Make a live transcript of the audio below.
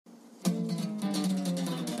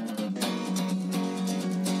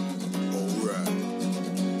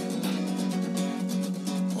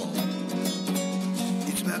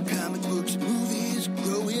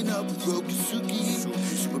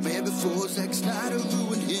before Zack Snyder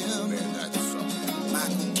ruined him. Man, that sucked.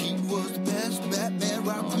 Michael Keaton was the best Batman,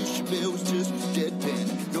 while Christian Bale was just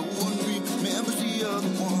deadpan. No one remembers the other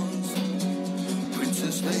ones.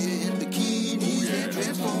 Princess Leia in bikinis and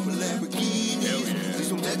Transformer Lamborghinis. Please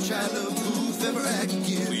don't let Shia LaBeouf ever act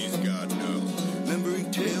again. Please, God, no. Remembering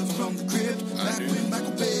Tales from the Crypt, back when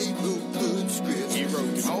Michael Bay wrote good scripts. He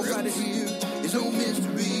wrote scripts. All right here is no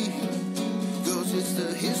mystery, 'cause it's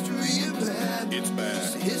the history of bad. It's bad.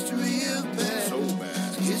 It's the history of bad. So bad.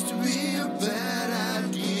 It's the history of bad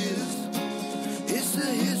ideas. It's the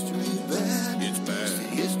history of bad. It's bad. It's the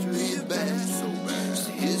history of bad. So bad. It's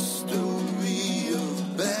the history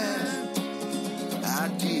of bad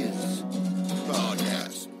ideas.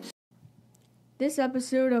 Podcast. This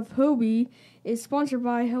episode of Hobie is sponsored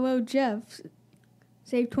by Hello Jeff.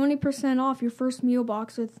 Save 20% off your first meal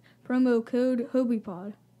box with promo code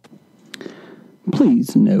HobiePod.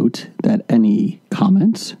 Please note that any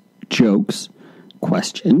comments, jokes,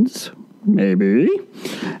 questions, maybe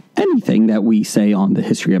anything that we say on the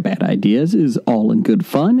history of bad ideas is all in good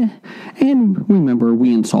fun. And remember,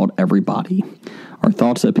 we insult everybody. Our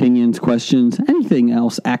thoughts, opinions, questions, anything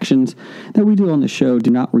else, actions that we do on the show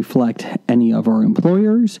do not reflect any of our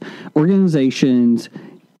employers, organizations,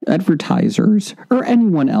 advertisers, or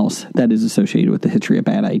anyone else that is associated with the history of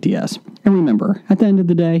bad ideas. And remember, at the end of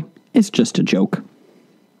the day, it's just a joke.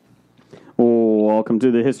 Welcome to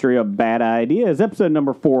the History of Bad Ideas, episode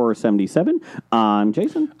number 477. I'm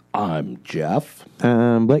Jason. I'm Jeff.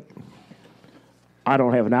 Blake. I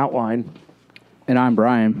don't have an outline. And I'm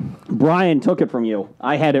Brian. Brian took it from you.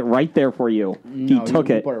 I had it right there for you. He took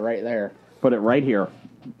it. Put it right there. Put it right here.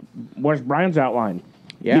 Where's Brian's outline?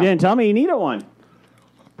 Yeah. You didn't tell me you needed one.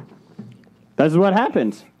 That's what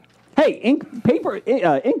happens. Hey,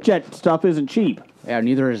 inkjet stuff isn't cheap. Yeah,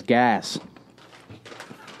 neither is gas.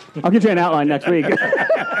 I'll get you an outline next week.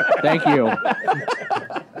 Thank you.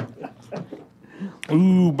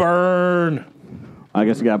 Ooh, burn. I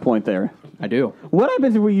guess you got a point there. I do. What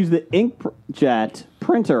happens if we use the inkjet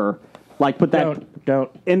printer, like put that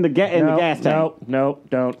Don't. in the gas tank? No,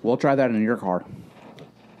 don't. We'll try that in your car.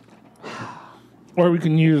 Or we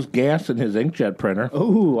can use gas in his inkjet printer.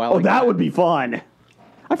 Ooh, I like That would be fun.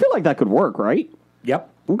 I feel like that could work, right? Yep.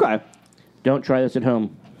 Okay. Don't try this at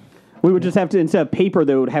home. We would just have to, instead of paper,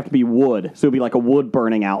 though, it would have to be wood. So it would be like a wood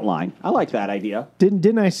burning outline. I like that idea.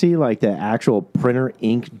 Didn't I see like the actual printer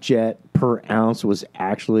inkjet per ounce was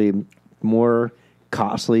actually more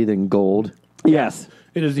costly than gold? Yes.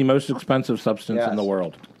 It is the most expensive substance in the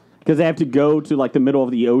world. Because they have to go to like the middle of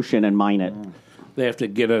the ocean and mine it. They have to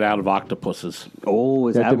get it out of octopuses. Oh,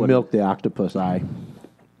 is They that have to what? milk the octopus eye,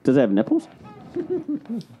 Does it have nipples?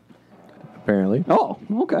 apparently. Oh,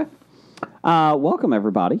 okay. Welcome,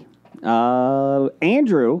 everybody.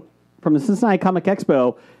 Andrew from the Cincinnati Comic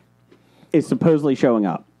Expo is supposedly showing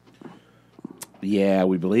up. Yeah,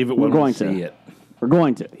 we believe it when we see it. We're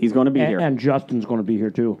going to. He's going to be here. And Justin's going to be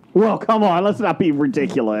here, too. Well, come on. Let's not be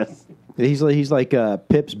ridiculous. He's like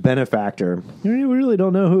Pip's benefactor. We really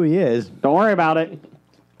don't know who he is. Don't worry about it.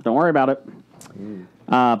 Don't worry about it.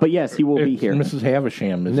 But yes, he will be It's here. Mrs.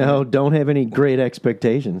 Havisham, isn't No, it? don't have any great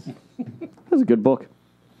expectations. That's a good book.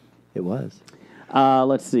 It was.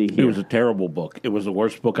 Let's see It here. was a terrible book. It was the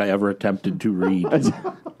worst book I ever attempted to read.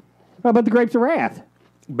 How about the Grapes of Wrath?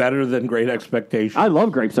 Better than Great Expectations. I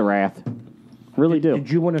love Grapes of Wrath. Really do. Did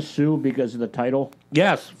you want to sue because of the title?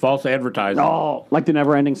 Yes, false advertising. Oh, like the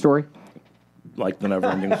Never-Ending Story? Like the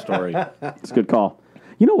never-ending story. It's a good call.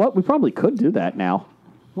 You know what? We probably could do that now.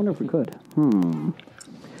 I wonder if we could.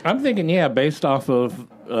 I'm thinking, based off of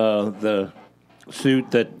the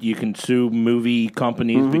suit that you can sue movie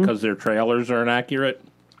companies because their trailers are inaccurate.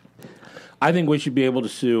 I think we should be able to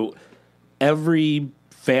sue every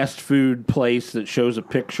fast food place that shows a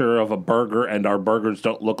picture of a burger and our burgers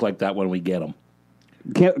don't look like that when we get them.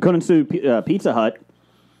 Couldn't sue Pizza Hut.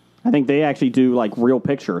 I think they actually do like real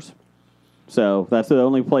pictures. So that's the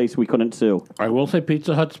only place we couldn't sue. I will say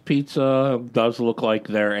Pizza Hut's pizza does look like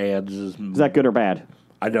their ads. Is that good or bad?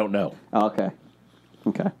 I don't know. Oh, okay.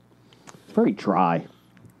 Okay. It's very dry.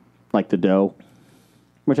 Like the dough.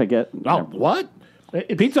 Which I get. Oh, what?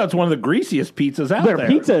 Pizza Hut's one of the greasiest pizzas out there. Their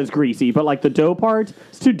pizza is greasy, but like the dough part,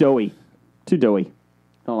 it's too doughy. Too doughy.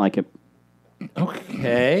 Don't like it.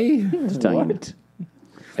 Okay. Just telling you.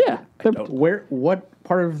 Yeah. What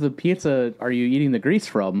part of the pizza are you eating the grease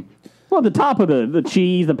from? Well, the top of the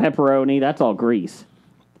cheese, the pepperoni, that's all grease.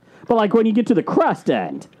 But like when you get to the crust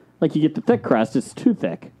end, like you get the thick crust, it's too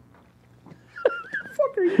thick. What the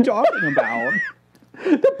fuck are you talking about?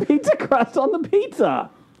 The pizza crust on the pizza.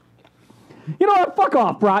 You know what? Fuck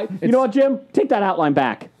off, Brian. You know what, Jim? Take that outline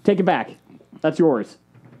back. Take it back. That's yours.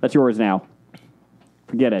 That's yours now.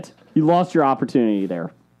 Forget it. You lost your opportunity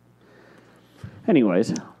there.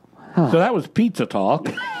 Anyways, So that was Pizza Talk.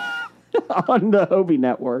 on the Hobie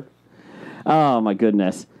Network. Oh, my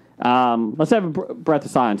goodness. Let's have a breath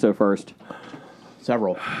of silence, though, first.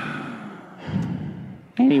 Several.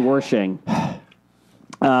 Annie Wershing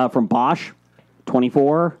from Bosch,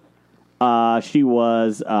 24. She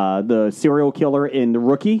was the serial killer in The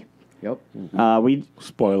Rookie. Yep.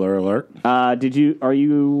 Spoiler alert. Are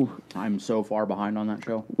you... I'm so far behind on that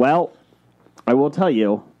show. Well, I will tell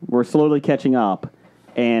you, we're slowly catching up,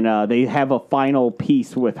 and they have a final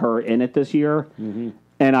piece with her in it this year,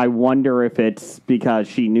 and I wonder if it's because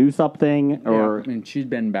she knew something, or... Yeah, I mean, she's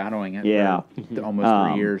been battling it for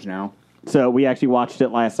almost 3 years now. So we actually watched it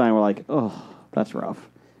last night, and we're like, oh, that's rough.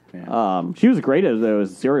 Yeah. She was great as a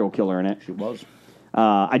serial killer in it. She was.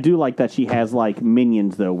 I do like that she has, like,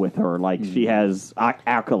 minions, though, with her. Like, she has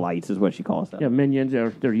acolytes, is what she calls them. Yeah, minions,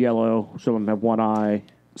 they're yellow. Some of them have one eye.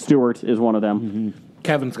 Stewart is one of them.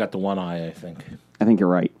 Kevin's got the one eye, I think. I think you're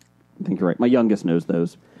right. My youngest knows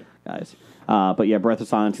those guys. But yeah, Breath of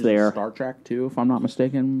Silence She's there. in Star Trek, too, if I'm not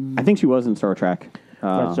mistaken. I think she was in Star Trek.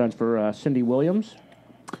 That stands for Cindy Williams.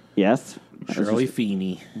 Yes. Shirley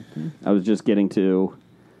Feeney. I was just getting to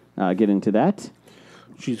get into that.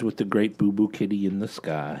 She's with the great Boo Boo Kitty in the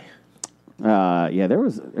sky. Yeah, there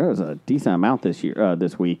was a decent amount this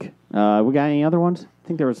week. We got any other ones? I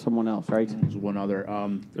think there was someone else, right? There's one other.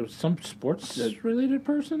 There was some sports-related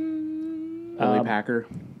person. Billy Packer.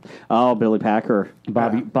 Oh, Billy Packer.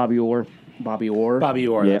 Bobby Orr. Bobby Orr. Bobby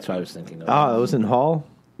Orr, Yeah. that's what I was thinking of. Oh, it was in Hall?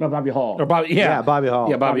 No, Bobby Hall. Or Bobby, yeah. Yeah, Bobby Hall.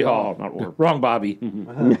 Yeah, Bobby Hall. Not Orr. Wrong Bobby.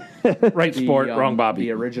 Right sport, wrong Bobby.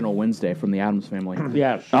 The original Wednesday from the Addams Family.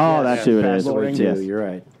 Yes. Oh, that's who it is. Lori. Too, Yes. you're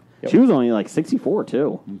right. She was only like 64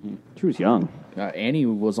 too. She was young. Annie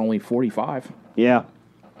was only 45. Yeah.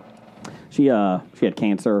 She had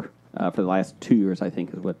cancer for the last 2 years, I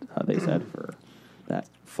think, is what they said for that.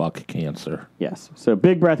 Fuck cancer. Yes. So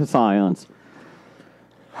big breath of silence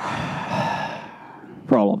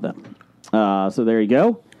for all of them. So there you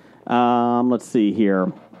go. Let's see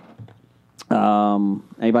here.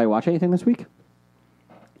 Anybody watch anything this week?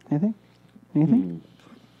 Anything?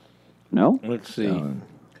 No? Let's see.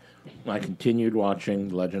 I continued watching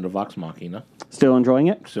Legend of Vox Machina. Still enjoying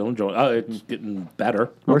it? Still enjoying. Oh, it's getting better.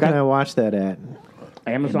 Where Okay. can I watch that at?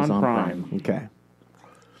 Amazon Prime. Okay.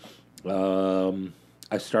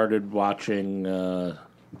 I started watching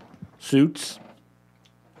Suits,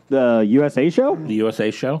 The USA show? the USA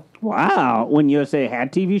show. Wow. When USA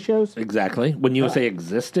had TV shows? Exactly. When USA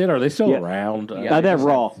existed, are they still Yeah. around? they're just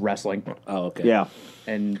Raw. have Wrestling. Oh, okay. Yeah.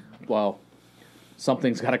 And, well,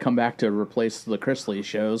 something's got to come back to replace the Chrisley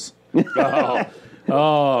shows. Maybe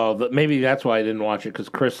that's why I didn't watch it, because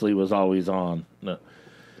Chrisley was always on. No.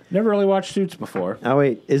 Never really watched Suits before. Oh,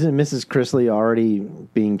 wait. Isn't Mrs. Chrisley already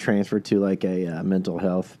being transferred to, like, a mental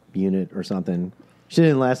health unit or something? She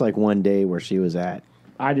didn't last, like, one day where she was at.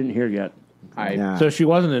 I didn't hear yet. Nah. So she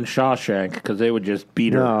wasn't in Shawshank, because they would just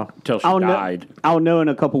beat her No. until she I'll died. I'll know in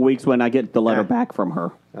a couple weeks when I get the letter Yeah. back from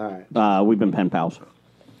her. All right. We've been pen pals.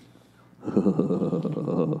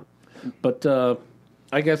 But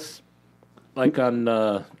I guess, like on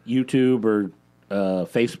YouTube or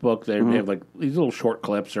Facebook, they have like these little short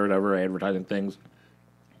clips or whatever, advertising things.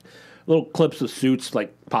 Little clips of Suits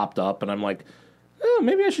like popped up, and I'm like, oh,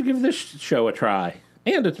 maybe I should give this show a try.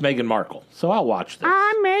 And it's Meghan Markle, so I'll watch this.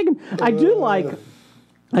 I'm Megan. I do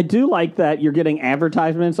like that you're getting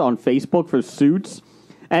advertisements on Facebook for Suits,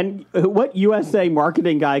 and what USA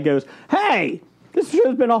marketing guy goes, "Hey, this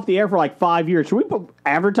show's been off the air for like 5 years. Should we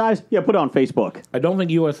advertise? Yeah, put it on Facebook." I don't think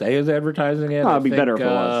USA is advertising it. Oh, it'd be I think, better if it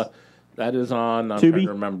was. That is on. I'm Tubi? trying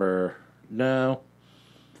to remember. No,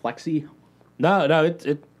 Flexi. no.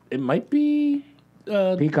 It might be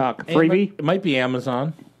Peacock. Freebie? It might be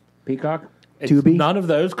Amazon. Peacock. It's Tubi? none of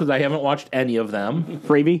those because I haven't watched any of them.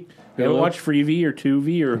 Freebie, I haven't watched Freevee or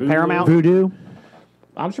Tubi or Hulu. Paramount. Voodoo?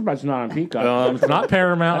 I'm surprised it's not on Peacock. It's not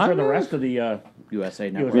Paramount. That's where the I'm- rest of the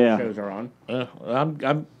USA Network. USA Yeah. shows are on.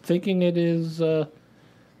 I'm thinking it is. As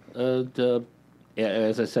I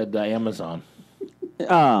said, Amazon.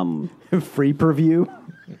 Free preview?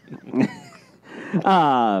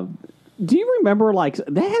 Do you remember, like,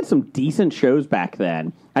 they had some decent shows back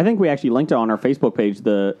then? I think we actually linked it on our Facebook page,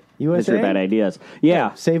 the USA? History of Bad Ideas.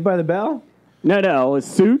 Yeah. Saved by the Bell? No, it was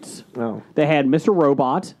Suits. Oh. They had Mr.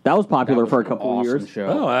 Robot. That was popular for a couple of awesome years. show.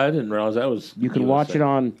 Oh, I didn't realize that was. You can USA. watch it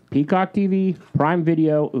on Peacock TV, Prime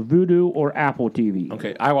Video, Vudu, or Apple TV.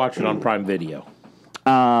 Okay, I watched it on Prime Video.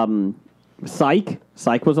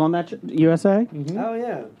 Psych was on that USA. Oh,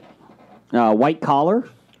 yeah. White Collar.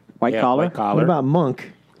 White Collar. White Collar. What about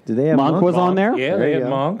Monk? Did they have Monk was on there. Yeah, There they you had go.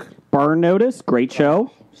 Monk. Burn Notice, great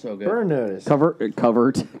show. So good. Burn Notice.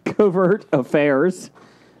 Covert Affairs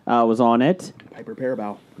was on it. Piper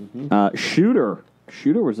Parabell. Shooter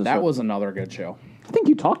was a That was another good show. I think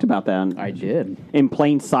you talked about that. I did. In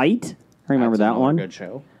Plain Sight. I remember That's that another one. Good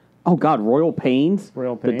show. Oh God, Royal Pains.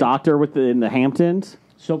 Royal The Pains. doctor in the Hamptons.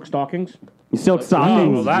 Silk stockings. Silk Oh,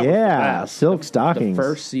 Stockings. well, that was the Yeah, best. Silk The Stockings.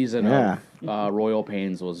 first season Yeah. of Royal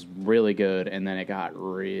Pains was really good, and then it got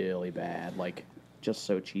really bad. Like, just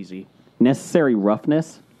so cheesy. Necessary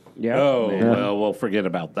Roughness. Yeah. Oh, man. well, we'll forget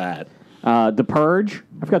about that. The Purge.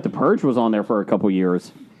 I forgot The Purge was on there for a couple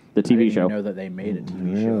years. The I TV didn't show. even know that they made a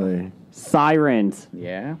TV show. Really? Sirens.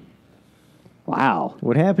 Yeah. Wow.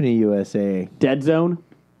 What happened to USA? Dead Zone.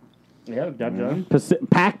 Yeah, Dead Zone.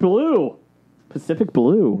 Pac Blue. Pacific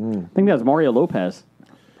Blue. I think that was Mario Lopez.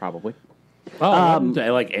 Probably. Oh, wasn't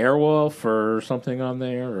there, like Airwolf or something on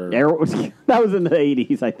there? Or? That was in the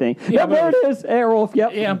 80s, I think. Yeah, Yeah, there but- it is. Airwolf.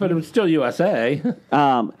 Yep. Yeah, but it was still USA.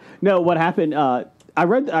 No, what happened? I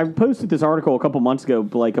posted this article a couple months ago,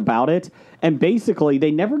 Blake, about it, and basically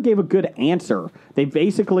they never gave a good answer. They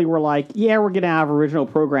basically were like, "Yeah, we're going to have original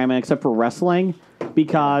programming except for wrestling,"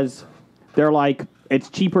 because they're like, it's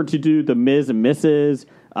cheaper to do the Miz and Mrs.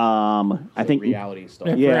 I think Reality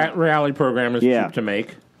stuff. Yeah. Reality program is Yeah. cheap to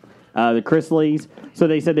make. The Chrisleys. So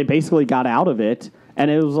they said they basically got out of it, and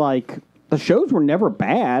it was like the shows were never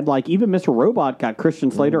bad. Like even Mr. Robot got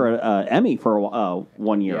Christian Slater an Emmy for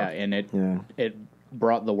 1 year. Yeah, and it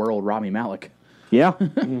brought the world Rami Malek. Yeah,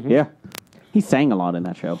 yeah. He sang a lot in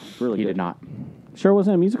that show. Really He good. did not. Sure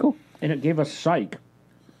wasn't a musical? And it gave us Psych.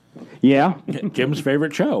 Yeah. Jim's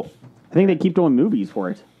favorite show. I think they keep doing movies for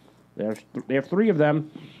it. They have 3 of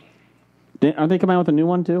them. Aren't they coming out with a new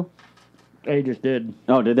one, too? They just did.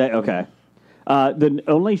 Oh, did they? Okay. The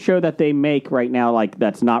only show that they make right now, like,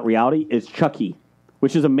 that's not reality is Chucky,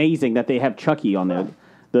 which is amazing that they have Chucky on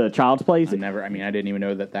the Child's Play. I didn't even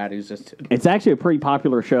know that existed. It's actually a pretty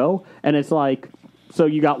popular show, and it's like, so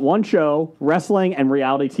you got one show, wrestling, and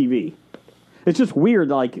reality TV. It's just weird,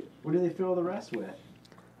 like, What do they fill the rest with?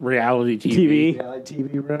 Reality TV. TV,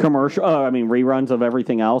 TV commercial, reruns of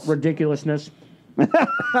everything else. Ridiculousness.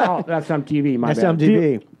 Oh, that's on TV, my That's bad. on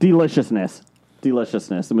TV. Deliciousness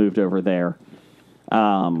moved over there.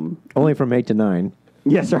 Only from 8 to 9.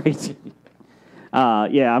 Yes, right.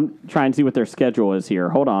 Yeah, I'm trying to see what their schedule is here.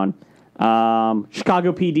 Hold on.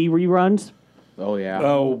 Chicago PD reruns. Oh, yeah.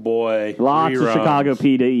 Oh, boy. Lots of Reruns. Chicago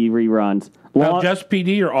PD reruns. Now, just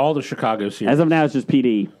PD or all the Chicago series? As of now, it's just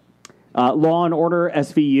PD. Law and Order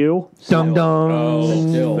SVU. Dum dum. Oh,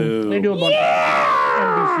 Still. boo. They do a bunch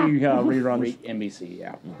of NBC reruns. NBC,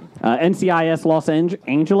 yeah. NCIS Los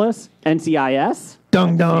Angeles. NCIS.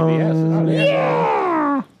 Dum dum.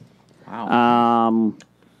 Wow.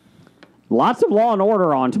 Lots of Law and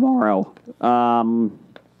Order on tomorrow.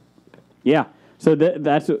 Yeah. So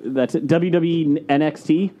that's it. WWE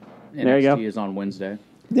NXT. There you go. NXT is on Wednesday.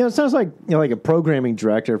 You know, it sounds like like a programming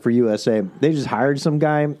director for USA. They just hired some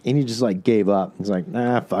guy and he just like gave up. He's like,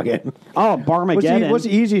 nah, fuck it. Oh, Barmageddon. What's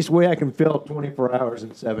the easiest way I can fill 24 hours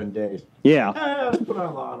in 7 days? Yeah. Let's put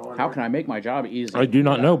on Law and Order. How can I make my job easy? I do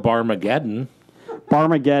not know Barmageddon.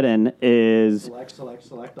 Barmageddon is Select.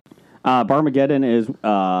 Barmageddon is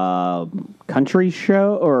country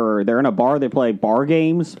show, or they're in a bar. They play bar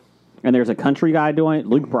games, and there's a country guy doing it.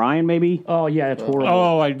 Luke Bryan, maybe. Oh, yeah, it's horrible.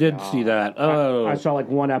 Oh, I did see that. Oh, I saw like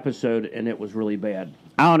one episode, and it was really bad.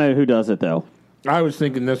 I don't know who does it though. I was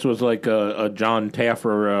thinking this was like a John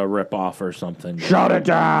Taffer ripoff or something. Shut it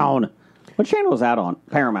down. What channel is that on?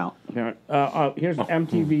 Paramount. Here's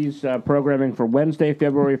MTV's programming for Wednesday,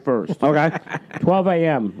 February 1st. Okay. 12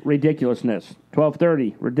 a.m., Ridiculousness.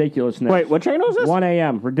 12:30, Ridiculousness. Wait, what channel is this? 1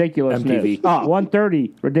 a.m., Ridiculousness. MTV. Oh.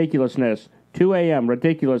 1:30, Ridiculousness. 2 a.m.,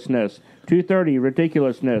 Ridiculousness. 2:30,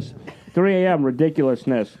 Ridiculousness. 3 a.m.,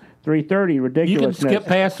 Ridiculousness. 3:30, Ridiculousness. You can skip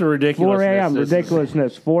past the ridiculousness. 4 a.m., This is-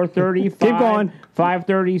 Ridiculousness. 4:30, Keep going.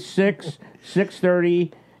 5:30, 6,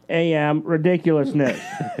 6:30 a.m., Ridiculousness.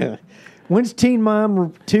 When's Teen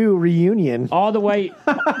Mom 2 reunion? All the way,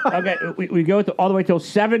 okay, we go all the way till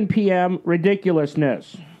 7 p.m.,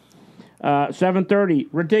 Ridiculousness. 7:30,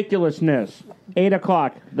 Ridiculousness. 8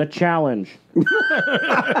 o'clock, The Challenge.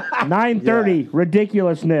 9:30,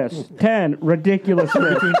 Ridiculousness. 10,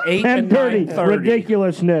 Ridiculousness. Between 8 and 10:30, 9:30.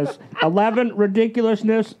 Ridiculousness. 11,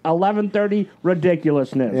 Ridiculousness. 11:30,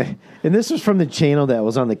 Ridiculousness. And this was from the channel that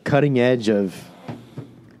was on the cutting edge of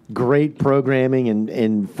great programming and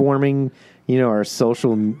informing, our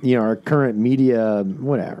social, our current media,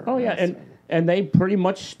 whatever. Oh, yeah, and they pretty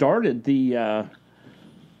much started the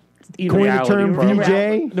either Coin the term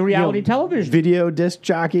reality, VJ, the reality television. video disc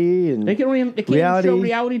jockey, and They can't even show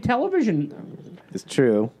reality television. It's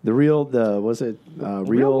true. Real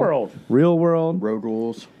world, real world, Road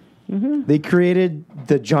Rules. Mm-hmm. They created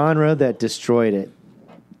the genre that destroyed it.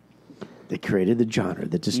 They created the genre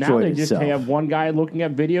that destroyed Now they itself. just have one guy looking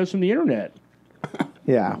at videos from the internet.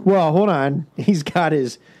 Yeah. Well, hold on. He's got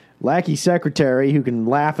his lackey secretary who can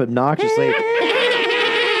laugh obnoxiously.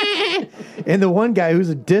 And the one guy who's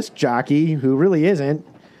a disc jockey who really isn't.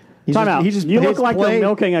 Time out. You look like you're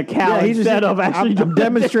milking a cow instead of actually. I'm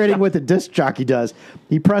demonstrating what the disc jockey does.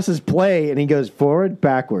 He presses play and he goes forward,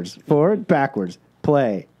 backwards,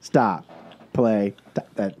 play, stop, play.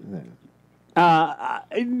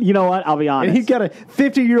 You know what? I'll be honest. And he's got a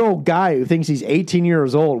 50-year-old guy who thinks he's 18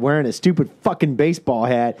 years old wearing a stupid fucking baseball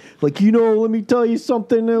hat. Like, let me tell you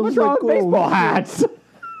something. What's wrong with baseball hats?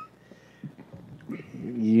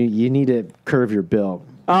 You need to curve your bill.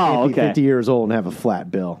 Oh, Be 50 years old and have a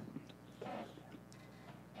flat bill.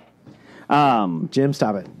 Jim,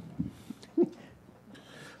 stop it.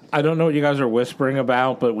 I don't know what you guys are whispering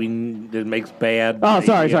about, but it makes bad. Oh,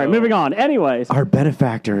 sorry. Moving on. Anyways, Our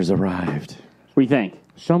benefactor has arrived. we think.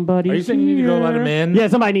 Somebody. Are you saying you need to go let him in? Yeah,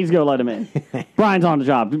 somebody needs to go let him in. Brian's on the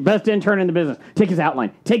job. Best intern in the business. Take his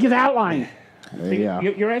outline. There you go.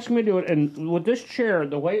 You're asking me to do it, and with this chair,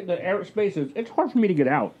 the way the air space is, it's hard for me to get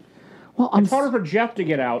out. Well, It's harder for Jeff to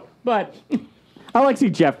get out, but I like to see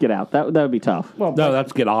Jeff get out. That would be tough. well, No,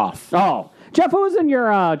 that's get off. Oh, Jeff, what was in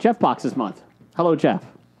your Jeff box this month? Hello, Jeff.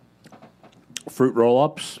 Fruit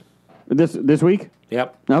roll-ups. This week?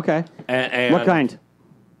 Yep. Okay. And What kind?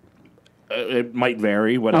 It might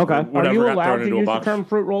vary. Whatever, Okay. whatever are you got allowed thrown to into a use the box. term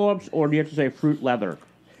fruit roll-ups, or do you have to say fruit leather?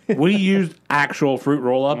 We used actual fruit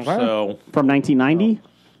roll-ups, Okay. so From 1990?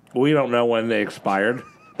 we don't know when they expired.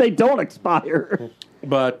 They don't expire.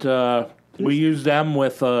 But we used them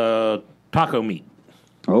with taco meat.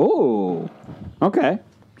 Oh. Okay.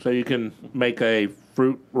 So you can make a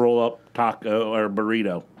fruit roll-up taco or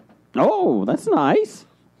burrito. Oh, that's nice.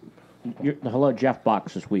 The Hello Jeff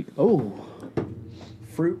box this week. Oh,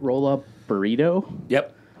 fruit roll up burrito.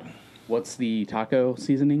 Yep. What's the taco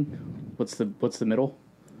seasoning? What's the middle?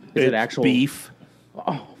 Is It's it actual beef?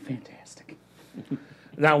 Oh, fantastic!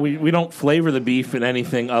 Now, we don't flavor the beef in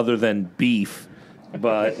anything other than beef,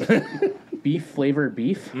 but Beef flavored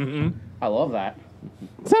beef. Mm-hmm. I love that.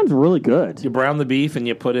 Sounds really good. you brown the beef and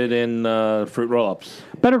you put it in fruit roll-ups.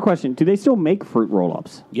 Better question. Do they still make fruit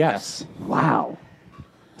roll-ups? Yes. Wow.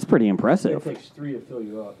 That's pretty impressive. It takes 3 to fill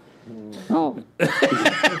you up. Oh.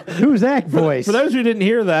 Who's that voice? For those who didn't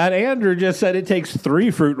hear that, Andrew just said it takes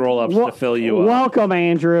 3 fruit roll-ups to fill you up. Welcome,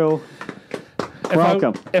 Andrew.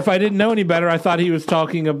 Welcome. If I didn't know any better, I thought he was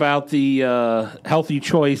talking about the healthy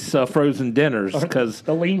choice frozen dinners because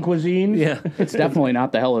The lean cuisine. yeah, It's definitely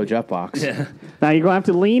not the Hello Jeff box. Now you're going to have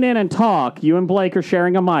to lean in and talk. You and Blake are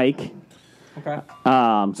sharing a mic. Okay.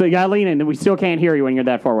 So you got to lean in. We still can't hear you when you're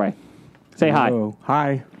that far away. Say hi. Oh,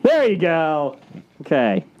 hi. There you go.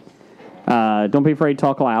 Okay. Don't be afraid to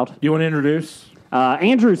talk loud. Do you want to introduce?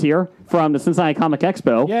 Andrew's here from the Cincinnati Comic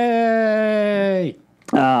Expo. Yay!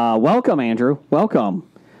 Welcome, Andrew. Welcome.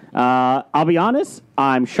 I'll be honest,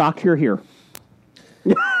 I'm shocked you're here.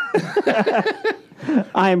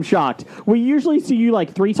 I am shocked. We usually see you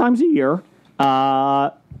like 3 times a year,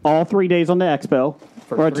 all 3 days on the expo,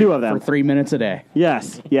 or 2 of them. For 3 minutes a day.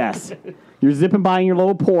 Yes. You're zipping by in your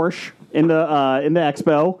little Porsche in the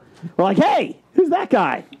expo. We're like, hey, who's that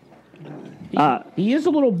guy? He is a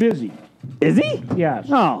little busy. Is he? Yes.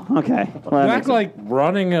 Oh, okay. Well, You that act makes like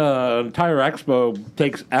running an entire expo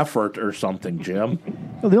takes effort or something, Jim.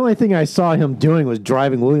 Well, the only thing I saw him doing was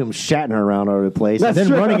driving William Shatner around all over the place, That's and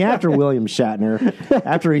then true. running after William Shatner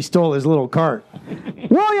after he stole his little cart.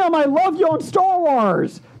 William, I love you on Star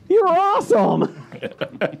Wars. You're awesome.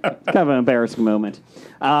 Kind of an embarrassing moment.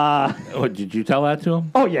 Oh, did you tell that to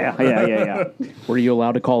him? Oh, yeah. Were you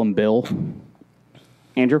allowed to call him Bill?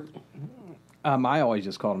 Andrew? I always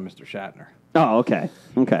just called him Mr. Shatner. Oh, okay.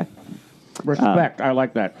 Respect. I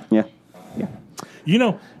like that. Yeah. You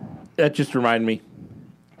know, that just reminded me.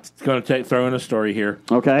 It's going to throw in a story here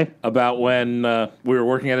Okay. about when we were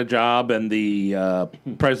working at a job and the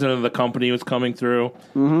president of the company was coming through,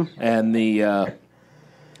 and the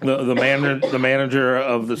manager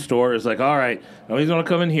of the store is like, all right, now he's going to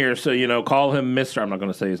come in here, so call him Mr. I'm not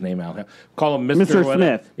going to say his name out. Call him Mr. Mr.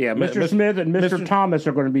 Smith. Yeah, Mr. Smith and Mr. Thomas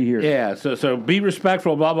are going to be here. Yeah, so be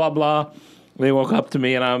respectful, blah blah blah. They woke up to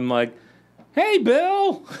me and I'm like, "Hey,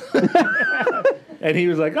 Bill," and he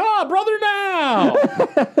was like, "Oh, brother,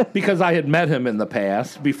 now," because I had met him in the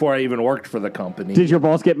past before I even worked for the company. Did your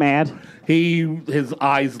boss get mad? His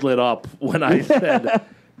eyes lit up when I said,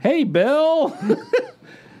 hey, Bill.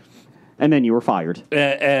 And then you were fired.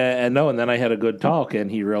 And then I had a good talk,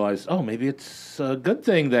 and he realized, oh, maybe it's a good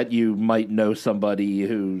thing that you might know somebody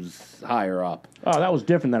who's higher up. Oh, that was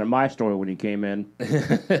different than at my store when he came in.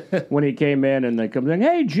 When he came in and they come in,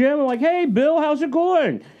 hey, Jim. I'm like, hey, Bill, how's it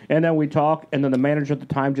going? And then we talk, and then the manager at the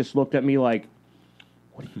time just looked at me like,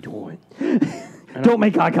 what are you doing? Don't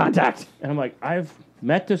make eye contact. And I'm like, I've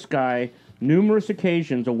met this guy numerous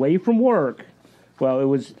occasions away from work. Well, it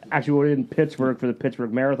was actually we were in Pittsburgh for the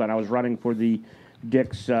Pittsburgh Marathon. I was running for the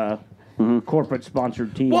Dick's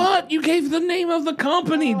corporate-sponsored team. What? You gave the name of the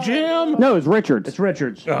company, Jim. No, it's Richards. It's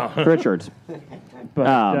Richards. Richards. But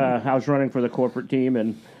I was running for the corporate team,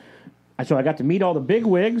 and so I got to meet all the big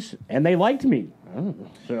wigs, and they liked me.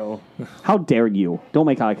 So How dare you? Don't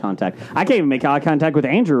make eye contact. I can't even make eye contact with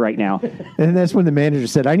Andrew right now. And that's when the manager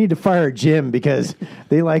said, I need to fire Jim because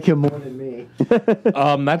they like him more than me.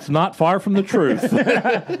 That's not far from the truth.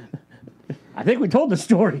 I think we told the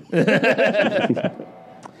story.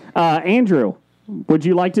 Andrew, would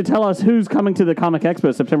you like to tell us who's coming to the Comic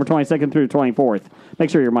Expo September 22nd through 24th? Make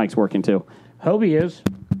sure your mic's working, too. Hobie is.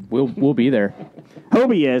 We'll be there.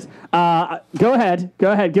 Hobie is. Go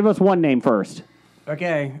ahead. Give us one name first.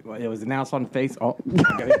 Okay, well, it was announced on Face. Oh, I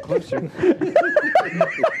gotta get closer.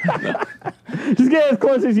 Just get as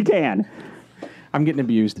close as you can. I'm getting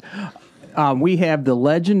abused. We have the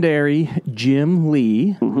legendary Jim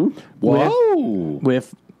Lee. Whoa.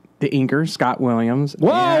 With the inker, Scott Williams.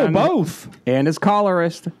 Whoa, both. And his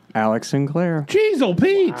colorist, Alex Sinclair. Jeez,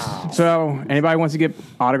 Pete. So, anybody wants to get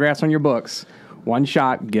autographs on your books, one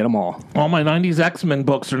shot, get them all. All my 90s X-Men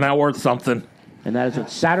books are now worth something. And that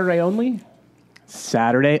is Saturday only?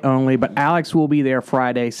 Saturday only, but Alex will be there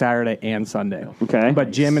Friday, Saturday, and Sunday. Okay.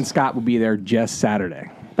 But Jim and Scott will be there just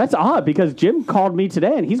Saturday. That's odd because Jim called me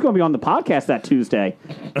today and he's going to be on the podcast that Tuesday.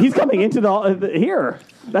 He's coming into the here.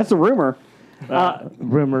 That's the rumor.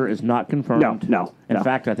 Rumor is not confirmed. No. In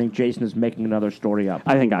fact, I think Jason is making another story up.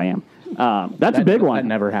 I think I am. That's a big one. That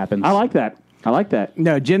never happens. I like that.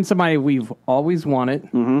 No, Jim's somebody we've always wanted.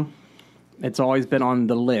 Mm-hmm. It's always been on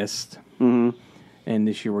the list. Mm-hmm. And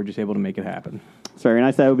this year we're just able to make it happen. It's very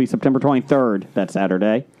nice. That would be September 23rd, that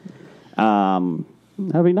Saturday. That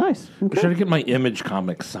would be nice. Okay. Should I get my Image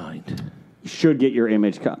comic signed? You should get your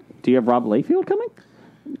Image. Do you have Rob Layfield coming?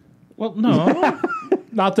 Well, no.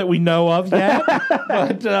 Not that we know of yet.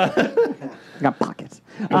 But, I got pockets.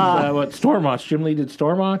 what, Stormwatch? Jim Lee did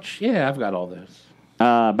Stormwatch? Yeah, I've got all those.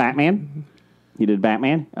 Batman. He did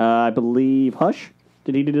Batman. I believe Hush.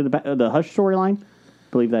 Did he do the Hush storyline?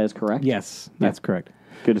 I believe that is correct. Yes, that's correct.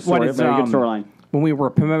 Good story. Very good storyline. When we were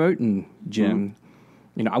promoting Jim,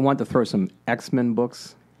 I wanted to throw some X-Men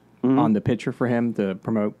books on the picture for him to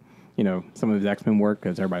promote, some of his X-Men work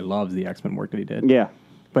because everybody loves the X-Men work that he did. Yeah.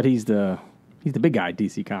 But he's the big guy at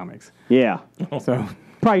DC Comics. Yeah. So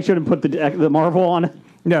probably shouldn't put the Marvel on.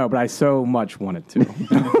 No, but I so much wanted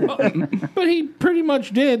to. But he pretty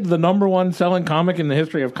much did the #1 selling comic in the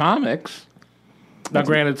history of comics. Now,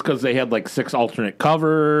 granted, it's because they had like 6 alternate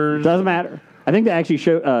covers. Doesn't matter. I think they actually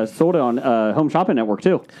sold it on Home Shopping Network,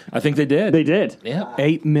 too. I think they did. They did. Yeah.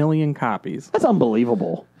 8 million copies. That's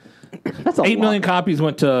unbelievable. That's a 8 lot. million copies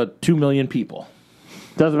went to 2 million people.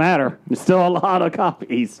 Doesn't matter. It's still a lot of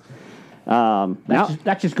copies.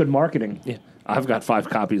 That's just good marketing. Yeah. I've got 5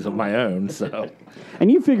 copies of my own, so.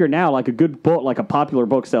 And you figure now, like a good book, like a popular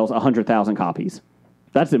book sells 100,000 copies.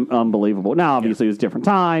 That's unbelievable. Now, obviously, it's a different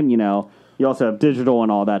time, You also have digital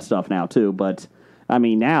and all that stuff now, too. But, I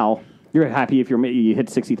mean, now, you're happy if you hit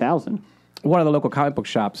 60,000. One of the local comic book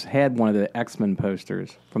shops had one of the X-Men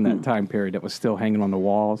posters from that time period that was still hanging on the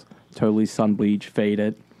walls, totally sun-bleached,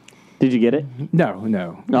 faded. Did you get it?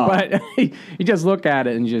 No. Oh. But you just look at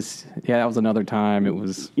it and that was another time. It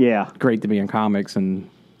was great to be in comics. And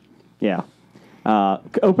yeah.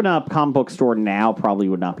 Open up a comic book store now probably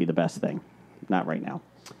would not be the best thing. Not right now.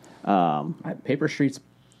 Paper Street's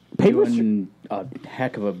doing a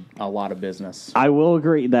heck of a lot of business. I will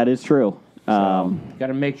agree. That is true. Got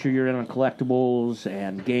to make sure you're in on collectibles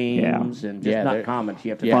and games and just not comics.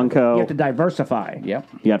 You have to Funko. You have to diversify. Yep.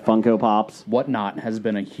 You got Funko Pops. Whatnot has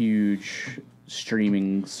been a huge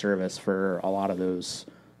streaming service for a lot of those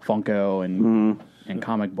Funko and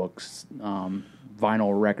comic books,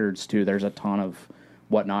 vinyl records too. There's a ton of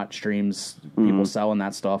Whatnot streams, people selling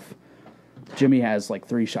that stuff. Jimmy has like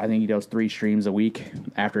 3. I think he does 3 streams a week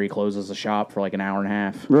after he closes the shop for like an hour and a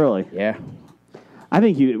half. Really? Yeah. I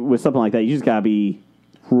think with something like that, you just got to be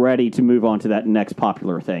ready to move on to that next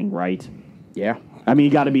popular thing, right? Yeah. I mean,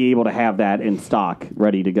 you got to be able to have that in stock,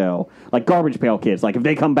 ready to go. Like Garbage Pail Kids. Like, if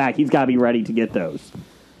they come back, he's got to be ready to get those.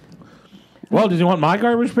 Well, did you want my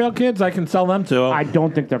Garbage Pail Kids? I can sell them to them. I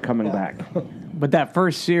don't think they're coming back. But that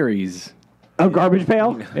first series Oh, Garbage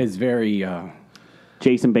Pail? is very.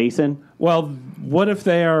 Jason Basin? Well, what if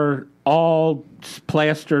they are all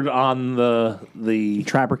plastered on the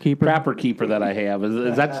Trapper Keeper? Trapper Keeper that I have?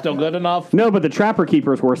 Is that still good enough? No, but the Trapper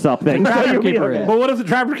Keeper's worth something. Trapper you'll be Keeper okay. is. But what if the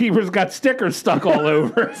Trapper Keeper's got stickers stuck all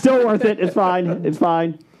over it? Still worth it. It's fine. It's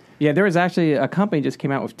fine. Yeah, there was actually a company just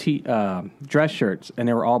came out with dress shirts, and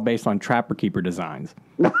they were all based on Trapper Keeper designs.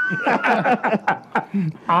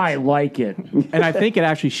 I like it. And I think it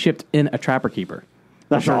actually shipped in a Trapper Keeper.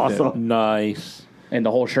 That's Sure did. awesome. Nice. And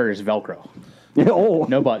the whole shirt is Velcro. Oh.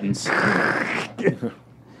 No buttons.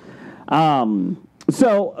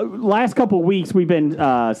 So, last couple of weeks, we've been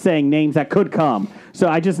saying names that could come. So,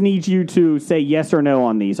 I just need you to say yes or no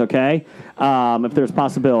on these, okay? If there's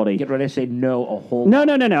possibility. Get ready to say no a whole No.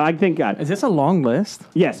 I think Is this a long list?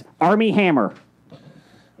 yes. Army Hammer.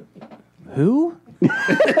 Who?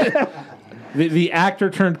 The actor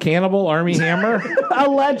turned cannibal, Army Hammer.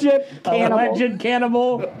 Alleged cannibal. Legend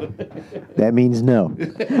cannibal. That means no.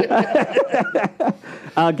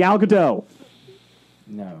 Gal Gadot.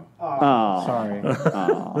 No. Oh.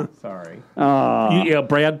 Sorry. Sorry.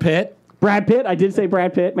 Brad Pitt. Brad Pitt. I did say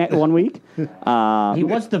Brad Pitt 1 week. He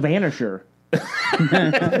was the Vanisher.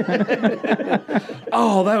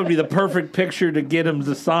 Oh, that would be the perfect picture to get him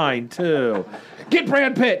to sign, too. Get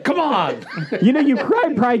Brad Pitt. Come on. You know, you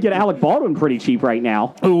could probably get Alec Baldwin pretty cheap right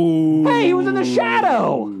now. Ooh. Hey, he was in The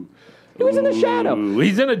Shadow. He was in The Shadow. Ooh,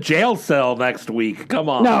 he's in a jail cell next week. Come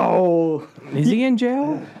on. No. Is he in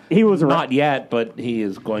jail? He was Not yet, but he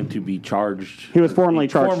is going to be charged. He was formally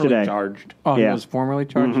charged today. Charged. Oh, Yeah. he was formerly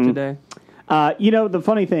charged today? You know, the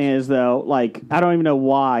funny thing is, though, like, I don't even know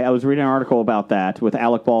why. I was reading an article about that with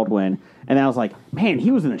Alec Baldwin, and I was like, man,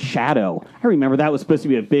 he was in The Shadow. I remember that was supposed to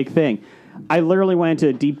be a big thing. I literally went into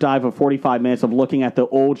a deep dive of 45 minutes of looking at the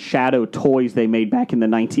old Shadow toys they made back in the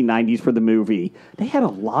 1990s for the movie. They had a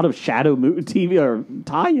lot of Shadow TV or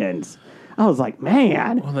tie-ins. I was like,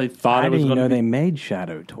 man. Well, they thought I it was didn't going know to be. they made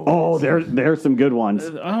Shadow toys. Oh, there's some good ones.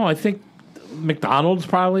 Oh, I think McDonald's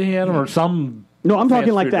probably had them, or some. No, I'm talking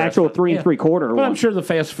fast like food the actual restaurant. 3 3/4 But one. I'm sure the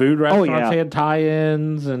fast food restaurants yeah. had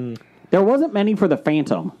tie-ins and. There wasn't many for the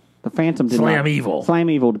Phantom. The Phantom did Slam not. Evil. Slam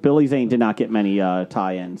Evil. Billy Zane did not get many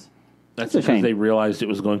tie-ins. That's a because shame. they realized it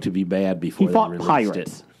was going to be bad He before they fought released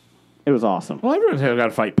pirates. it. It was awesome. Well, everyone's got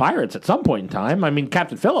to fight pirates at some point in time. I mean,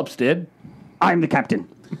 Captain Phillips did. I'm the captain.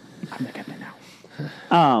 I'm the captain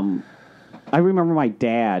now. I remember my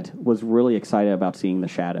dad was really excited about seeing The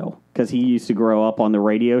Shadow because he used to grow up on the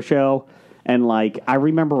radio show, and like I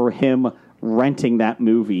remember him renting that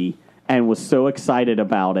movie and was so excited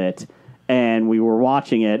about it. And we were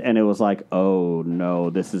watching it, and it was like, oh, no,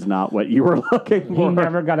 this is not what you were looking He for.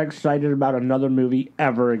 never got excited about another movie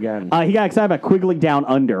ever again. He got excited about Quigley Down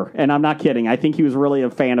Under, and I'm not kidding. I think he was really a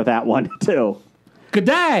fan of that one, too. Good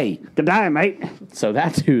day. Good day, mate. So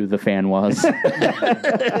that's who the fan was.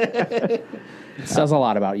 Says a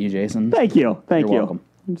lot about you, Jason. Thank you. Thank You're you. welcome.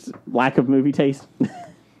 It's lack of movie taste.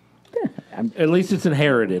 At least it's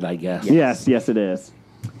inherited, I guess. Yes, it is.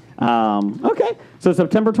 Okay, so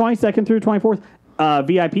September 22nd through 24th,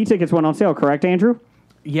 VIP tickets went on sale, correct, Andrew?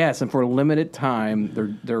 Yes, and for a limited time,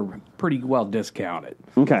 they're pretty well discounted.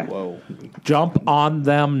 Okay. Whoa. Jump on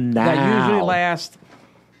them now. That usually lasts,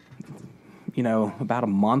 about a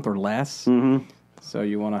month or less. Mm-hmm. So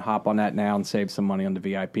you want to hop on that now and save some money on the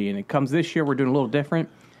VIP. And it comes this year, we're doing a little different.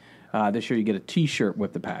 This year you get a T-shirt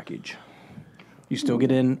with the package. You still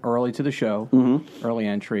get in early to the show, early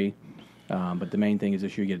entry. But the main thing is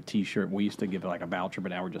this year you get a T-shirt. We used to give it like a voucher,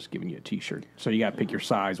 but now we're just giving you a T-shirt. So you got to pick your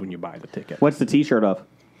size when you buy the ticket. What's the T-shirt of?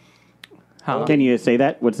 Huh? Can you say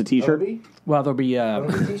that? What's the T-shirt? Well, there'll be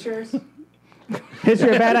T-shirts?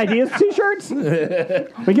 History of Bad Ideas T-shirts?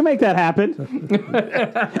 We can make that happen.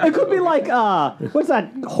 It could be like, what's that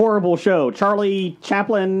horrible show? Charlie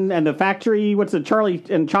Chaplin and the Factory? What's the Charlie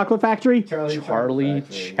and Chocolate Factory? Charlie Charlie and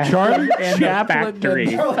the Chaplin Factory.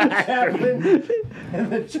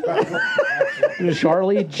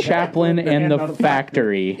 Charlie Chaplin and the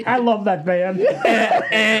Factory. I love that band.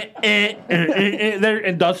 They're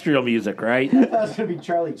industrial music, right? That's going to be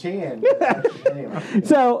Charlie Chan. Anyway.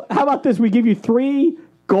 So, how about this? We give you 3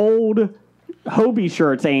 gold Hobie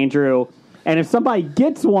shirts, Andrew. And if somebody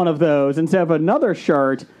gets one of those instead of another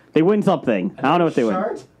shirt, they win something. I don't know what they win.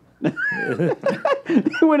 Shart?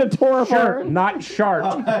 They win a tour of Shirt, art. not shark.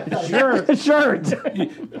 A shirt.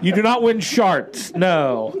 You do not win sharts.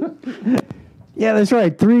 No. Yeah, that's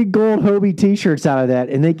right. 3 gold Hobie T-shirts out of that,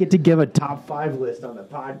 and they get to give a top 5 list on the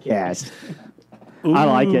podcast. I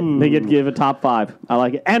like it. They get to give a top 5. I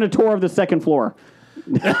like it. And a tour of the second floor.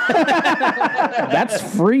 That's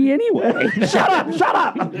free anyway. Shut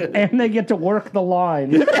up! And they get to work the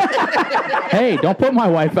line. Hey, don't put my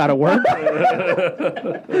wife out of work.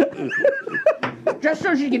 Just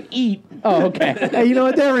so she can eat. Oh, okay. Hey, you know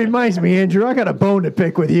what? That reminds me, Andrew. I got a bone to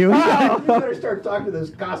pick with you. You better start talking to those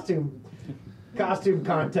costume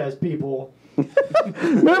contest people.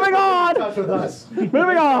 Moving on. Touch with us.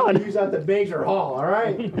 Moving on. Use out the Major Hall. All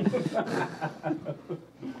right.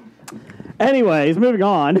 Anyways, moving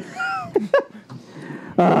on.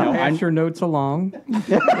 Pass your notes along.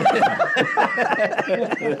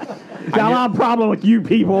 Got a lot of problem with you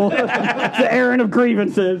people. It's the errand of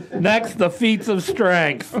grievances. Next, the feats of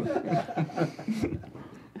strength.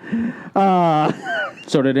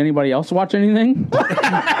 So did anybody else watch anything?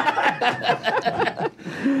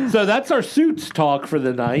 So that's our suits talk for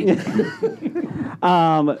the night.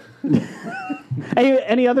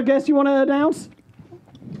 Any other guests you want to announce?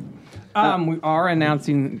 We are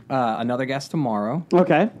announcing another guest tomorrow.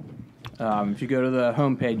 Okay. If you go to the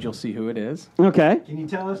homepage, you'll see who it is. Okay. Can you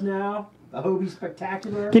tell us now? The Hobie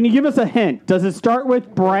Spectacular? Can you give us a hint? Does it start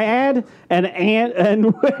with Brad and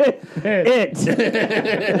with it?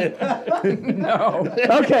 No.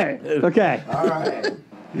 Okay. All right.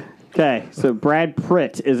 Okay. So Brad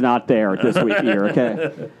Pritt is not there this week here.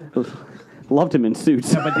 Okay. Loved him in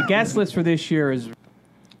Suits. But the guest list for this year is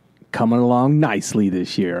coming along nicely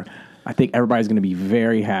this year. I think everybody's going to be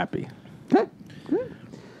very happy. Okay.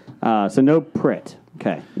 So no Pritt.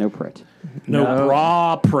 Okay. No Pritt. No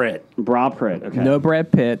bra Pritt. Bra Pritt. Okay. No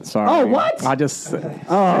Brad Pitt, sorry. Oh, what? I just say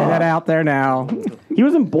that out there now. He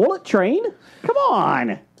was in Bullet Train? Come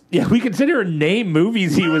on. Yeah, we can sit here and name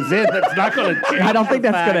movies he was in. That's not going to change. I don't think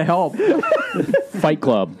that's going to help. Fight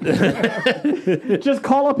Club. Just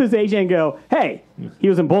call up his agent and go, hey, he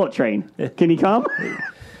was in Bullet Train. Can he come?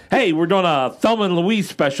 Hey, we're doing a Thelma and Louise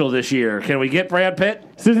special this year. Can we get Brad Pitt?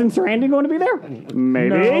 Susan Sarandon going to be there?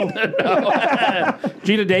 Maybe.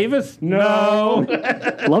 Gina Davis? No.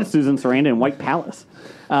 Love Susan Sarandon in White Palace.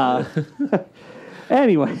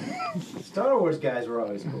 Anyway. Star Wars guys were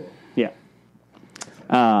always cool. Yeah.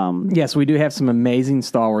 Yes, we do have some amazing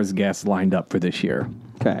Star Wars guests lined up for this year.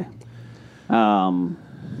 Okay.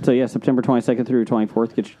 So, yeah, September 22nd through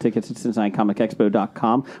 24th. Get your tickets at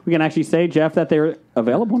CincinnatiComicExpo.com. We can actually say, Jeff, that they're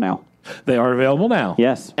available now. They are available now.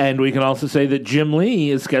 Yes. And we can also say that Jim Lee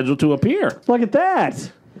is scheduled to appear. Look at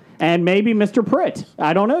that. And maybe Mr. Pritt.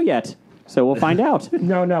 I don't know yet. So we'll find out.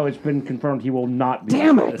 No, it's been confirmed he will not be.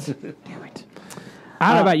 Damn it. Damn it. I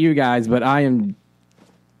don't know about you guys, but I am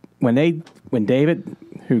when David,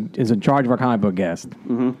 who is in charge of our comic book guest,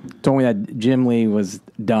 told me that Jim Lee was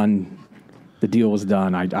done, the deal was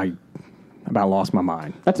done, I about lost my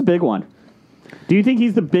mind. That's a big one. Do you think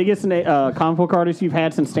he's the biggest comic book artist you've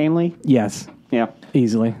had since Stan Lee? Yes, Yeah.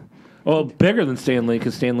 easily. Well, bigger than Stan Lee,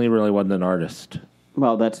 because Stan Lee really wasn't an artist.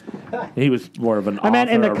 Well, that's. He was more of an I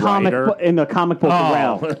meant in the author, a comic writer. in the comic book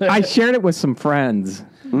realm. I shared it with some friends.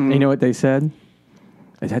 And you know what they said?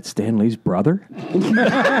 Is that Stan Lee's brother? And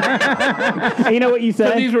you know what you So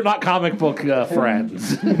say? these were not comic book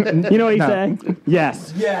friends. You know what you say?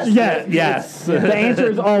 Yes. Yes. Yes. Yes. The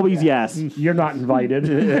answer is always yes. You're not invited.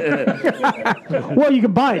 Well, you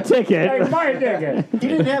can buy a ticket. Buy a ticket. He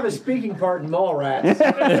didn't have a speaking part in Mallrats.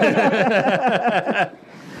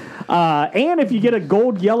 And if you get a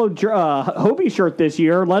gold yellow Hobie shirt this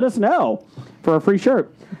year, let us know for a free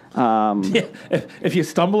shirt. If you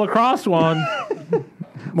stumble across one,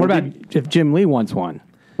 What about if Jim Lee wants one?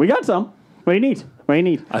 We got some. What do you need? What do you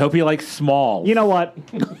need? I hope you like small. You know what?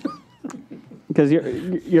 Because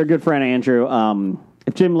you're a good friend, Andrew.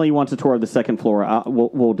 If Jim Lee wants a tour of the second floor,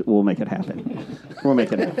 we'll make it happen. We'll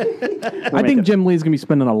make it happen. I think Jim Lee's going to be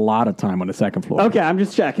spending a lot of time on the second floor. Okay, I'm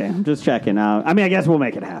just checking. I mean, I guess we'll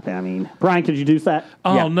make it happen. I mean, Brian, could you do that?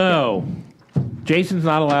 Oh, Yeah. no. Jason's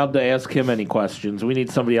not allowed to ask him any questions. We need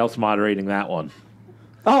somebody else moderating that one.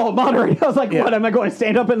 Oh, moderate. I was like, Yeah. what? Am I going to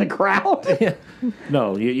stand up in the crowd?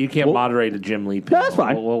 No, you can't moderate a Jim Lee panel. That's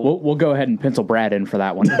fine. We'll go ahead and pencil Brad in for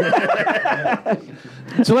that one.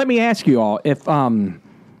 So let me ask you all, if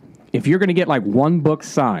you're going to get like one book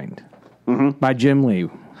signed by Jim Lee,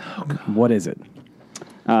 what is it?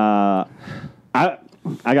 I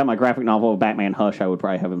got my graphic novel of Batman Hush. I would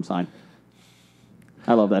probably have him sign.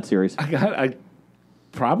 I love that series. I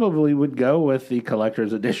probably would go with the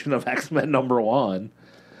collector's edition of X-Men #1.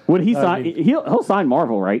 Would he sign? mean- He'll sign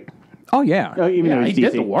Marvel, right? Oh, yeah. Even though Yeah, he he's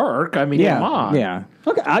did DC. the work. I mean, come on. Yeah.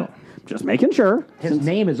 Okay, I'm just making sure. His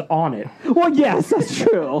name is on it. Well, yes, that's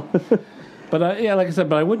true. But yeah, like I said,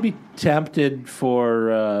 but I would be tempted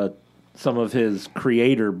for some of his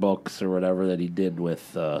creator books or whatever that he did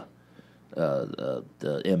with the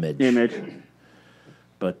Image.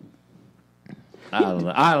 but I don't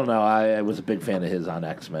know. I don't know. I was a big fan of his on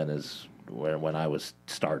X-Men when I was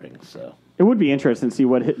starting. So It would be interesting to see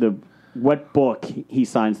what book he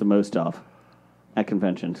signs the most of at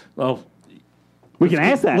conventions. well, We can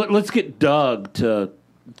ask that. let's get Doug to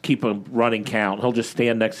keep a running count. He'll just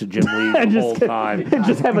stand next to Jim Lee the whole time.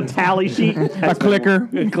 Just have a tally sheet. A clicker.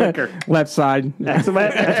 Left side.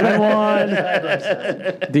 X-Men 1.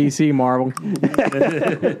 DC Marvel.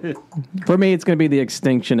 For me, it's going to be the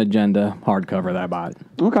Extinction Agenda hardcover that I bought.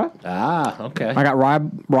 Okay. Okay. I got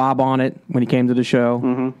Rob on it when he came to the show.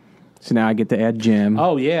 Mm-hmm. So now I get to add Jim.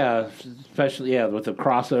 Oh yeah, especially with the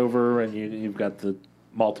crossover, and you've got the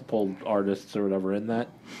multiple artists or whatever in that.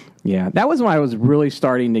 Yeah, that was when I was really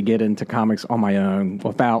starting to get into comics on my own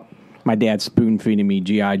without my dad spoon feeding me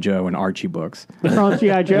G.I. Joe and Archie books. What's wrong with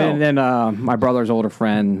G.I. Joe? And then my brother's older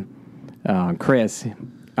friend, Chris,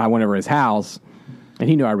 I went over to his house, and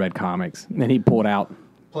he knew I read comics. And then he pulled out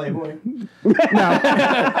Playboy.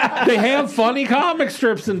 They have funny comic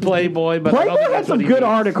strips in Playboy, but I don't think Playboy had that's some what he good means.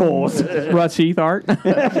 articles. Russ Heath art.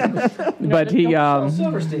 But he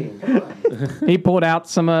Silverstein. Come on. he pulled out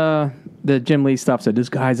some the Jim Lee stuff, said, this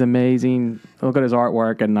guy's amazing. Look at his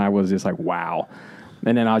artwork. And I was just like, wow.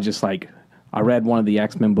 And then I was just like, I read one of the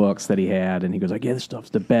X-Men books that he had, and he goes like, yeah, this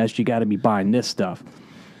stuff's the best. You got to be buying this stuff.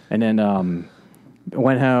 And then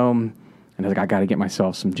went home, and I was like, I got to get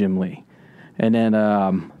myself some Jim Lee. And then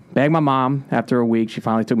bagged my mom. After a week, she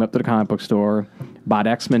finally took me up to the comic book store, bought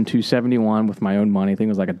X-Men 271 with my own money. I think it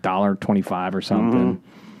was like $1.25 or something.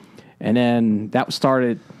 And then that was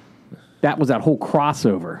that whole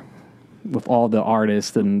crossover with all the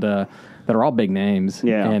artists and that are all big names.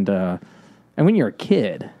 Yeah. And when you're a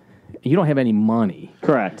kid, you don't have any money.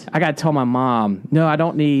 Correct. I got to tell my mom, no, I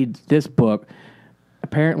don't need this book.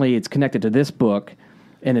 Apparently, it's connected to this book,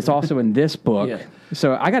 and it's also in this book. Yeah.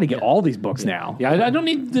 So I got to get all these books now. Yeah, I don't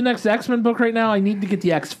need the next X-Men book right now. I need to get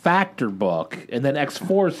the X Factor book, and then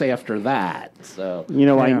X-Force after that. So You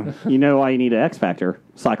know why? You know why you need an X Factor?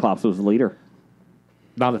 Cyclops was the leader.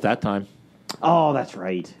 not at that time. Oh, that's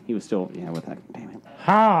right. He was still with that. Damn it.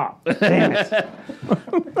 Ha! Damn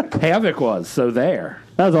it. Havoc was so there.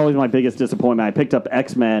 That was always my biggest disappointment. I picked up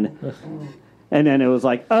X-Men, and then it was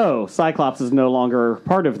like, oh, Cyclops is no longer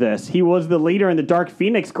part of this. He was the leader in the Dark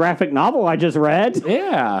Phoenix graphic novel I just read.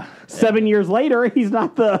 Yeah. 7 years later, he's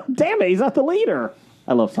not the... Damn it, he's not the leader.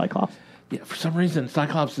 I love Cyclops. Yeah, for some reason,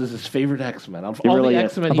 Cyclops is his favorite X-Men. Of He all really the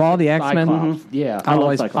is. X-Men, Of he all the picked X-Men? Cyclops. Yeah. I love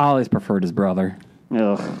I Cyclops. always preferred his brother.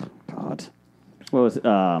 Ugh, God. What was...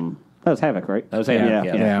 that was Havoc, right? That was Havoc,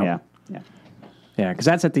 Yeah. Yeah, because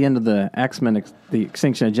that's at the end of the X-Men, the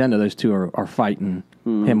Extinction Agenda. Those two are fighting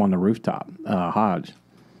him on the rooftop, Hodge.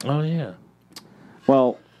 Oh, yeah.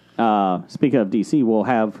 Well, speaking of DC, we'll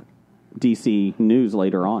have DC news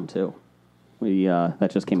later on, too. That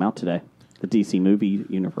just came out today. The DC movie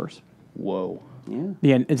universe. Whoa. Yeah.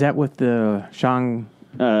 Yeah, is that with the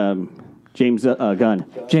James Gunn.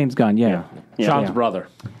 James Gunn? Yeah. Sean's Yeah. brother.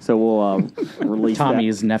 So we'll release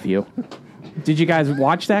Tommy's nephew. Did you guys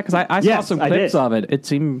watch that? Because I saw Yes, some I clips did. of it. It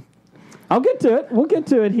seemed... that. I'll get to it. We'll get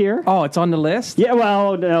to it here. Oh, it's on the list? Yeah,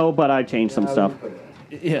 well, no, but I changed some stuff.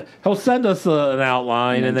 Yeah, he'll send us an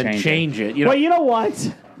outline and then change it. You know, Well, you know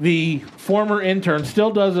what? the former intern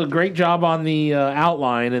still does a great job on the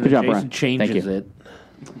outline, and Good then job, Jason Brian. changes Thank it.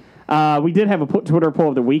 We did have a Twitter poll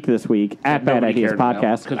of the week this week at Bad Ideas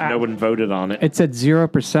Podcast. because no one voted on it. It said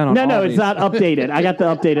 0% on No, all it's these. not updated. I got the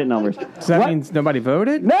updated numbers. So that What? means nobody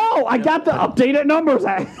voted? No, I got the updated numbers.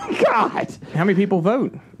 God. How many people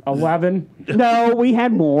vote? 11. No, we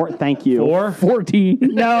had more. Thank you. 14.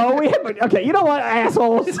 No, we had. Okay, you know what,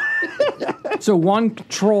 assholes? So one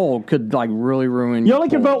troll could like really ruin. You your only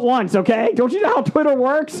can poll. vote once, okay? Don't you know how Twitter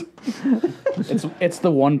works? It's the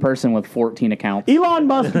one person with 14 accounts. Elon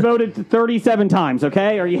Musk voted 37 times,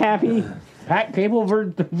 okay? Are you happy? Pat Cable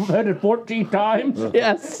voted 14 times.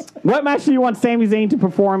 Yes. What match do you want Sami Zayn to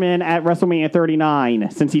perform in at WrestleMania 39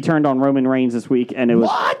 since he turned on Roman Reigns this week and it was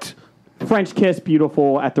What? French Kiss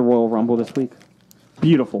beautiful at the Royal Rumble this week?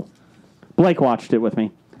 Beautiful. Blake watched it with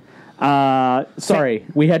me. Sorry,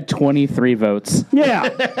 we had 23 votes. Yeah.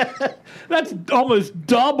 That's almost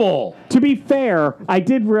double. To be fair, I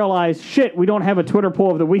did realize, shit, we don't have a Twitter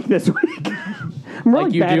poll of the week this week. I'm really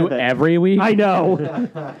Like you bad do at that. every week. I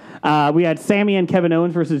know. We had Sammy and Kevin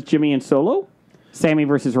Owens versus Jimmy and Solo. Sammy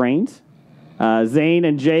versus Reigns. Zayn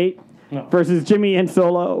and Jay versus Jimmy and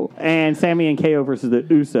Solo. And Sammy and KO versus the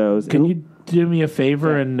Usos. Can you do me a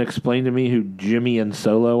favor and explain to me who Jimmy and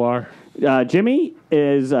Solo are? Jimmy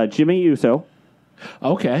is Jimmy Uso.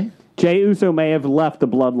 Okay. Jay Uso may have left the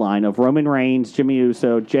bloodline of Roman Reigns, Jimmy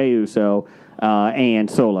Uso, Jay Uso, and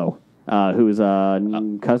Solo. who is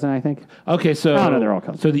cousin, I think. Okay, so No, they're all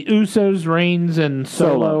cousins. So the Usos, Reigns, and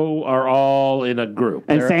Solo are all in a group.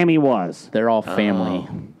 And Sammy was. They're all family.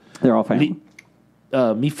 They're all family.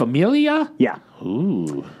 Mi Familia? Yeah.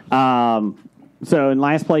 Ooh. So in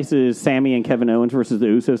last place is Sammy and Kevin Owens versus the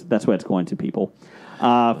Usos. That's what it's going to, people,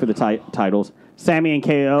 for the titles. Sammy and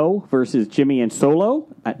KO versus Jimmy and Solo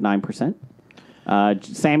at 9%.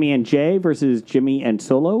 Sammy and Jay versus Jimmy and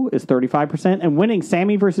Solo is 35%. And winning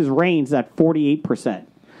Sammy versus Reigns at 48%.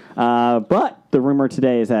 But the rumor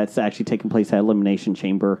today is that it's actually taking place at Elimination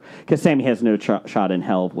Chamber because Sammy has no shot in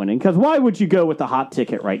hell of winning. Because why would you go with the hot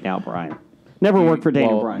ticket right now, Brian? Never worked for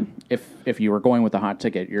Daniel Bryan. If you were going with the hot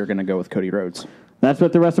ticket, you're going to go with Cody Rhodes. That's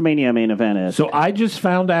what the WrestleMania main event is. So I just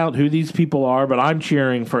found out who these people are, but I'm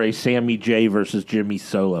cheering for a Sammy J versus Jimmy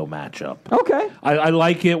Solo matchup. Okay. I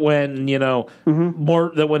like it when,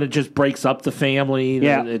 more than when it just breaks up the family.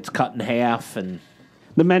 Yeah. It's cut in half. And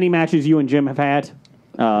The many matches you and Jim have had.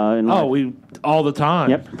 we all the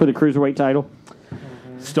time. Yep, for the Cruiserweight title.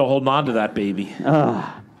 Still holding on to that baby.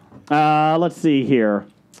 Let's see here.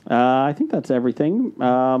 I think that's everything.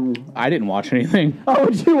 I didn't watch anything. Oh,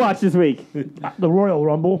 what did you watch this week? The Royal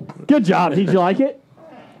Rumble. Good job. Did you like it?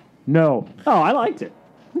 No. Oh, I liked it.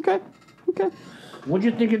 Okay. What'd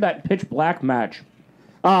you think of that Pitch Black match?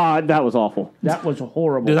 That was awful. That was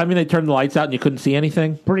horrible. Does that mean they turned the lights out and you couldn't see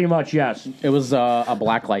anything? Pretty much, yes. It was a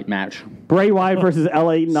blacklight match. Bray Wyatt versus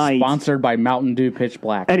LA Knight. Sponsored by Mountain Dew Pitch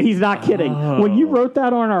Black. And he's not kidding. When you wrote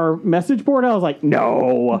that on our message board, I was like,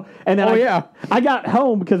 no. And then I got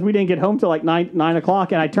home because we didn't get home till like 9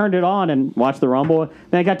 o'clock, and I turned it on and watched the Rumble.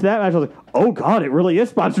 Then I got to that match, I was like, oh, God, it really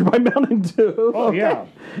is sponsored by Mountain Dew. Oh, yeah.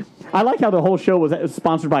 I like how the whole show was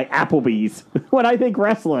sponsored by Applebee's. When I think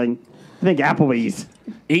wrestling, I think Applebee's.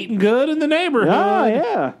 Eating good in the neighborhood. Oh,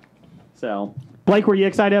 yeah. So, Blake, were you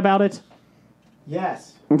excited about it?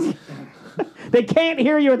 Yes. They can't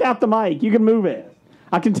hear you without the mic. You can move it.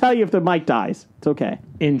 I can tell you if the mic dies. It's okay.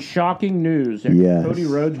 In shocking news, Yes. Cody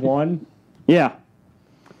Rhodes won. Yeah.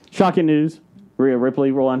 Shocking news. Rhea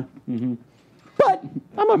Ripley won. Mm-hmm. But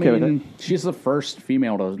I'm okay with it. She's the first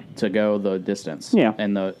female to go the distance. Yeah.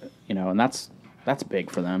 And and that's big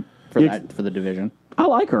for them for the division. I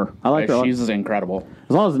like her. I like her. She's incredible.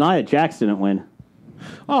 As long as Nia Jax didn't win.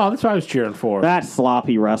 Oh, that's what I was cheering for. That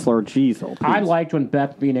sloppy wrestler. Jeez. Oh, I liked when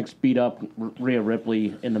Beth Phoenix beat up Rhea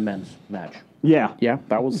Ripley in the men's match. Yeah. Yeah,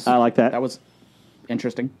 that was. I like that. That was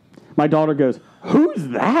interesting. My daughter goes, who's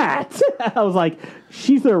that? I was like,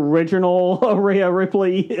 she's the original Rhea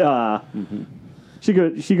Ripley. She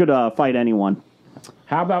could fight anyone.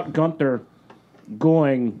 How about Gunther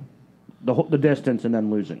going the distance and then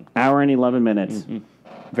losing? Hour and 11 minutes. Mm-hmm.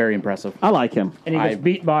 Very impressive. I like him. And he gets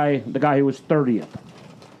beat by the guy who was 30th.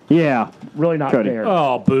 Yeah. Really not Cody. fair.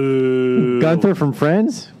 Oh, boo. Gunther from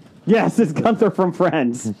Friends? Yes, it's Gunther from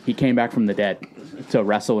Friends. He came back from the dead to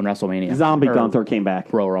wrestle in WrestleMania. Zombie Or Gunther came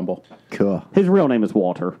back. Royal Rumble. Cool. His real name is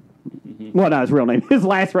Walter. Well, not his real name. His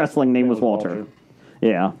last wrestling name was Walter.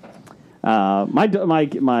 Yeah. My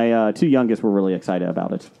two youngest were really excited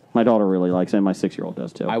about it. My daughter really likes it, and my 6-year-old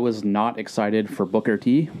does too. I was not excited for Booker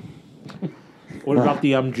T. What about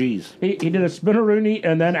the G's? He did a spinneroonie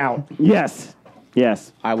and then out. Yes.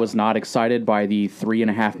 I was not excited by the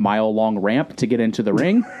 3.5 mile long ramp to get into the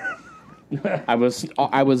ring. I was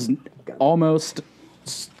almost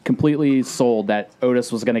completely sold that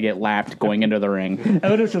Otis was going to get lapped going into the ring.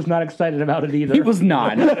 Otis was not excited about it either. He was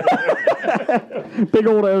not. Big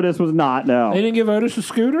old Otis was not. No. They didn't give Otis a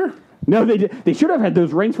scooter? No, they did. They should have had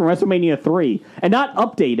those rings from WrestleMania 3 and not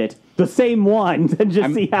update it. The same one and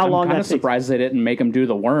just see how long I'm that kind of takes. surprised they didn't make him do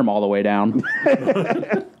the worm all the way down.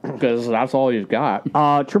 Because that's all he's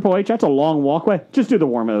got. Triple H, that's a long walkway. Just do the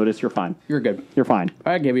worm, Otis. You're fine. You're good. You're fine.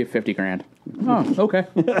 I give you $50,000. Oh, okay.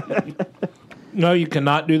 No, you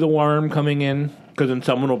cannot do the worm coming in because then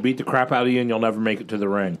someone will beat the crap out of you and you'll never make it to the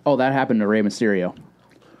ring. Oh, that happened to Rey Mysterio.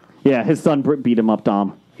 Yeah, his son beat him up,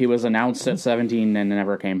 Dom. He was announced at 17 and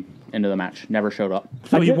never came into the match. Never showed up.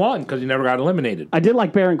 So he did- won because he never got eliminated. I did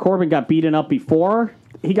like Baron Corbin got beaten up before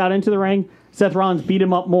he got into the ring. Seth Rollins beat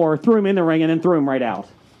him up more, threw him in the ring, and then threw him right out.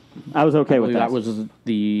 I was okay with that. That was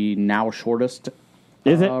the now shortest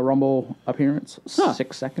Is it? Rumble appearance. Huh.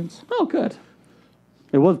 6 seconds. Oh, good.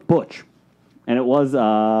 It was Butch. And it was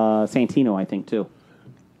Santino, I think, too.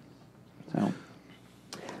 So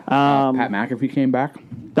Pat McAfee came back.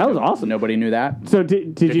 that was awesome. Nobody knew that. So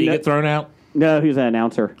did Did you he know? get thrown out? No, he was an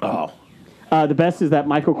announcer. Oh. The best is that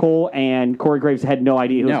Michael Cole and Corey Graves had no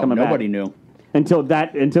idea who was No, coming back. nobody knew. Until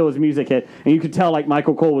his music hit. And you could tell, like,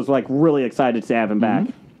 Michael Cole was, like, really excited to have him back.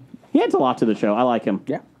 He adds a lot to the show. I like him.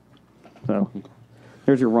 Yeah. So,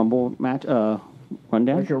 there's your Rumble match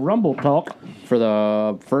rundown. There's your Rumble talk. For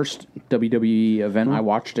the first WWE event I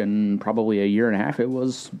watched in probably a year and a half, it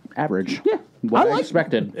was average. Yeah. What I I like-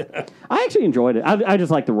 expected. I actually enjoyed it. I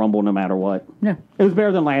just like the Rumble no matter what. Yeah. It was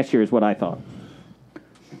better than last year, is what I thought.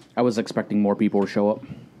 I was expecting more people to show up.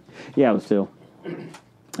 Yeah, it was too.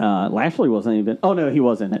 Lashley wasn't even. Oh no, he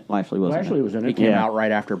was in it. Lashley was. Lashley was in He it. came Yeah. out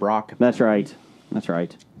right after Brock. That's right. That's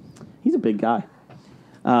right. He's a big guy.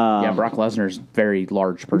 Yeah, Brock Lesnar's a very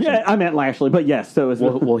large person. Yeah, I meant Lashley, but yes. So is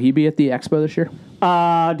Will he be at the expo this year?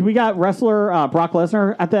 do we got wrestler Brock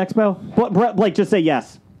Lesnar at the expo? Blake, just say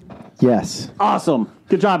yes. Yes. Awesome.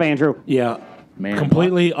 Good job, Andrew. Yeah. Man,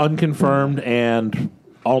 Completely unconfirmed and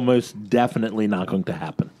almost definitely not going to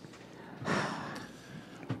happen.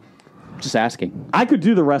 Just asking. I could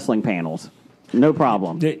do the wrestling panels, no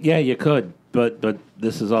problem. Yeah, you could, but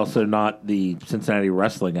this is also not the Cincinnati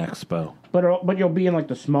Wrestling Expo. But you'll be in like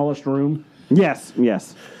the smallest room. Yes,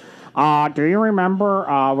 yes. Do you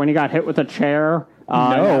remember when you got hit with a chair?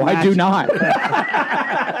 No, I do not.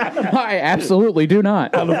 I absolutely do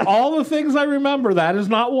not. Out of all the things I remember, that is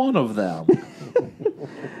not one of them.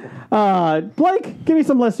 Blake, give me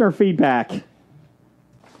some listener feedback.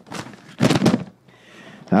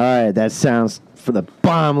 All right, that sounds for the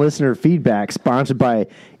bomb listener feedback, sponsored by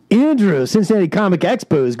Andrew. Cincinnati Comic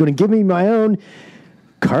Expo is going to give me my own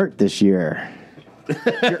cart this year.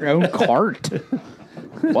 Your own cart?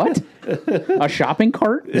 What? A shopping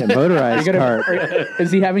cart? Yeah, motorized cart.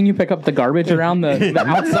 Is he having you pick up the garbage around the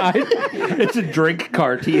outside? It's a drink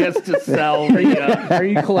cart. He has to sell Are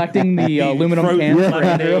you collecting the aluminum cans for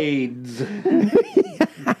Andrew? grenades.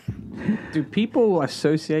 Do people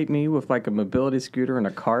associate me with like a mobility scooter and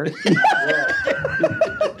a cart?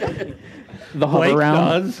 The hover Blake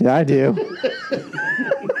around? does. Yeah, I do.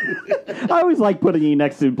 I always like putting you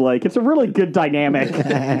next to Blake. It's a really good dynamic.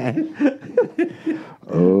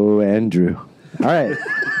 Oh, Andrew. All right.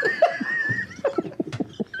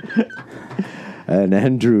 And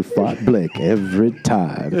Andrew fought Blake every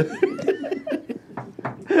time.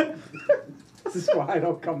 This is why I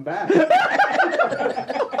don't come back.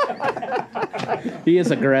 He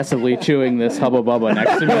is aggressively chewing this Hubba Bubba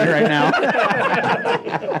next to me right now.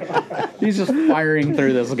 He's just firing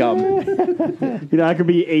through this gum. You know, I could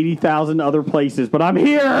be 80,000 other places, but I'm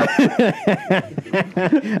here.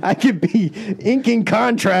 I could be inking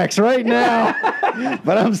contracts right now,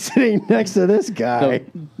 but I'm sitting next to this guy.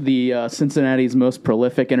 The Cincinnati's most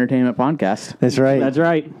prolific entertainment podcast. That's right. That's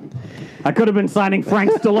right. I could have been signing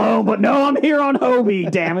Frank Stallone, but no, I'm here on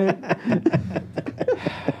Hobie, damn it.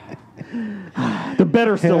 The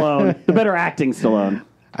better Stallone. The better acting Stallone.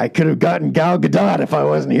 I could have gotten Gal Gadot if I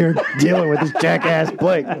wasn't here dealing with this jackass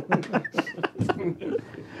Blake.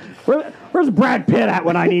 Where's Brad Pitt at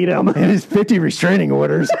when I need him? And his 50 restraining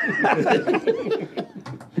orders. All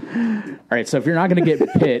right, so if you're not going to get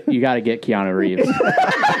Pitt, you got to get Keanu Reeves.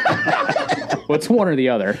 What's one or the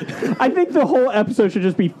other? I think the whole episode should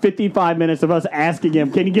just be 55 minutes of us asking him,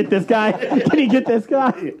 can you get this guy? Can you get this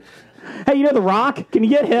guy? Hey, you know The Rock? Can you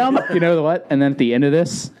get him? You know what? And then at the end of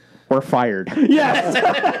this, we're fired. Yes.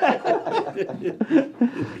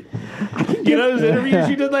 You know those interviews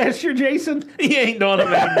you did last year, Jason? He ain't doing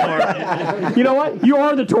them anymore. You know what? You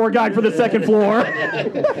are the tour guide for the second floor.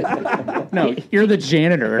 No, you're the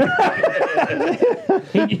janitor.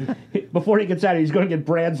 Before he gets out, he's going to get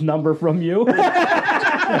Brad's number from you. Who's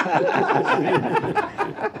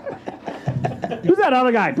that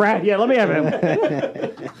other guy? Brad? Yeah, let me have him.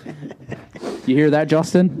 You hear that,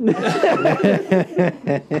 Justin? Okay,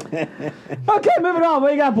 moving on.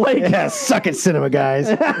 What you got, Blake? Yeah, suck it, cinema guys.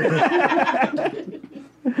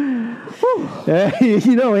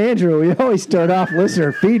 You know, Andrew, we always start off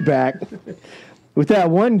listener feedback with that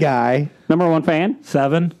one guy, Number one fan?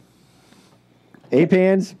 7.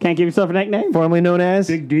 A-Pans, Can't give yourself a nickname? formerly known as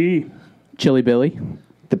Big D. Chili Billy.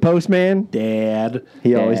 the Postman. Dad.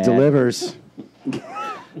 He always Dad. delivers.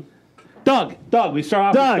 Doug. We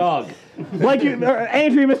start off Doug. with Doug. Like you,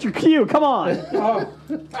 Andrew, Mr. Q, come on.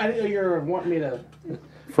 I didn't know you were wanting me to.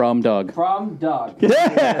 From Doug. From Doug.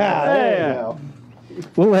 Yeah.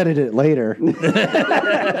 We'll edit it later.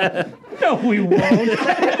 No, we won't.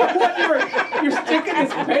 You're sticking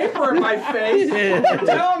this paper in my face. You're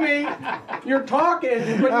telling me you're talking,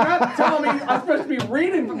 but you're not telling me I'm supposed to be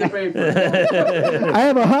reading from the paper. I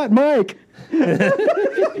have a hot mic.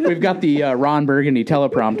 We've got the Ron Burgundy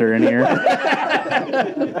teleprompter in here.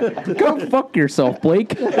 Go fuck yourself,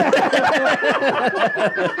 Blake.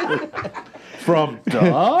 From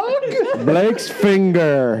Doug? Blake's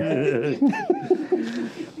finger.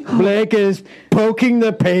 Blake is poking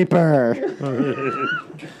the paper.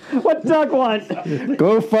 What Doug want?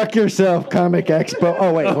 Go fuck yourself, Comic Expo.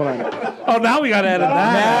 Oh, wait, hold on. Oh, now we got to edit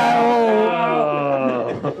that.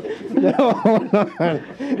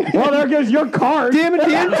 Well, there goes your card. Damn it,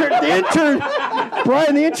 the intern.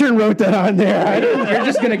 Brian, the intern wrote that on there. You're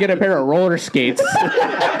just gonna get a pair of roller skates.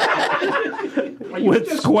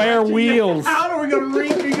 With square wheels. How are we going to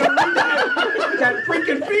read that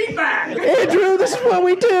freaking feedback? Andrew, this is what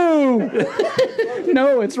we do.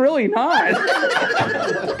 No, it's really not.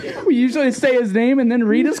 We usually say his name and then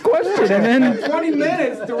read his question, and then 20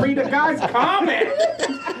 minutes to read a guy's comment.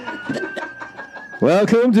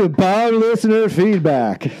 Welcome to Bomb Listener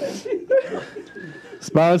Feedback.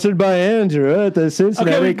 Sponsored by Andrew at the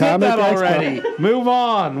Cincinnati Okay, we did Comic that Expo. already. Move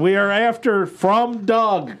on. We are after from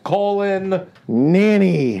Doug, :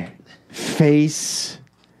 Nanny face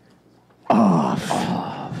off.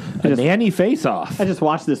 a nanny face off. I just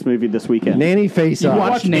watched this movie this weekend. Nanny face off.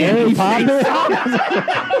 watched Nanny Poppins?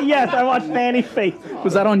 Yes, I watched Nanny Face.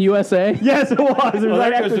 was that on USA? Yes, it was. It was Well, right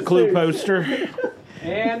there goes after the Clue Suits. poster.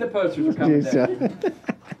 And the posters are coming down.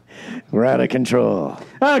 We're out of control.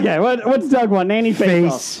 Okay, what's Doug want? Nanny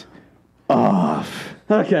Face. Face off.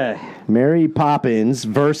 Okay. Mary Poppins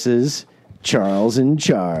versus Charles in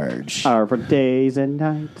Charge. For days and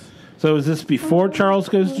nights. So is this before Charles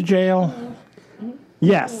goes to jail?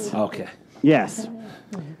 Yes. Okay. Yes.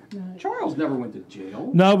 Charles never went to jail.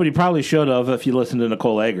 No, but he probably should have if you listened to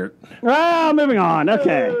Nicole Eggert. Moving on.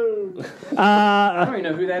 Okay. I don't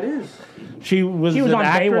even know who that is. She was She was an on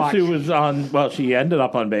actress Baywatch. who was on, well, she ended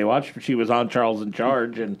up on Baywatch, but she was on Charles in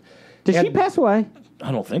Charge. And Did she pass away?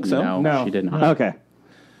 I don't think so. No, she did not. Okay.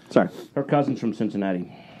 Sorry. Her cousin's from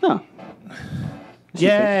Cincinnati. Oh.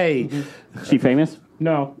 Yay. She famous?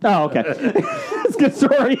 No, Oh, okay. That's a good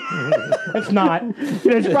story. it's not. She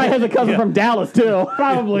probably has a cousin from Dallas, too.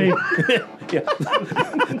 Probably.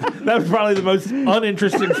 That was probably the most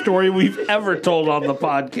uninteresting story we've ever told on the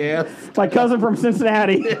podcast. My cousin from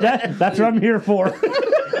Cincinnati. That's what I'm here for.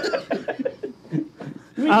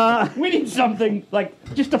 We need something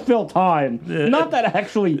like just to fill time. Not that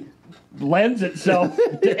actually lends itself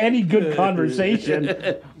to any good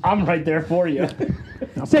conversation. I'm right there for you.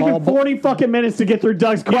 It's taking 40 fucking minutes to get through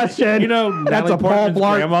Doug's question. You know, That's Natalie a Paul Portman's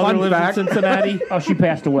Blart grandmother fun lived fact. in Cincinnati. Oh, she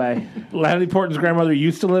passed away. Natalie Portman's grandmother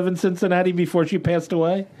used to live in Cincinnati before she passed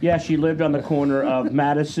away. Yeah, she lived on the corner of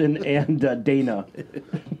Madison and Dana.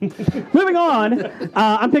 Moving on.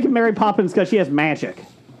 I'm picking Mary Poppins because she has magic.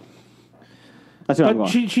 That's what I'm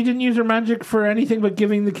But going. she didn't use her magic for anything but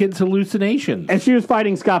giving the kids hallucinations. If she was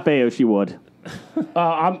fighting Scott Baio, she would.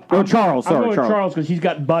 I'm Charles, I'm sorry, going Charles. Charles because he's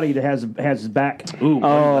got Buddy that has his back. Ooh,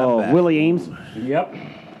 Oh, Willie Ames. Yep.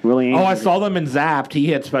 Willie Ames. Oh, I saw them in Zapped.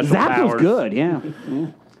 He had special Zap powers. was good, yeah.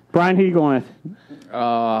 Brian, who you going with?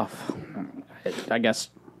 I guess.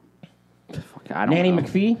 I don't Nanny know.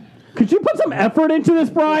 McPhee. Could you put some effort into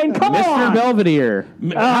this, Brian? Come Mr. on! Belvedere,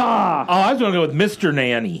 Oh, I was going to go with Mr.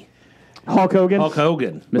 Nanny. Hulk Hogan? Hulk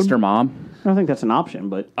Hogan. Mr. Mom. I don't think that's an option,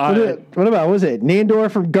 but... What about, was it Nandor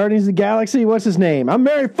from Guardians of the Galaxy? What's his name? I'm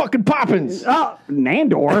Mary fucking Poppins. Oh,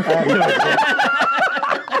 Nandor.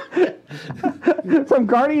 From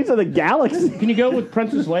Guardians of the Galaxy. Can you go with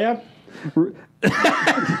Princess Leia? You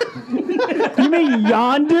mean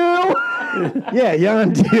Yondu? Yeah,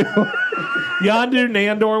 Yondu. Yondu,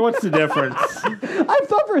 Nandor, what's the difference? I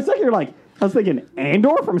thought for a second you're like, I was thinking,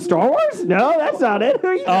 Andor from Star Wars? No, that's not it. Who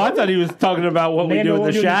are you? Oh, I thought he was talking about what we do in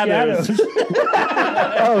the shadows.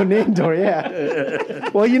 Oh, Nandor, yeah.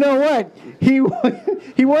 Well, you know what? He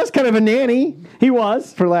was kind of a nanny He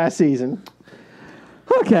was. for last season.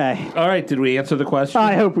 Okay. All right, did we answer the question?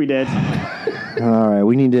 I hope we did. All right,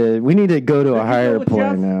 we need to go to a higher with Jeff?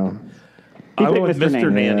 plane now. I picked went with Mr.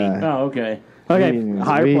 Mr. Nanny. Nanny. Yeah. Oh, okay. Okay,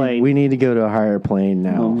 higher plane. We need to go to a higher plane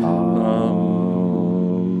now.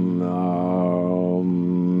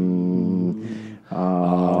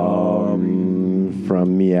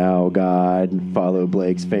 From Meow God, follow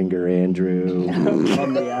Blake's finger, Andrew.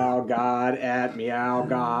 From Meow God at Meow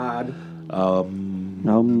God.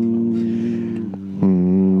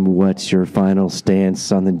 What's your final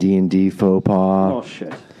stance on the D&D faux pas? Oh,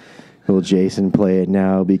 shit. Will Jason play it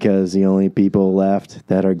now because the only people left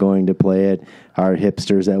that are going to play it are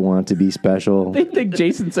hipsters that want to be special? They think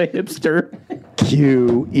Jason's a hipster.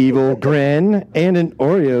 Cue evil grin and an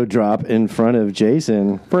Oreo drop in front of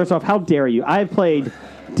Jason. First off, how dare you? I've played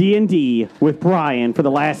D&D with Brian for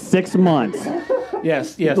the last 6 months.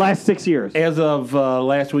 Yes. Last 6 years. As of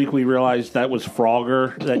last week, we realized that was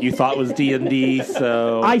Frogger that you thought was D&D.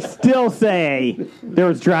 So I still say there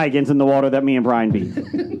was dragons in the water that me and Brian beat.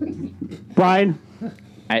 Brian?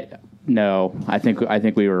 No, I think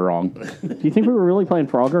we were wrong. Do you think we were really playing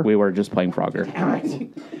Frogger? We were just playing Frogger.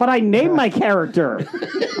 But I named my character.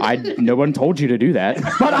 No one told you to do that.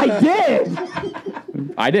 But I did.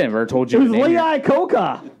 I never told you. It was to name Lee your-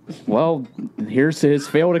 Iacocca. Well, here's his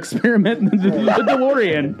failed experiment in the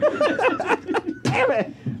DeLorean. Damn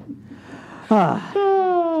it.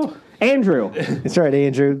 Andrew. It's all right,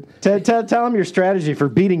 Andrew. Tell him your strategy for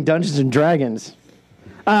beating Dungeons and Dragons.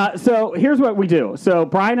 So here's what we do. So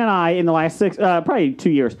Brian and I, in the last probably 2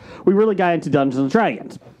 years, we really got into Dungeons and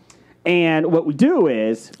Dragons. And what we do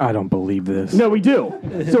is... I don't believe this. No, we do.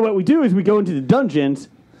 So what we do is we go into the dungeons,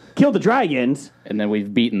 kill the dragons. And then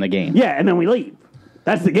we've beaten the game. Yeah, and then we leave.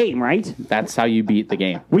 That's the game, right? That's how you beat the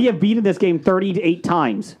game. We have beaten this game 38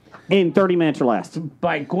 times in 30 minutes or less.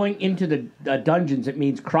 By going into the dungeons, it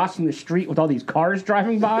means crossing the street with all these cars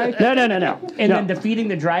driving by. No. And then defeating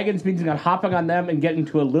the dragons means hopping on them and getting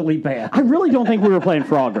to a lily pad. I really don't think we were playing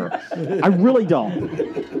Frogger. I really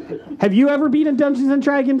don't. Have you ever beaten Dungeons and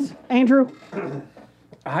Dragons, Andrew?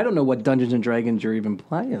 I don't know what Dungeons and Dragons you're even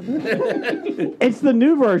playing. It's the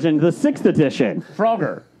new version, the 6th edition.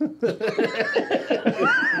 Frogger.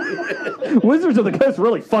 Wizards of the Coast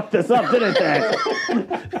really fucked this up, didn't they?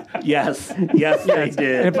 Yes, they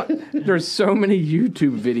did. There's so many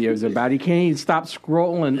YouTube videos about it. You can't even stop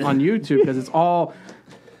scrolling on YouTube because it's all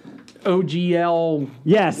OGL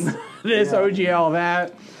Yes. this, OGL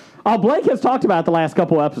that. Blake has talked about it the last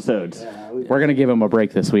couple episodes. We're going to give him a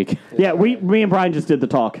break this week. Yeah, me and Brian just did the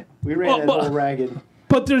talk. We ran that whole ragged.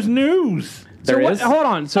 But there's news. There is? Hold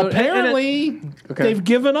on. So Apparently, they've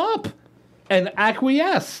given up and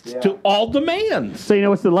acquiesced to all demands. So you know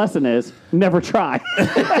what the lesson is? Never try.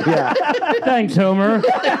 Thanks, Homer.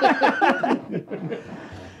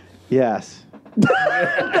 Yes.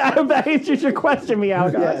 I hope that answers your question, meow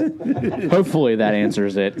guys. Hopefully that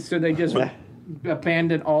answers it. So they just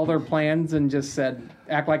abandoned all their plans and just said,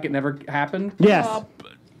 act like it never happened? Yes.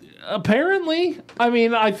 Apparently, I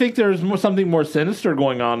mean, I think there's something more sinister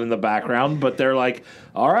going on in the background, but they're like,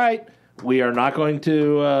 all right, we are not going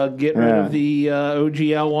to get rid of the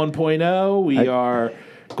OGL 1.0. We are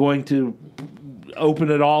going to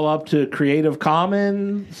open it all up to Creative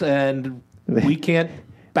Commons, and we can't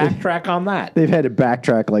backtrack on that. They've had to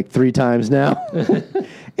backtrack like 3 times now.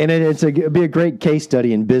 And it'd be a great case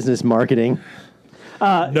study in business marketing.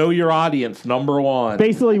 Know your audience, number one.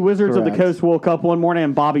 Basically, Wizards of the Correct. Coast woke up one morning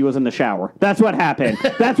and Bobby was in the shower. That's what happened.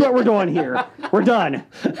 That's what we're doing here. We're done.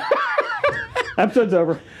 Episode's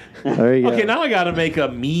over. There you go. Okay, now I got to make a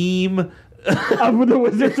meme. Of the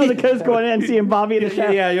Wizards of the Coast going in and seeing Bobby in the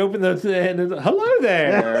shower. Yeah, you open the and hello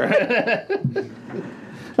there. It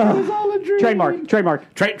was all a dream. Trademark.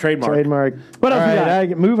 Trademark. What else All we right,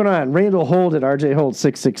 got? moving on. Randall Holt at RJ Holt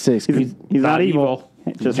 666. He's not evil.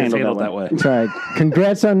 Just handled that way. That's right.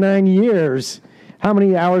 Congrats on 9 years. How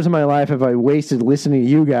many hours of my life have I wasted listening to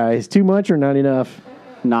you guys? Too much or not enough?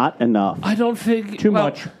 Not enough. I don't think Too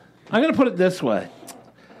much. I'm going to put it this way: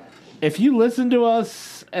 if you listen to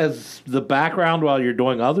us as the background while you're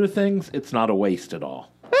doing other things, it's not a waste at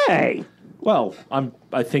all. Hey. Well,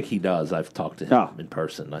 I think he does. I've talked to him in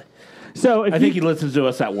person. So if I think he listens to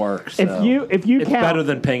us at work. So if you it's count, better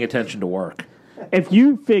than paying attention to work. if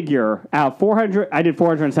you figure out 400, I did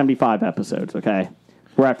 475 episodes. Okay,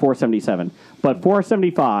 we're at 477, but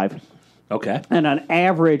 475 Okay. and an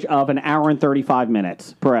average of an hour and 35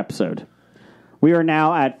 minutes per episode. We are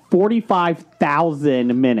now at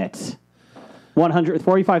 45,000 minutes.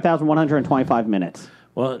 45,125 minutes.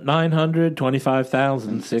 Well,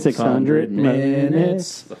 925,600 600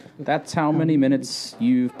 minutes. That's how many minutes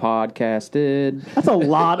you've podcasted. That's a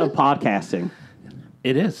lot of podcasting.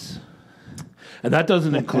 It is. And that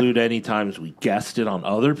doesn't include any times we guested on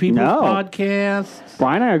other people's No. podcasts.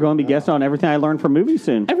 Brian and I are going to be guesting on everything I learned from movies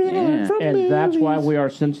soon. Everything I learned from And that's why movies. we are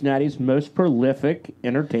Cincinnati's most prolific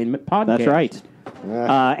entertainment podcast. That's right.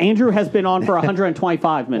 Andrew has been on for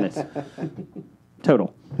 125 minutes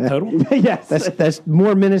total. Total? Yes, That's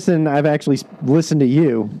more minutes than I've actually listened to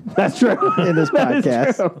you that's true. in this That is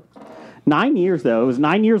podcast. true. 9 years, though. It was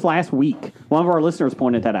 9 years last week. One of our listeners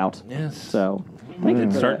pointed that out. Yes. So, We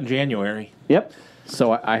did start in January. yep.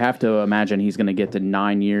 So I have to imagine he's going to get to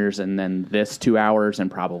 9 years and then this 2 hours and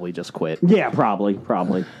probably just quit. Yeah, probably.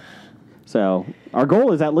 So, our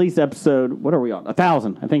goal is at least episode, what are we on?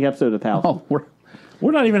 1,000. I think episode 1,000. Oh,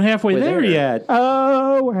 We're not even halfway there yet.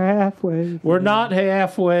 Oh, we're halfway. We're not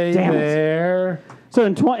halfway Damn it. there. So,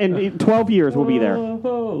 in 12 years, we'll be there.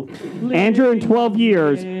 Oh, Andrew, in 12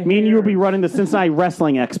 years, me and you will be running the Cincinnati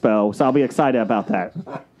Wrestling Expo, so I'll be excited about that.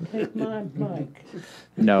 hit my mic.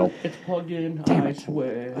 no. It's plugged in, I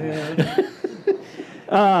swear.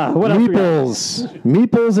 What else we got?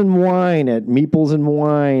 Meeples and wine at Meeples and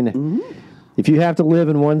Wine. Mm-hmm. If you have to live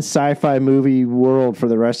in one sci-fi movie world for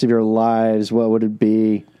the rest of your lives, what would it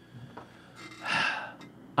be?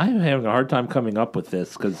 I'm having a hard time coming up with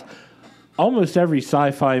this because almost every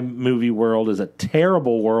sci-fi movie world is a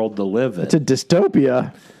terrible world to live in. It's a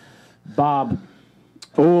dystopia. Bob.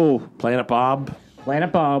 Oh, Planet Bob.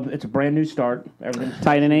 Planet Bob. It's a brand new start. Everything's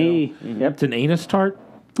Titan A. Yep. It's an anus tart.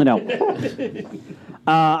 No.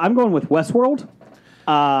 I'm going with Westworld.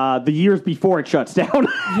 The years before it shuts down.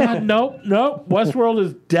 Yeah, nope. Westworld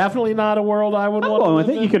is definitely not a world I would want to I live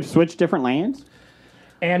think in. you could switch different lands.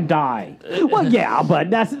 and die. Well, yeah,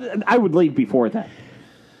 but I would leave before that.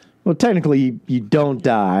 Well, technically, you don't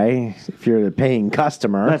die if you're a paying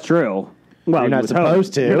customer. That's true. Well, You're not you would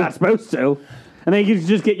supposed hope. to. You're not supposed to. And then you can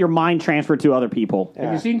just get your mind transferred to other people.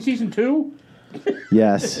 Have you seen season 2?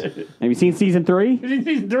 Yes. Have you seen season 3? Have you seen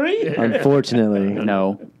season 3? Unfortunately.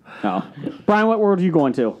 No. No. Brian, what world are you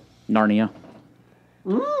going to? Narnia.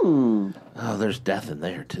 Oh, there's death in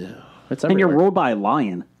there too. It's And you're everywhere. ruled by a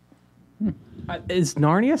lion. Is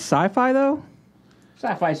Narnia sci-fi though?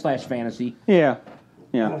 Sci-fi / fantasy. Yeah.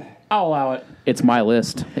 Yeah. I'll allow it. It's my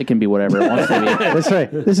list. It can be whatever it wants to be. That's right.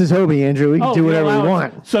 This is Hobie, Andrew. We can do whatever we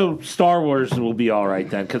want. So Star Wars will be all right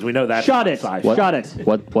then, because we know that's Shut not it. sci-fi. Shut it.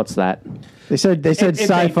 What's that? They said It's a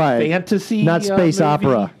sci-fi, fantasy, not space movie.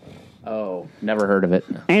 opera. Oh, never heard of it.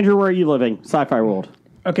 Andrew, where are you living? Sci-fi world.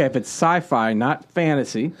 Okay, if it's sci-fi, not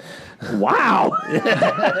fantasy, Wow.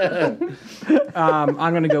 I'm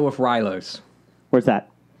going to go with Rylos. Where's that?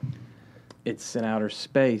 It's in outer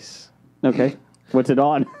space. Okay. What's it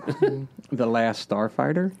on? The Last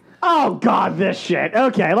Starfighter. Oh, God, this shit.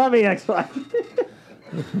 Okay, let me explain.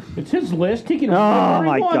 It's his list. He can. Oh, whatever he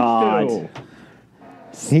my wants God. to.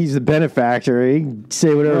 He's the benefactor. He can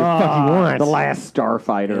say whatever the fuck he wants. The Last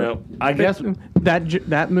Starfighter. You know, I guess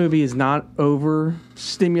That movie is not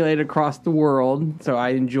overstimulated across the world, so I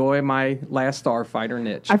enjoy my Last Starfighter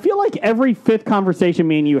niche. I feel like every fifth conversation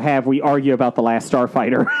me and you have, we argue about The Last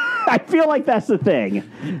Starfighter. I feel like that's the thing.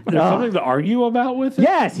 there's something to argue about with it.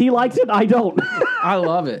 Yes, he likes it. I don't. I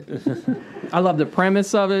love it. I love the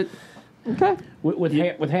premise of it. Okay. With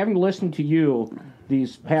having listened to you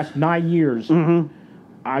these past 9 years,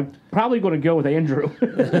 I'm probably going to go with Andrew.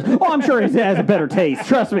 Oh, I'm sure he has a better taste.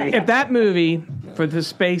 Trust me. If that movie, for the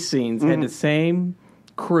space scenes, had the same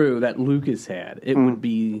crew that Lucas had, it would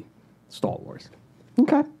be Star Wars.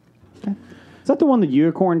 Okay. Is that the one the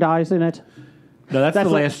unicorn dies in it? No, that's the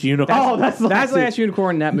like- last unicorn. Oh, that's the That's last. Last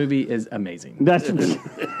Unicorn. That movie is amazing. That's.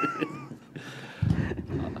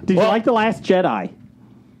 Did you like The Last Jedi?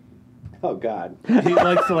 Oh, God. He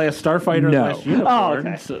likes the last Starfighter and No. the last unicorn. Oh,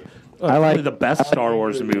 okay. So, I like- probably the best Star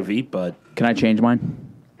Wars movie, but Can I change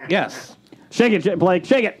mine? yes. Shake it, Blake.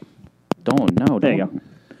 Shake it. No. There you don't. go.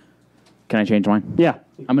 Can I change mine? Yeah.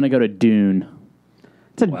 I'm going to go to Dune.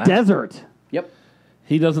 It's a desert. Yep.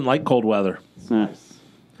 He doesn't like cold weather.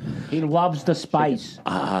 He loves the spice.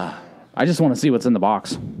 I just want to see what's in the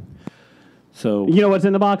box. So You know what's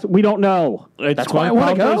in the box? We don't know. it's That's why I Gwyneth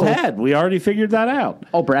wanna go. Paltrow's head. We already figured that out.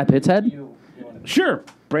 Oh, Brad Pitt's head? Sure,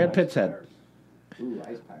 Brad Pitt's head.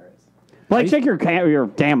 Blake, shake your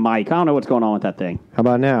damn mic. I don't know what's going on with that thing. How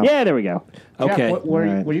about now? Yeah, there we go. Okay, Jeff, where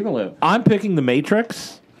Right. are you going to live? I'm picking the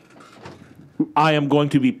Matrix. I am going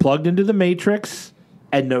to be plugged into the Matrix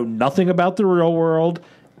and know nothing about the real world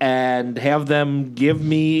and have them give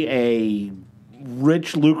me a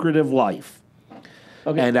rich, lucrative life.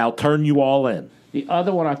 Okay. And I'll turn you all in. The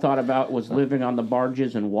other one I thought about was living on the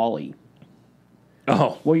barges in Wall-E.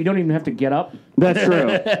 Oh, Well, you don't even have to get up. That's true.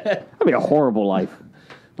 That'd be a horrible life.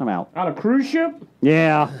 I'm out. On a cruise ship?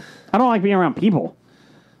 Yeah. I don't like being around people.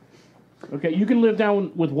 Okay, you can live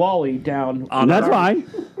down with Wall-E down. That's fine.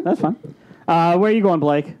 That's fine. Where are you going,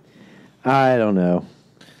 Blake? I don't know.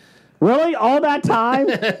 Really? All that time?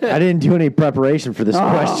 I didn't do any prepreration for this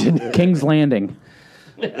question. King's Landing.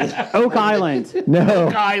 Oak Island. No.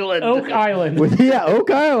 Island. Oak Island. Yeah, Oak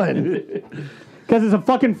Island. Because it's a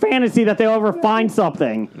fucking fantasy that they'll ever find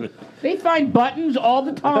something. They find buttons all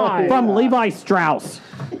the time. From Levi Strauss.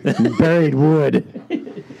 Buried wood.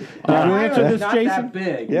 You answer this, not Jason? that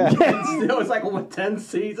big. Yeah. It's like, what, 10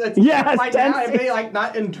 seasons? Yes, By 10 now, have they, like,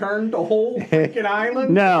 not interned the whole freaking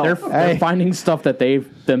island? No. They're finding stuff that they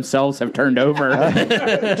themselves have turned over.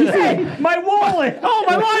 Hey, my wallet! Oh,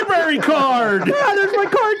 my library card! Ah, there's my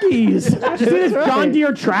car keys! Did you see this John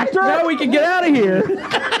Deere tractor? Now we can get out of here.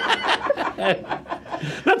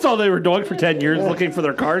 That's all they were doing for 10 years, looking for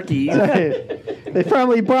their car keys. They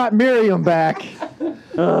finally brought Miriam back.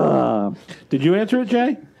 Did you answer it,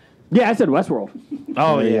 Jay? Yeah, I said Westworld.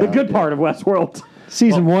 Oh, yeah. The good part of Westworld.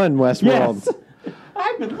 Season 1, Westworld. Yes. I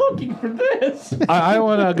been looking for this. I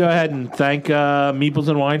want to go ahead and thank Meeples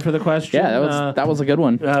and Wine for the question. Yeah, that was a good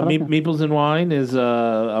one. Meeples and Wine is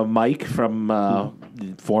a Mike from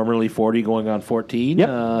formerly 40 going on 14.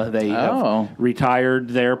 Yep. They have retired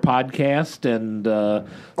their podcast, and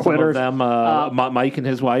Quitters. some of them, Mike and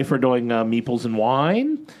his wife, are doing Meeples and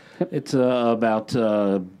Wine. Yep. It's about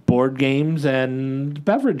board games and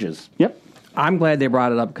beverages. Yep. I'm glad they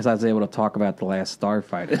brought it up because I was able to talk about The Last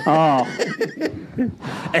Starfighter.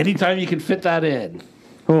 Anytime you can fit that in.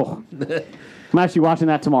 Oh. I'm actually watching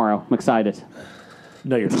that tomorrow. I'm excited.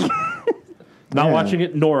 No, you're not. Not watching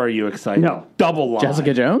it, nor are you excited. No. Double lie.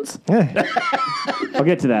 Jessica Jones? I'll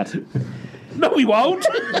get to that. No, we won't.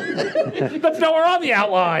 That's nowhere on the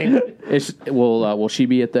outline. Will she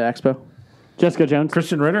be at the expo? Jessica Jones?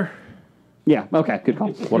 Kristen Ritter? Yeah, okay, good call.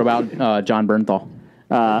 What about John Bernthal?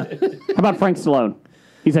 How about Frank Stallone?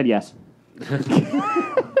 He said yes.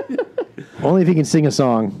 Only if he can sing a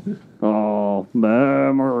song. Oh,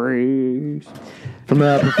 memories. From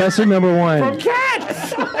Professor Number One. From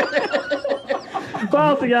Cats!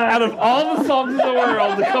 Both the guys. Out of all the songs in the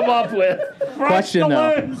world to come up with, Question, though.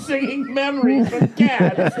 Stallone singing Memories from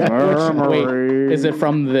Cats. Wait, is it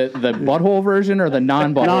from the butthole version or the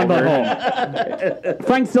non-butthole version? Non-butthole.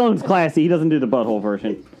 Frank Stallone's classy. He doesn't do the butthole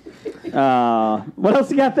version. What else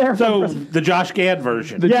you got there? So, the Josh Gad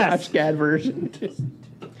version. The Yes. Josh Gad version.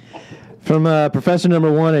 From Professor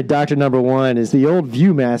Number One and Doctor Number One, is the old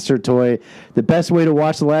Viewmaster toy the best way to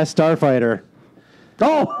watch The Last Starfighter?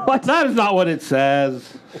 Oh, what? That is not what it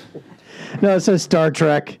says. No, it says Star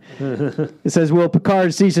Trek. It says, will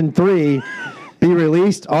Picard Season 3 be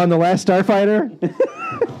released on The Last Starfighter?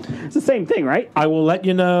 It's the same thing, right? I will let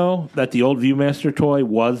you know that the old Viewmaster toy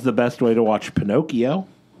was the best way to watch Pinocchio.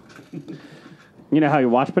 You know how you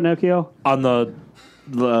watch Pinocchio? On the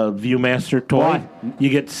Viewmaster toy, Why? you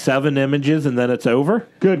get 7 images and then it's over.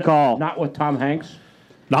 Good call. Not with Tom Hanks.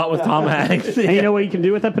 Not with Tom Hanks. And you know what you can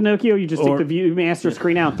do with that Pinocchio? You just Or- take the Viewmaster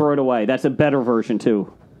screen out and throw it away. That's a better version,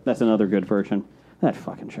 too. That's another good version. That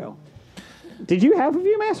fucking show. Did you have a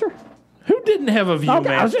Viewmaster? Who didn't have a Viewmaster?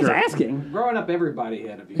 Okay, I was just asking. Growing up, everybody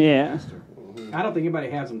had a Viewmaster. Yeah. I don't think anybody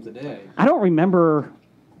has them today. I don't remember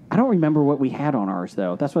what we had on ours,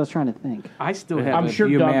 though. That's what I was trying to think. I still have I'm a sure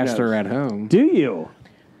Doug Viewmaster knows. at home. Do you?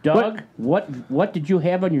 Doug, what did you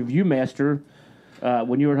have on your Viewmaster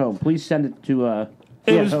when you were at home? Please send it to...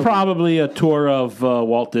 It was probably a tour of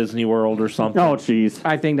Walt Disney World or something. Oh, jeez.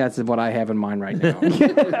 I think that's what I have in mind right now.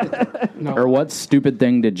 Or what stupid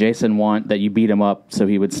thing did Jason want that you beat him up so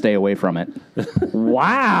he would stay away from it?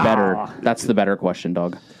 Wow. Better. That's the better question,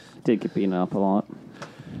 Doug. Did get beaten up a lot.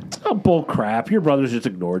 Oh, bull crap! Your brothers just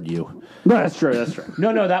ignored you. No, that's true. That's true.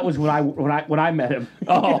 No, that was when I met him.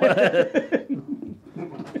 Oh,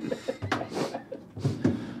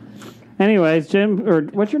 Anyways, Jim, or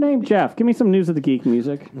what's your name? Jeff. Give me some news of the geek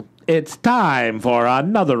music. it's time for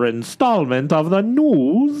another installment of the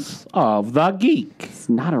news of the geek. It's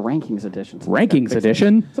not a rankings edition. Rankings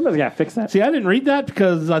edition? Somebody's got to fix that. See, I didn't read that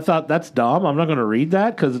because I thought that's dumb. I'm not going to read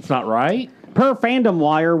that because it's not right. Per Fandom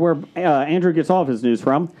Wire, where Andrew gets all of his news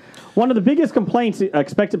from, one of the biggest complaints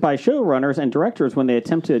expected by showrunners and directors when they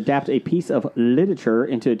attempt to adapt a piece of literature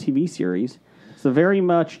into a TV series is the very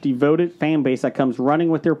much devoted fan base that comes running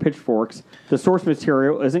with their pitchforks. The source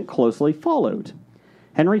material isn't closely followed.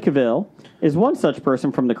 Henry Cavill is one such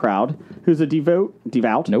person from the crowd who's a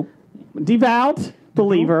devout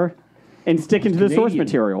believer in sticking to the source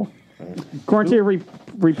material. According to a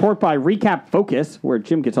report by Recap Focus, where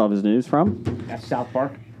Jim gets all of his news from, That's South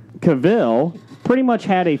Park. Cavill pretty much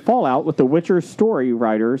had a fallout with the Witcher story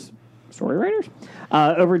writers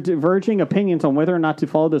over diverging opinions on whether or not to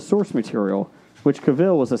follow the source material, which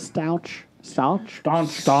Cavill was a staunch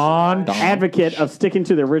advocate of sticking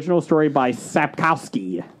to the original story by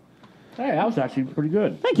Sapkowski. Hey, that was actually pretty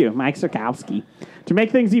good. Thank you, Mike Sapkowski. To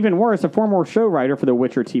make things even worse, a former show writer for the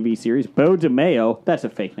Witcher TV series, Beau DeMayo, that's a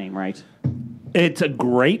fake name, right? It's a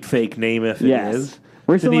great fake name if it Yes. is. It's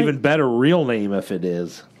Recently- an even better real name if it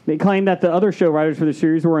is. They claim that the other show writers for the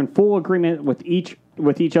series were in full agreement with each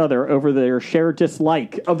other over their shared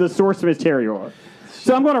dislike of the source material.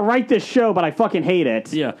 So I'm going to write this show, but I fucking hate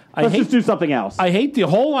it. Yeah, Let's just do something else. I hate the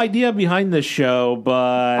whole idea behind this show, but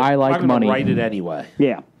I like I'm gonna money. write it anyway.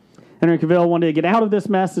 Yeah. Henry Cavill wanted to get out of this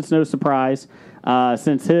mess. It's no surprise,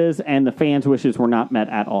 since his and the fans' wishes were not met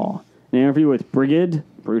at all. In an interview with Brigade.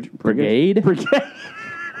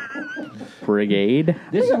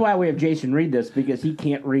 This is why we have Jason read this, because he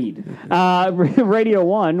can't read. Radio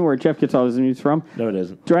 1, where Jeff gets all his news from. No, it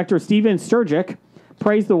isn't. Director Steven Sturgic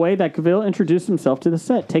praised the way that Cavill introduced himself to the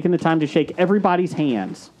set, taking the time to shake everybody's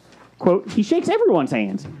hands. Quote, he shakes everyone's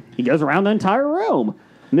hands. He goes around the entire room.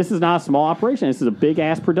 And this is not a small operation. This is a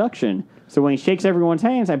big-ass production. So when he shakes everyone's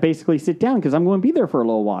hands, I basically sit down because I'm going to be there for a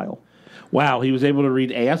little while. Wow, he was able to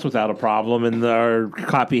read ass without a problem, and our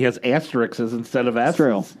copy has asterisks instead of S's.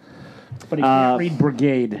 True. But he can't read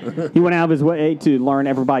brigade. He went out of his way to learn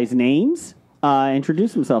everybody's names,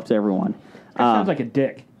 introduce himself to everyone. That sounds like a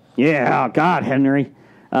dick. Yeah, oh God, Henry.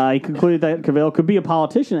 He concluded that Cavill could be a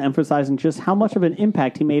politician, emphasizing just how much of an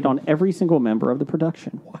impact he made on every single member of the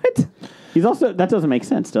production. What? He's also that doesn't make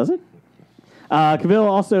sense, does it? Cavill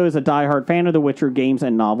also is a diehard fan of The Witcher games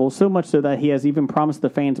and novels, so much so that he has even promised the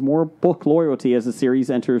fans more book loyalty as the series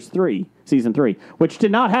enters season 3, which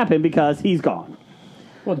did not happen because he's gone.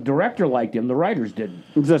 Well, the director liked him. The writers didn't.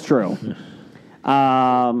 That's true.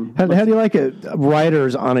 How do you like it?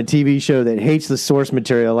 Writers on a TV show that hates the source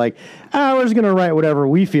material, like, we're just going to write whatever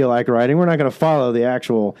we feel like writing. We're not going to follow the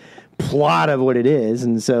actual plot of what it is.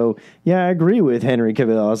 And so, yeah, I agree with Henry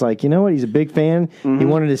Cavill. I was like, you know what? He's a big fan. Mm-hmm. He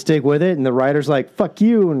wanted to stick with it. And the writer's like, fuck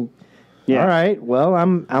you. And all right, well,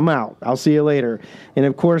 I'm out. I'll see you later. And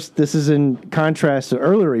of course, this is in contrast to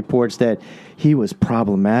earlier reports that he was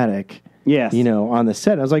problematic. Yes. On the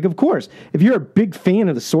set. I was like, of course, if you're a big fan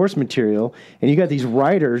of the source material and you got these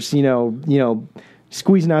writers,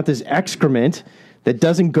 squeezing out this excrement that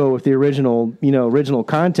doesn't go with the original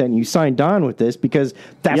content, and you signed on with this because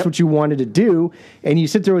that's what you wanted to do, and you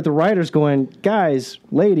sit there with the writers going, guys,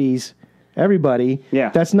 ladies, everybody,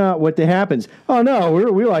 that's not what happens. Oh, no,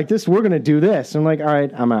 we like this. We're going to do this. I'm like, all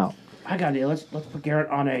right, I'm out. I got it. Let's put Garrett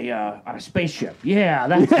on a spaceship. Yeah,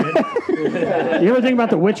 that's it. You ever think about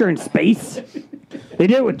The Witcher in space? They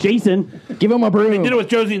did it with Jason. Give him a broom. They did it with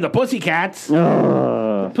Josie and the Pussycats.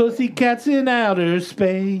 The Pussycats in outer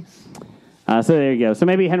space. So there you go. So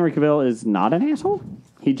maybe Henry Cavill is not an asshole.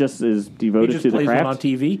 He just is devoted to the craft. On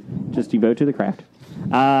TV. Just devoted to the craft.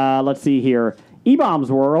 Let's see here.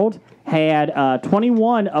 E-Bombs World had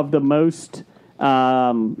 21 of the most. What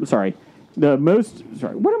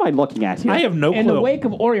am I looking at here? I have no clue. In the wake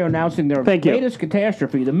of Oreo announcing their Thank you. latest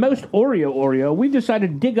catastrophe, the most Oreo, we've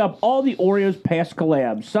decided to dig up all the Oreos past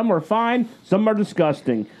collabs. Some are fine, some are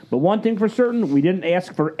disgusting. But one thing for certain, we didn't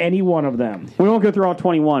ask for any one of them. We won't go through all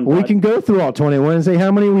 21. We can go through all 21 and say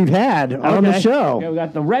how many we've had on the show. Okay, we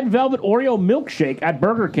got the Red Velvet Oreo milkshake at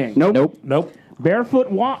Burger King. Nope. Barefoot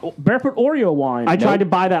Oreo wine. I tried to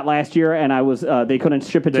buy that last year, and I was they couldn't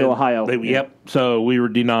ship it to Ohio. So we were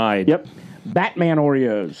denied. Yep. Batman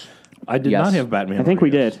Oreos. I did not have Batman I think Oreos. we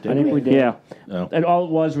did. I think we did. Yeah. No. And all it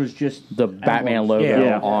was just The Batman logo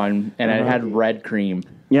Yeah. on, and it had red cream.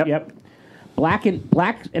 Yep. Black and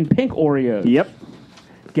pink Oreos. Yep.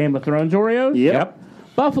 Game of Thrones Oreos. Yep.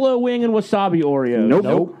 Buffalo wing and wasabi Oreos.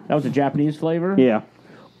 Nope. That was a Japanese flavor. Yeah.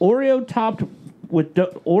 Oreo topped with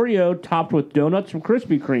donuts from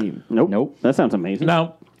Krispy Kreme. Nope. That sounds amazing.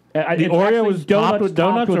 No. The It's Oreo actually was topped with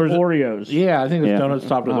donuts, with or is it- Oreos. Yeah, I think it's Yeah. donuts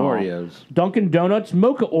topped with Oreos. Dunkin' Donuts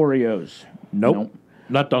Mocha Oreos. Nope.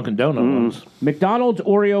 Not Dunkin' Donut ones. McDonald's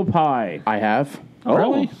Oreo pie. I have.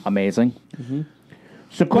 Really? Amazing.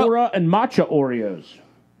 Sakura and matcha Oreos.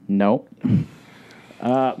 Nope.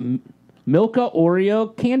 Milka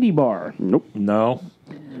Oreo candy bar. No.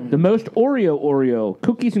 The most Oreo.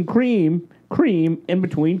 Cookies and cream in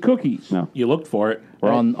between cookies. No. You looked for it.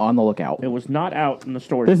 We're on the lookout. It was not out in the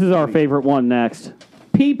store. This is our favorite one next.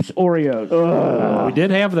 Peeps Oreos. We did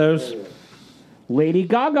have those. Lady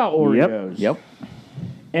Gaga Oreos. Yep.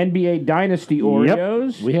 NBA Dynasty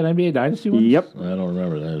Oreos. We had NBA Dynasty ones? Yep. I don't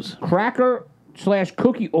remember those.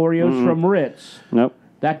 Cracker/cookie Oreos from Ritz. Nope.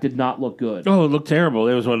 That did not look good. Oh, it looked terrible.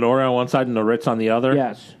 There was an Oreo on one side and a Ritz on the other.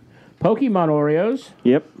 Yes. Pokemon Oreos.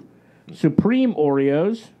 Yep. Supreme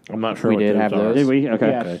Oreos. I'm not sure We what did have are. those. Did we? Okay.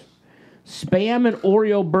 Yes. Spam and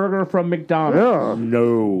Oreo burger from McDonald's.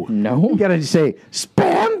 No. No. You gotta say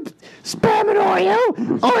spam and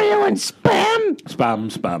Oreo and spam.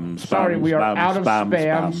 Spam. Sorry, we are out of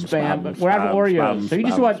spam. We're out of Oreos. So you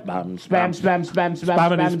just want spam.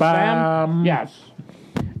 Yes.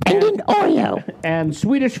 And an Oreo. And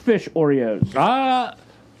Swedish fish Oreos. As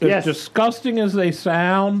Yes. disgusting as they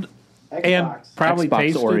sound, and probably Xbox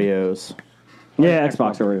tasted, Oreos. Yeah,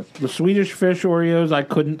 Xbox Oreos. the Swedish fish Oreos, I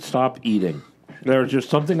couldn't stop eating. There was just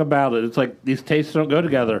something about it. It's like these tastes don't go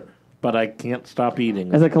together, but I can't stop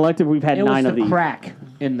eating. As a collective, we've had It was 9 of the these. crack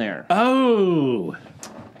in there. Oh.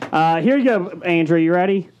 Here you go, Andrew. You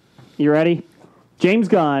ready? James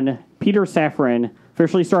Gunn, Peter Safran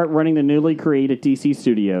officially start running the newly created DC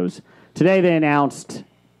Studios. Today they announced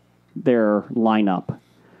their lineup.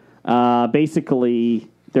 Basically,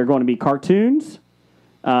 they're going to be cartoons,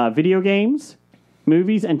 video games,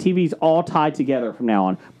 movies, and TVs all tied together from now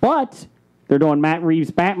on. But They're doing Matt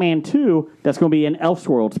Reeves' Batman 2. That's going to be an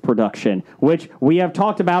Elseworlds production, which we have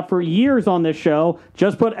talked about for years on this show.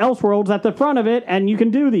 Just put Elseworlds at the front of it, and you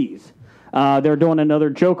can do these. They're doing another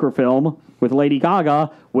Joker film with Lady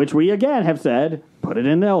Gaga, which we, again, have said, put it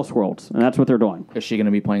in the Elseworlds. And that's what they're doing. Is she going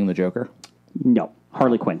to be playing the Joker? No,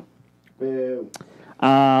 Harley Quinn.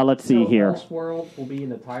 Let's see here. Elseworlds will be in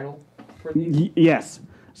the title for these? Yes.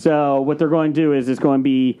 So what they're going to do is it's going to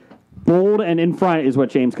be bold, and in front is what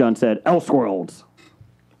James Gunn said, Elseworlds.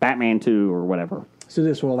 Batman 2 or whatever. So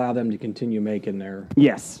this will allow them to continue making their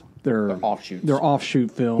Yes. Offshoots. their offshoot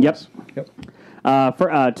films. Yep.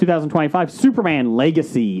 For 2025, Superman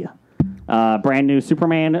Legacy. Brand new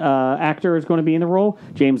Superman actor is going to be in the role.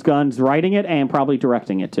 James Gunn's writing it and probably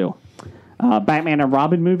directing it too. Batman and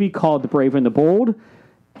Robin movie called The Brave and the Bold.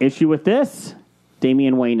 Issue with this,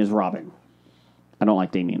 Damian Wayne is Robin. I don't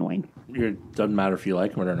like Damian Wayne. It doesn't matter if you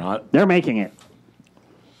like him or not. They're making it.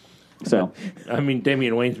 So, I mean,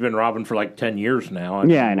 Damian Wayne's been Robin for like 10 years now.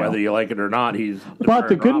 Yeah, I know. Whether you like it or not, he's. but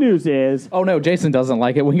the good Robin. news is, Oh, no, Jason doesn't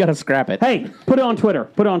like it. We got to scrap it. hey, put it on Twitter.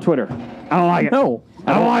 Put it on Twitter. I don't like it. No.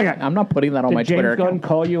 I don't like it. I'm not putting that on my Did Twitter James Gunn account.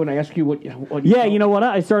 call you and ask you what Yeah, you know what?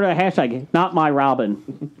 I started a hashtag. Not my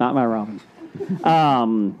Robin. Not my Robin.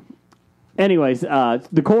 Anyways,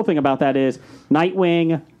 the cool thing about that is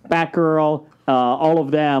Nightwing, Batgirl, all of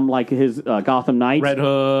them, like his Gotham Knights. Red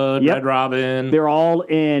Hood, Yep. Red Robin. They're all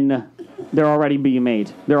in. They're already being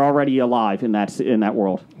made. They're already alive in that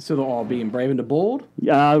world. So they'll all be in Brave and the Bold.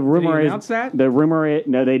 Rumor Did he is announce that? the rumor.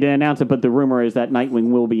 No, they didn't announce it, but the rumor is that Nightwing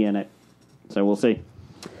will be in it. So we'll see.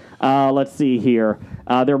 Let's see here.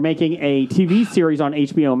 They're making a TV series on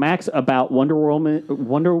HBO Max about Wonder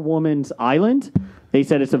Woman's Island. They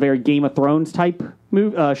said it's a very Game of Thrones type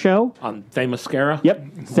show. On Themyscira? Yep.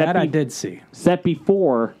 That I did see. Set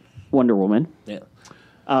before Wonder Woman. Yeah.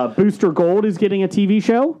 Booster Gold is getting a TV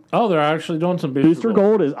show. Oh, they're actually doing some Booster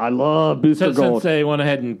Gold is. I love Booster Since Gold. they went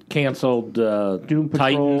ahead and canceled Doom Patrol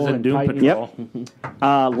Titans and Doom Titans.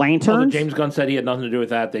 Patrol. Lanterns. Although James Gunn said he had nothing to do with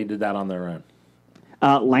that. They did that on their own.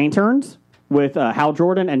 Lanterns with Hal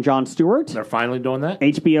Jordan and Jon Stewart. They're finally doing that?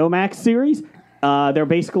 HBO Max series. They're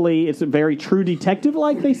basically, it's a very true detective,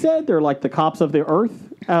 like they said. They're like the cops of the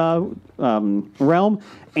Earth realm,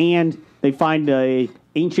 and they find a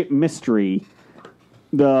ancient mystery.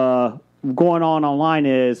 The going on online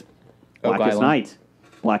is Blackest Night.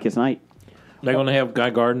 Blackest Night. They're going to have Guy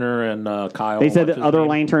Gardner and Kyle. They said that what's his other name?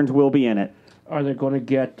 lanterns will be in it. Are they going to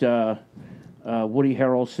get Woody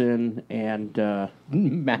Harrelson and Matthew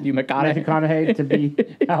Matthew McConaughey. McConaughey to be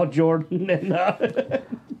Al Jordan? And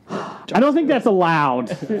I don't think that's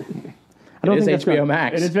allowed. I don't It is think that's HBO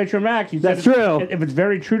Max. it is Victor Max. You said That's true. If it's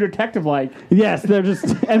very true detective-like, Yes, they're just,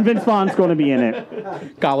 and Vince Vaughn's going to be in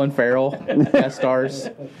it. Colin Farrell, guest stars.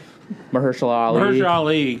 Mahershala Ali. Mahershala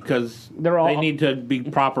Ali, because They're all- they need to be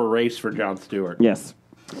proper race for Jon Stewart. Yes.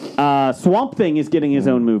 Swamp Thing is getting his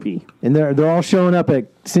own movie. And they're all showing up at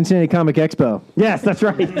Cincinnati Comic Expo. Yes, that's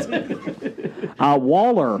right.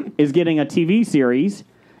 Waller is getting a TV series,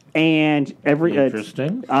 and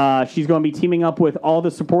Interesting. she's going to be teaming up with all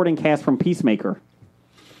the supporting cast from Peacemaker,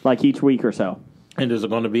 like each week or so. And is it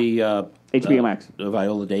going to be HBO Max.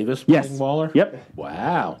 Viola Davis Yes. playing Waller? Yep.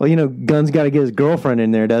 Wow. Well, Gunn's got to get his girlfriend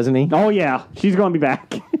in there, doesn't he? Oh yeah, she's going to be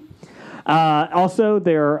back. Also,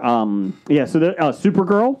 they're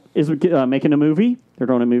Supergirl is making a movie. They're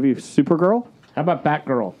doing a movie with Supergirl. how about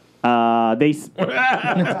Batgirl?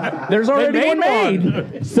 There's already They one made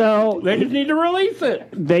made. So They just need to release it.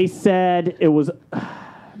 they said it was.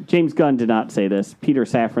 James Gunn did not say this. Peter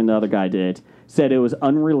Safran, the other guy, did. Said it was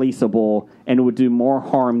unreleasable and it would do more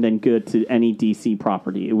harm than good to any DC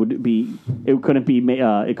property. It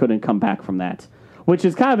couldn't come back from that, which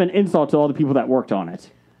is kind of an insult to all the people that worked on it.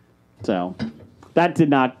 So that did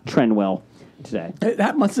not trend well today.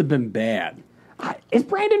 That must have been bad. It's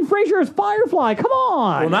Brandon Fraser as Firefly. Come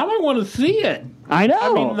on. Well, now I want to see it. I know.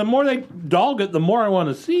 I mean, the more they dog it, the more I want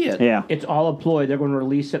to see it. yeah. It's all a ploy. They're going to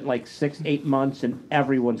release it in like 6-8 months, and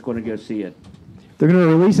everyone's going to go see it. They're going to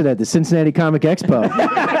release it at the Cincinnati Comic Expo.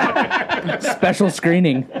 Special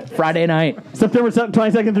screening. Friday night. September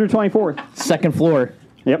 22nd through 24th. Second floor.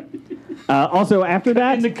 Yep. Also after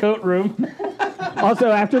that, In the coat room.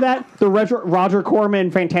 the Roger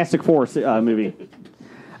Corman Fantastic Four movie.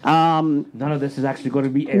 None of this is actually going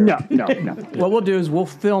to be aired. No. What we'll do is we'll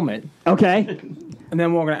film it, Okay. and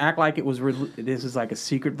then we're going to act like it was. This is like a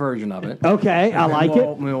secret version of it. Okay. I like it.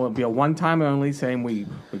 It'll be a one-time only, saying we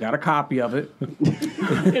got a copy of it.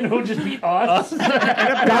 And it'll just be us.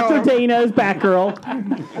 Dr. Dana's Batgirl.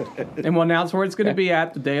 And we'll announce where it's going to be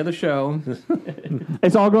at the day of the show.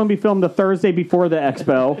 It's all going to be filmed the Thursday before the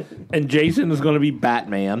expo. And Jason is going to be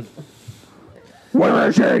Batman. Where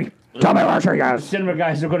is she? Tell me where she is. Cinema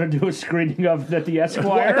guys are going to do a screening of the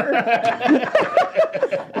Esquire.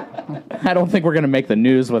 I don't think we're going to make the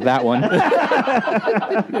news with that one.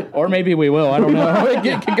 Or maybe we will. I don't know.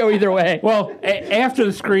 It could go either way. Well, after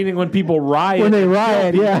the screening, when people riot, When they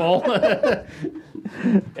riot, yeah.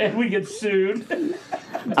 And we get sued.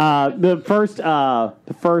 The first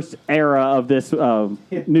era of this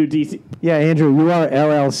new DC. Yeah, Andrew, you are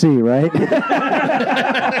LLC, right?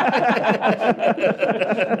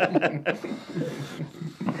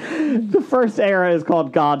 The first era is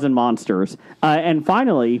called Gods and Monsters, and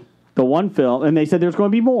finally, the one film, and they said there's going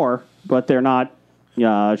to be more, but they're not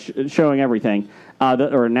showing everything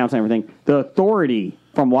or announcing everything. The Authority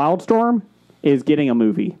from Wildstorm is getting a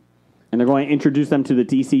movie, and they're going to introduce them to the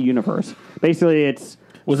DC universe. Basically, it's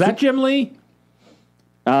Was that Jim Lee?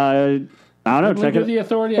 I don't know. Check Do it. the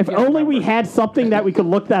Authority? I If can't only we remember. had something that we could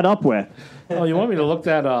look that up with. Oh, you want me to look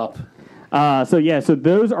that up? So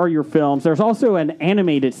those are your films. There's also an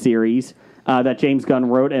animated series that James Gunn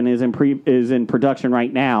wrote and is in production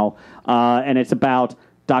right now, and it's about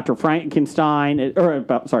Dr. Frankenstein,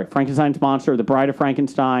 Frankenstein's monster, the Bride of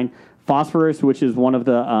Frankenstein, Phosphorus, which is one of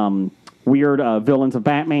the weird villains of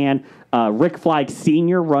Batman. Rick Flag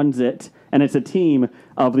Sr. runs it, and it's a team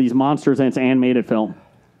of these monsters, and it's an animated film.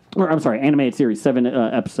 Animated series, 7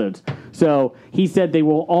 episodes. So he said they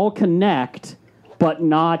will all connect, but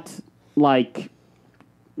not like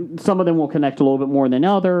some of them will connect a little bit more than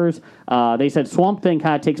others. They said Swamp Thing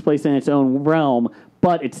kind of takes place in its own realm,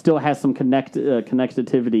 but it still has some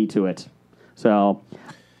connectivity to it. So,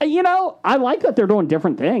 I like that they're doing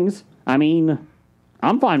different things. I mean,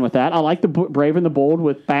 I'm fine with that. I like the Brave and the Bold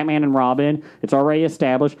with Batman and Robin. It's already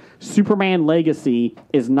established. Superman Legacy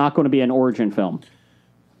is not going to be an origin film.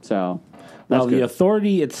 So, that's The good.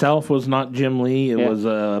 Authority itself was not Jim Lee. It was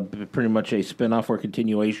pretty much a spin-off or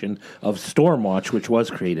continuation of Stormwatch, which was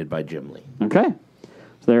created by Jim Lee. Okay.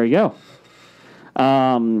 So there you go.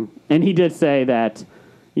 And he did say that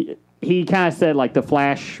he kind of said like the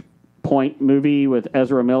Flashpoint movie with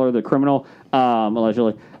Ezra Miller, the criminal,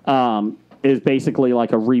 allegedly, is basically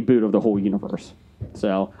like a reboot of the whole universe.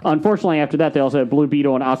 So unfortunately after that they also have Blue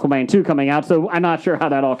Beetle and Aquaman 2 coming out, so I'm not sure how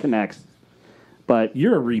that all connects. But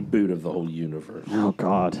You're a reboot of the whole universe. oh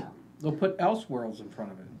god. They'll put Elseworlds in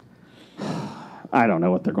front of it. I don't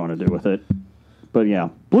know what they're going to do with it. But yeah,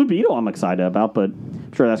 Blue Beetle I'm excited about, but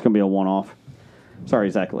I'm sure that's going to be a one-off. Sorry,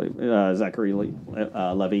 Zachary Levy.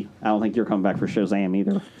 I don't think you're coming back for Shazam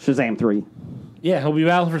either. Shazam 3. Yeah, he'll be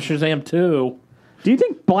back for Shazam 2. Do you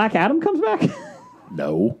think Black Adam comes back?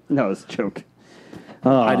 No. No, it's a joke.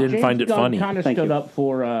 I didn't James find it Gunn funny. kind of Thank stood you. up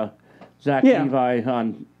for Zach Yeah. Levi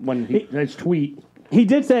on when his tweet. He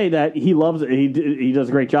did say that he loves it. He does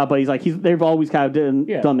a great job, but he's like they've always kind of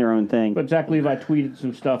done their own thing. But Zach Levi tweeted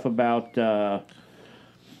some stuff about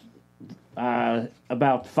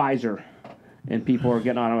Pfizer, and people are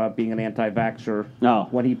getting on about being an anti-vaxxer. Oh.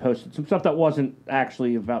 When he posted some stuff that wasn't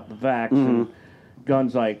actually about the vax, and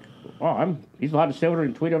Gunn's like, "Oh, he's allowed to say whatever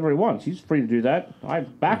and tweet whatever he wants. He's free to do that. I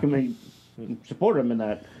back him and support him in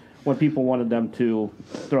that." When people wanted them to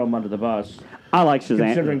throw him under the bus, I like Shazam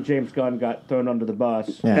considering James Gunn got thrown under the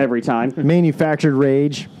bus. Yeah. every time. Manufactured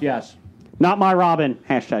rage. Yes. Not my Robin.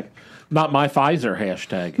 Hashtag. Not my Pfizer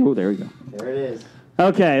hashtag. Oh, there you go. There it is.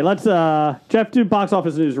 Okay, let's Jeff do box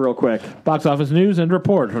office news real quick. Box office news and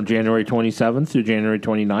report from January 27th through January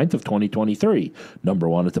 29th of 2023. Number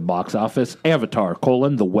one at the box office, Avatar: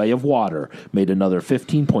 The Way of Water made another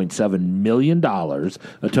 $15.7 million, a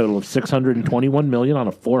total of $621 million on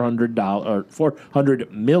a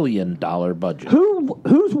 $400 million budget.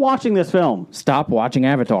 Who's watching this film? Stop watching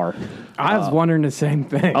Avatar. I was wondering the same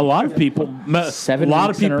thing. A lot of people, 7 a lot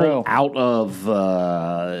of weeks in a row. people out of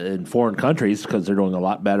in foreign countries because they're doing a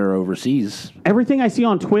lot better overseas. Everything I see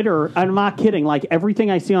on Twitter, I'm not kidding, like everything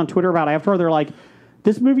I see on Twitter about Avatar, they're like,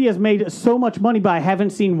 this movie has made so much money, but I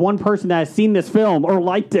haven't seen one person that has seen this film or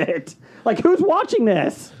liked it. Like, who's watching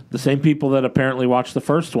this? The same people that apparently watched the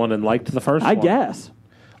first one and liked the first I one. guess.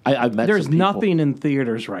 I've met There's some people. nothing in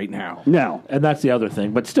theaters right now. No. And that's the other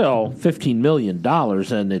thing. But still, $15 million,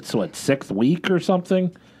 and it's, what, 6th week or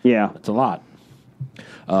something? Yeah. That's a lot.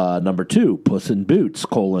 Number two, Puss in Boots: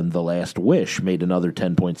 The Last Wish made another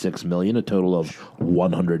 $10.6 million, a total of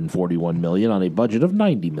 $141 million on a budget of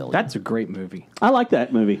 $90 million. That's a great movie. I like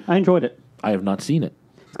that movie. I enjoyed it. I have not seen it.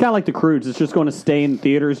 It's kind of like The Croods. It's just going to stay in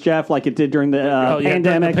theaters, Jeff, like it did during the During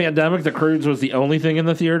pandemic. the pandemic, The Croods was the only thing in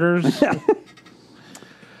the theaters.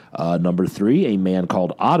 Number three, A Man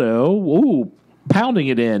Called Otto. Ooh, pounding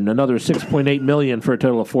it in. Another $6.8 million for a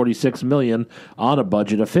total of $46 million on a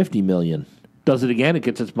budget of $50 million. Does it again, it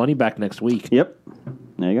gets its money back next week. Yep.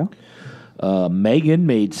 There you Megan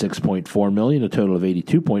made $6.4 million, a total of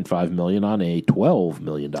 $82.5 million on a $12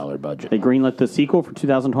 million budget. They greenlit the sequel for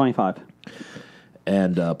 2025.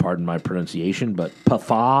 And pardon my pronunciation, but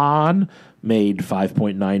Pathan made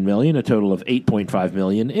 $5.9 million, a total of $8.5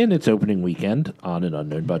 million in its opening weekend on an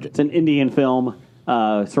unknown budget. It's an Indian film.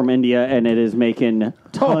 It's from India, and it is making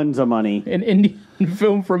tons of money. An Indian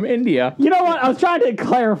film from India. You know what? I was trying to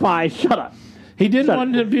clarify. Shut up. He didn't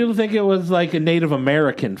want people to think it was like a Native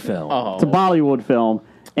American film. It's a Bollywood film,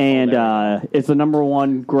 and it's the number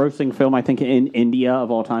one grossing film, I think, in India of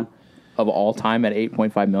all time. Of all time at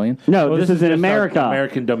 $8.5 million? No, Well, this is in just America.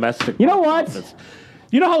 American domestic. You know box what? office.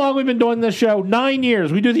 You know how long we've been doing this show? 9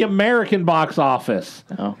 years. We do the American box office.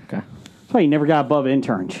 Oh, okay. That's why you never got above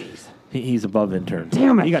intern. Jeez. He's above intern.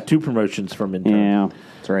 Damn it. He got 2 promotions from intern. Yeah.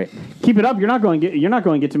 That's right. Keep it up. You're not going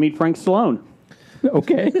to get to meet Frank Stallone.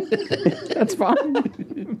 Okay. That's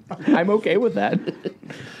fine. I'm okay with that.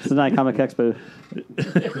 Tonight Comic Expo.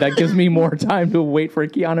 That gives me more time to wait for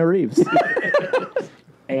Keanu Reeves.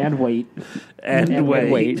 And wait. And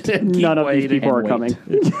wait. None of these waiting. people are And coming.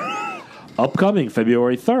 Upcoming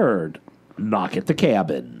February 3rd, Knock at the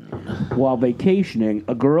Cabin. While vacationing,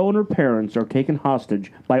 a girl and her parents are taken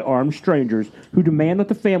hostage by armed strangers who demand that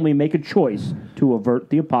the family make a choice to avert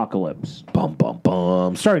the apocalypse. Bum, bum,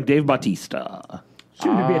 bum. Starring Dave Bautista.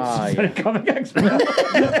 Soon to be at Comic Expo.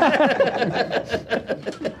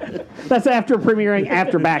 That's after premiering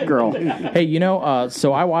after Batgirl. Hey,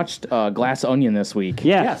 so I watched Glass Onion this week.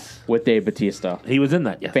 Yeah. Yes. With Dave Bautista. He was in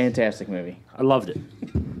that, yes. Fantastic movie. I loved it.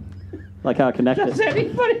 Like how it connected. Does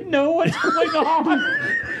anybody know what's going on?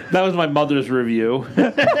 That was my mother's review.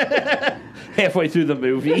 Halfway through the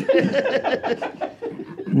movie.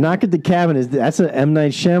 Knock at the Cabin that's an M.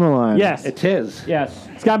 Night Shyamalan. Yes. It's his. Yes.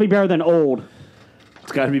 It's got to be better than Old.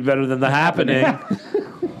 It's got to be better than The Happening.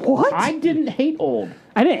 What? I didn't hate Old.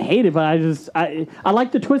 I didn't hate it, but I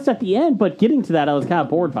liked the twist at the end, but getting to that, I was kind of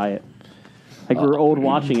bored by it. I grew old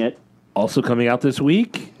watching it. Also coming out this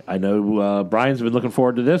week, I know Brian's been looking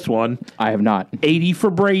forward to this one. I have not. 80 for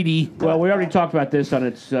Brady. Well, we already talked about this on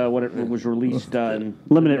its when it was released in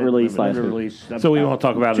Limited release last limited week. release. So we won't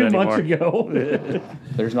talk about it 2 months anymore. ago.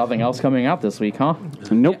 There's nothing else coming out this week, huh?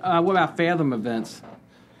 Nope. What about Fathom events?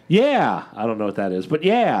 Yeah. I don't know what that is, but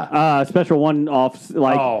yeah. Special one-off,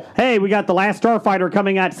 like, hey, we got The Last Starfighter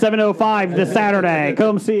coming at 7:05 this Saturday.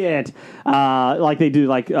 Come see it. Like they do,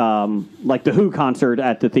 like the Who concert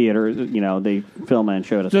at the theater. They film it and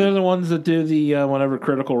show it us. So they're the ones that do the whenever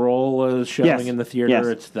Critical Role is showing Yes. in the theater, Yes.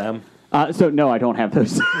 it's them. So no, I don't have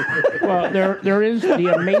those. Well, there is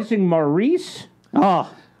The Amazing Maurice.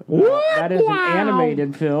 Oh, That is an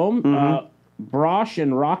animated film. Brosh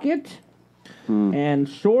and Rocket. And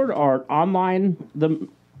Sword Art Online, the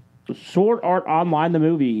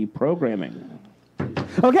movie programming.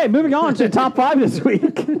 okay. Moving on to top 5 this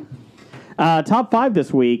week. Top 5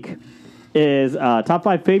 this week is top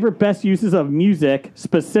 5 favorite best uses of music,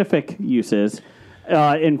 specific uses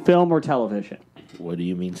in film or television. What do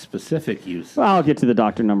you mean specific use? I'll get to the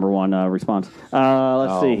Doctor Number 1 response.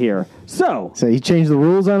 Let's see here. So So he changed the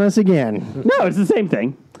rules on us again. no, it's the same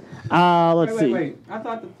thing. Let's see. Wait. I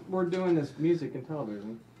thought that we're doing this music and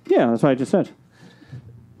television. Yeah, that's what I just said.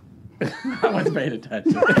 I wasn't paying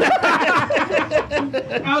attention.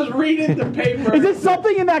 I was reading the paper. Is it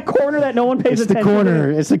something in that corner that no one pays It's the attention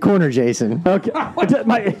corner. It's the corner, Jason. to? Okay.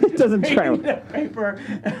 It doesn't trail. the paper.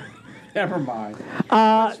 Never mind.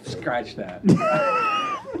 Scratch that.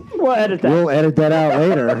 We'll edit that. We'll edit that out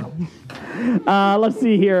later. Let's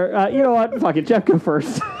see here. You know what? Fuck it. Jeff, go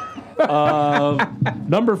first.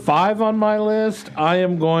 Number 5 on my list, I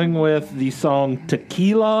am going with the song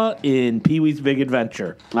Tequila in Pee-wee's Big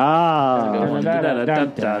Adventure. The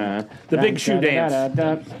big shoe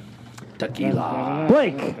dance. Tequila.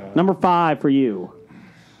 Blake, number 5 for you.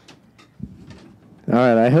 All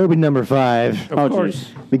right, I hope in number 5. Of course.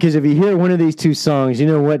 Because if you hear one of these two songs, you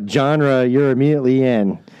know what genre you're immediately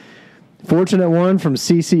in. Fortunate One from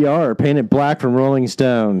CCR or Paint It Black from Rolling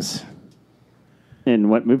Stones. In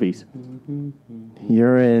what movies?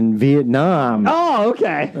 You're in Vietnam. Oh,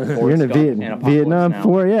 okay. You're in a Gump and Apocalypse Vietnam Now.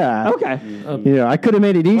 4, yeah. Okay. I could have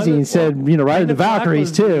made it easy and said, Ride of the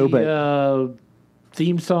Valkyries too, but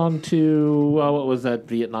Theme song to, what was that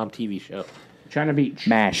Vietnam TV show? China Beach.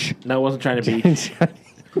 MASH. No, it wasn't China Beach.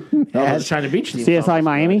 That was China Beach theme song. CSI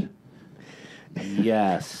Miami?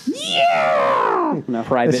 Yes.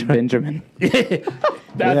 Private Benjamin. I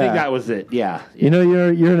think that was it, yeah. you're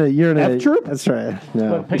in a F-Troop? That's right.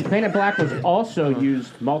 No. But Paint It Black was also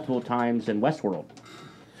used multiple times in Westworld.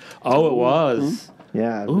 Oh, it was.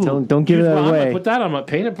 Yeah, Ooh. don't give Here's it what I'm gonna away. put that on my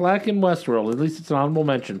Paint It Black in Westworld. At least it's an honorable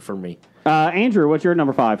mention for me. Andrew, what's your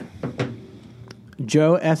number 5?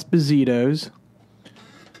 Joe Esposito's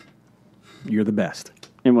You're the Best.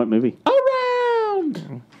 In what movie?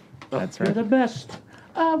 Around. That's You're right. the best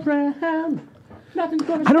around. Nothing's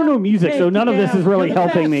gonna I don't know stop music, so me none of this is down. really You're the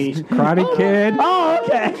helping me. best. Karate Kid. Oh,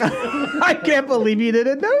 okay. I can't believe you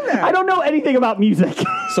didn't know that. I don't know anything about music.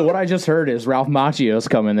 So what I just heard is Ralph Macchio's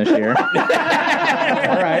coming this year.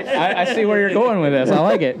 All right, I see where you're going with this. I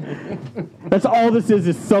like it. That's all this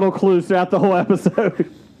is subtle clues throughout the whole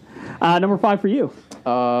episode. Number 5 for you.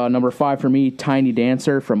 Number 5 for me, Tiny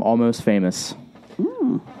Dancer from Almost Famous.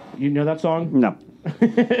 You know that song? No.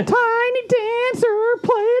 Tiny Dancer,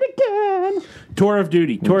 play it again. Tour of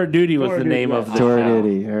Duty. Tour of Duty was the name of the Tour show.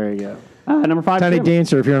 Duty. There you go. Number 5. Tiny Jim.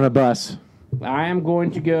 Dancer if you're on a bus. I am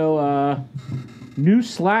going to go New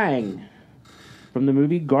Slang from the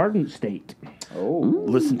movie Garden State.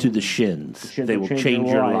 Listen to the Shins. Shins They will will change change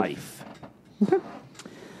your your life. life.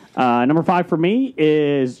 Number 5 for me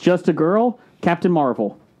is Just a Girl, Captain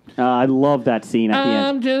Marvel. I love that scene at the end.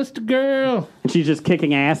 I'm just a girl. And she's just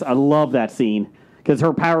kicking ass. I love that scene. Because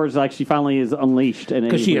her power is like she finally is unleashed.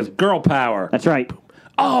 Because she has girl power. That's right.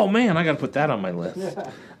 Oh, man, I got to put that on my list.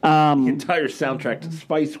 The entire soundtrack to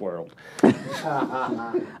Spice World.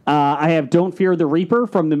 I have Don't Fear the Reaper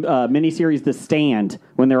from the miniseries The Stand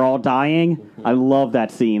when they're all dying. I love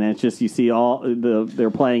that scene. And it's just you see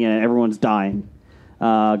they're playing and everyone's dying.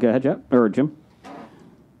 Go ahead, Jeff or Jim.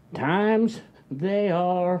 Times they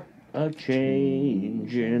are a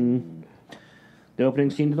changing. The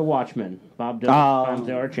opening scene to The Watchmen. Bob Dylan. Times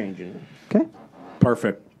they are changing. Okay.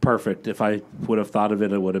 Perfect. If I would have thought of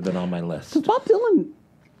it, it would have been on my list. Does Bob Dylan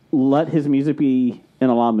let his music be in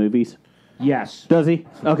a lot of movies? Yes. Does he?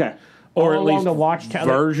 Okay. Or All at least along the Watchtower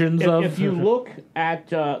versions of. If you look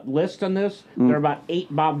at list on this, there are about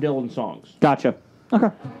 8 Bob Dylan songs. Gotcha.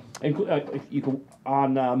 Okay. You can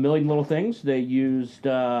on A Million Little Things. They used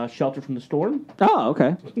 "Shelter from the Storm." Oh,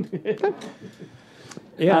 okay.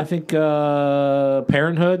 Yeah, I think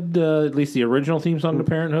Parenthood, at least the original theme song to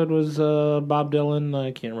Parenthood was Bob Dylan.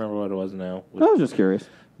 I can't remember what it was now. I was just curious.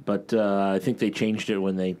 But I think they changed it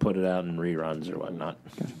when they put it out in reruns or whatnot.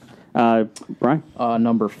 Brian?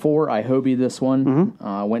 Number 4, I Hobie this one.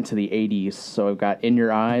 Went to the 80s, so I've got In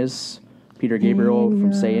Your Eyes, Peter Gabriel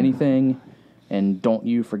from Say Anything, and Don't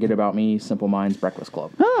You Forget About Me, Simple Minds, Breakfast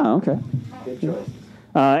Club. Oh, okay. Good choice.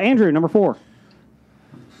 Andrew, number 4.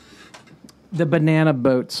 The Banana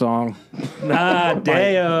Boat song.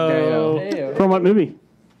 Deo. From what movie?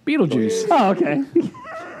 Beetlejuice. Oh, okay.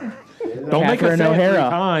 Don't make us Catherine say it 3 O'Hara.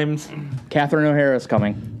 times. Catherine O'Hara's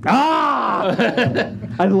coming. I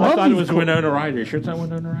I love thought it these. was Winona Ryder. You sure it's not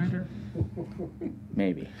Winona Ryder?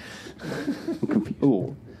 Maybe.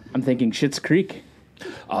 Ooh, I'm thinking Schitt's Creek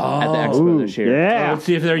at the Expo this year. Yeah. Let's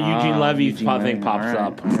see if their Eugene Levy Eugene thing Levy. pops All right.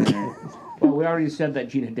 up. All right. Well, we already said that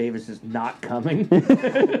Gina Davis is not coming.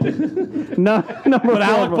 No, number But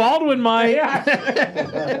Alec 4. Baldwin might.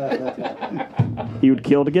 He would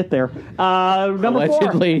kill to get there. Number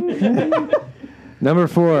 4. Allegedly. Number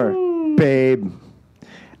 4, Babe.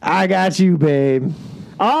 I got you, babe.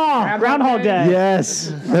 Oh, Groundhog Day. Yes.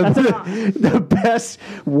 The best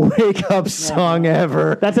wake up song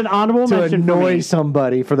ever That's an honorable to mention for annoy me.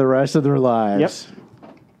 somebody for the rest of their lives.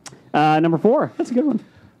 Number 4. That's a good one.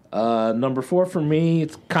 Number 4 for me,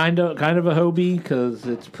 it's kind of a Hobie because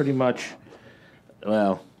it's pretty much,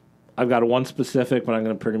 well, I've got one specific, but I'm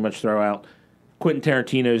going to pretty much throw out Quentin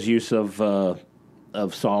Tarantino's use of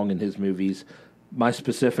song in his movies. My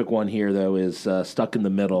specific one here, though, is Stuck in the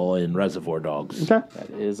Middle in Reservoir Dogs. Okay. That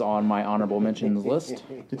is on my honorable mentions list.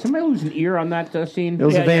 Did somebody lose an ear on that scene? It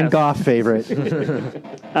was a Van yes. Gogh favorite.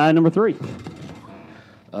 Number 3.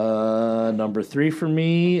 Number 3 for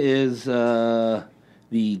me is the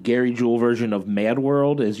Gary Jewell version of Mad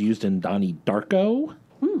World as used in Donnie Darko.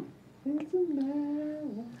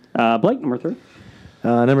 Blake, number 3.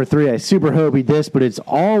 Number 3, I super Hobie this, but it's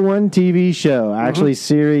all one TV show. Actually,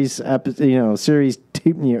 series, series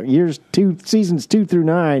 2, seasons 2 through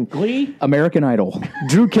 9. Glee? American Idol.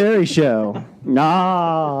 Drew Carey show.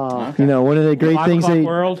 Ah. You know, one of the great 5 things O'Clock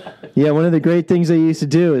World. one of the great things they used to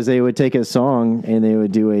do is they would take a song and they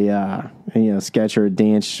would do a sketch or a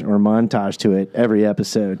dance or montage to it every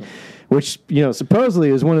episode, which supposedly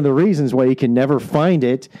is one of the reasons why you can never find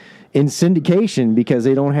it in syndication because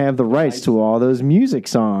they don't have the rights to all those music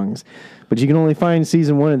songs. But you can only find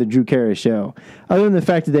season 1 of the Drew Carey show. Other than the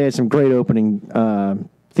fact that they had some great opening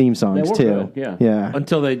theme songs They were too. good, yeah. Yeah.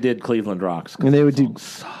 Until they did Cleveland Rocks. And they would do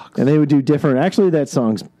Suck. And they would do different. Actually, that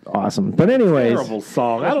song's awesome. But anyways, Terrible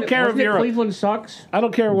song. I don't care if you're. Cleveland sucks. I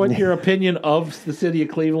don't care what your opinion of the city of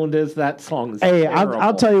Cleveland is. That song is. hey, terrible.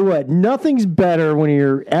 I'll tell you what. Nothing's better when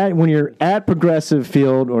you're at Progressive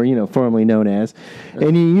Field, or formerly known as,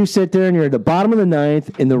 and you sit there and you're at the bottom of the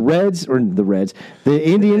ninth, and the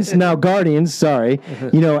Indians now Guardians. Sorry,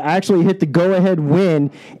 actually hit the go-ahead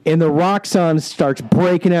win, and the rock song starts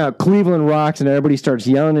breaking out. Cleveland rocks, and everybody starts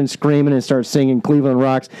yelling and screaming and starts singing Cleveland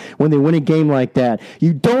rocks when they win a game like that.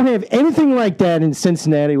 You don't have anything like that in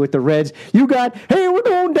Cincinnati with the Reds. You got, hey, we're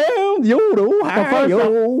going down the old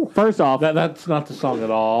Ohio. First off, That's not the song at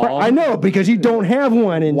all. I know, because you don't have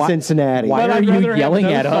one in Cincinnati. Why are I'd you rather yelling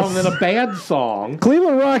have at no us? song than a bad song.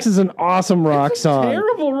 Cleveland Rocks is an awesome rock song.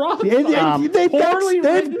 Terrible rock They've song.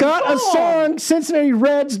 they've got a song Cincinnati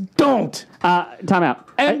Reds don't. time out.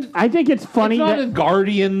 And I think it's funny It's not that a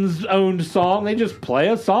Guardians owned song. They just play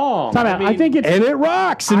a song. time out. I think it's And it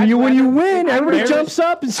rocks. And I'd when you rather- win, I'd everybody rather- jumps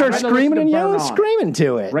up and starts I'd rather screaming listen and to yelling, Burn On. screaming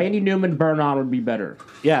to it. Randy Newman, Burn On would be better.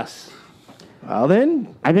 Yes. Well,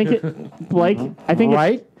 then, I think it Blake. I think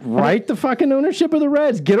it's, right the fucking ownership of the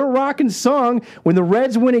Reds. Get a rocking song when the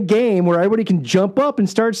Reds win a game where everybody can jump up and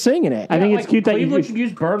start singing it. I think it's cute that Cleveland you. should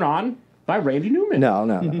use Burn On by Randy Newman. No.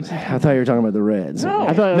 I thought you were talking about the Reds. No.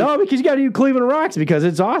 I thought No, because you got to do Cleveland Rocks because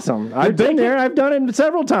it's awesome. I've been there. I've done it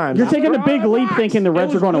several times. You're taking a big leap thinking the It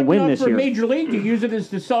Reds was are going to good win enough this for year. Major League to use it as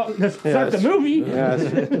the song to start the movie.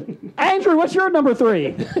 Andrew, what's your number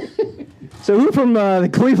 3? So who from the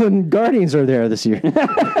Cleveland Guardians are there this year?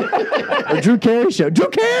 Or Drew Carey show? Drew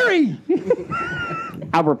Carey!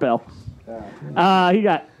 Albert Bell. He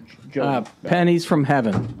got Pennies from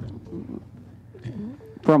Heaven.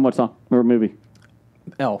 from what song or movie?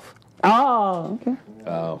 Elf. Oh, okay.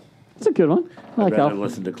 Oh. It's a good one. I like I'd rather Elf.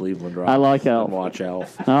 listen to Cleveland Rock. I like than Elf. watch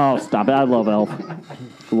Elf. Oh, stop it! I love Elf.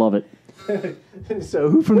 Love it. So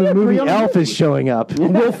who from the movie Elf is showing up?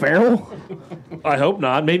 Will Ferrell? I hope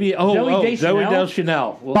not. Maybe. Zoe Zoe Deschanel?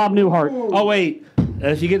 Deschanel. Well, Bob Newhart. oh wait,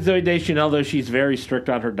 if you get Zoe Deschanel, though, she's very strict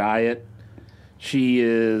on her diet. She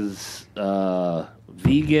is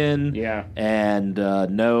vegan. Yeah. And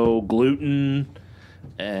no gluten.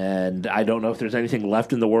 And I don't know if there's anything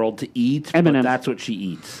left in the world to eat, but M&Ms. that's what she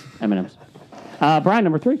eats. M&M's. Brian,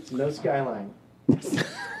 number 3. No skyline.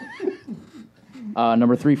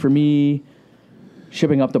 Number 3 for me,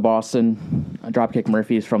 shipping up to Boston, Dropkick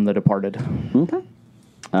Murphys from The Departed.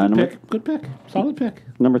 Okay. Good pick. Solid pick.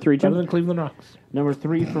 Number 3, Better Jim. than Cleveland Rocks. Number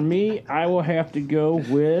 3 for me, I will have to go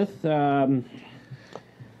with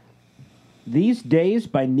These Days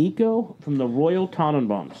by Nico from the Royal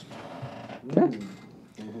Tannenbaums. Okay.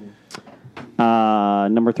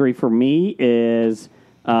 Number 3 for me is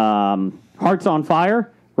Hearts on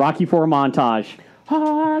Fire, Rocky IV montage.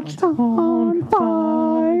 Hearts on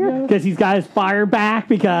Fire. Because he's got his fire back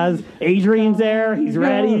because Adrian's there. He's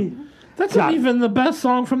ready. That's not even the best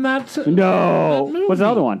song from that. No. that movie. What's the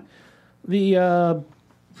other one? The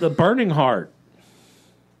Burning Heart.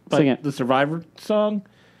 Sing it. The Survivor song.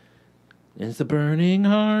 Is the burning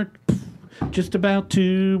heart just about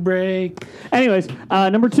to break? Anyways,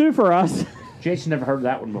 number 2 for us. Jason never heard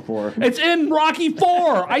that one before. It's in Rocky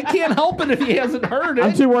 4. I can't help it if he hasn't heard it.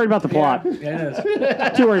 I'm too worried about the plot.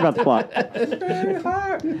 Too worried about the plot.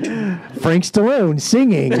 Frank Stallone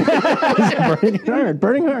singing.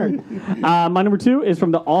 Burning Heart. My number 2 is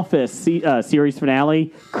from The Office series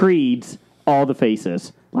finale, Creed's All the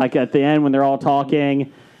Faces. Like at the end when they're all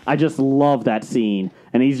talking, I just love that scene.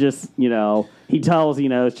 And he's just, he tells,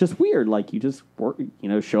 it's just weird. Like you just work,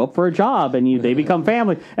 show up for a job and they become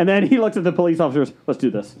family. And then he looks at the police officers, let's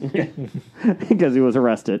do this. Because he was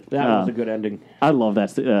arrested. That was a good ending. I love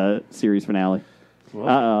that series finale.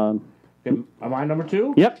 Am I number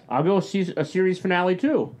 2? Yep. I'll go a series finale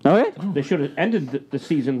too. Okay. They should have ended the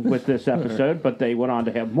season with this episode, but they went on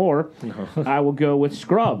to have more. I will go with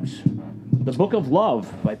Scrubs, The Book of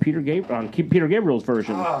Love by Peter Gabriel's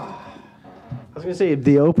version. I was going to say,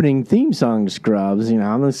 the opening theme song to Scrubs,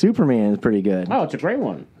 on the Superman is pretty good. Oh, it's a great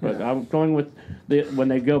one. But I'm going with when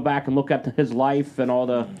they go back and look at his life and all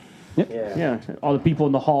the all the people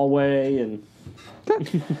in the hallway and.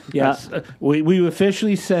 Yes, we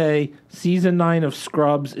officially say season 9 of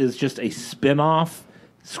Scrubs is just a spin-off.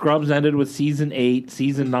 Scrubs ended with season 8.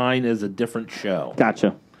 Season 9 is a different show.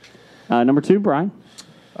 Gotcha. Number 2, Brian.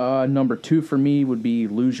 Number 2 for me would be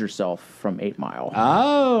Lose Yourself from 8 Mile.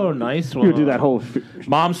 Oh, nice one. You do that whole.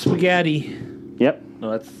 Mom Spaghetti. Yep.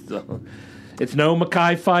 No, it's no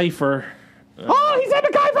Mekhi Phifer. Oh, he's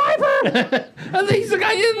Mekhi Phifer! I think he's the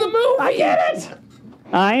guy in the movie. I get it!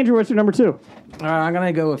 Andrew, what's your number 2? I'm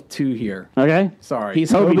going to go with 2 here. Okay. Sorry. He's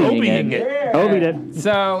Hobieing Hobieing it. it. Hobie did.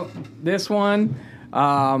 So, this one,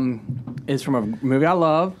 is from a movie I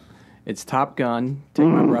love. It's Top Gun. Take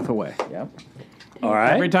my breath away. Yep. All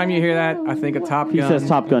right. Every time you hear that, I think of Top Gun. He says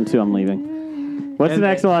Top Gun 2, I'm leaving. What's the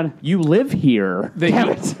next one? You live here.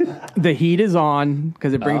 The heat is on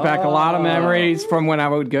because it brings back a lot of memories from when I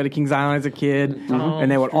would go to Kings Island as a kid,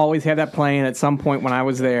 and they would always have that playing at some point when I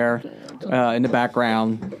was there in the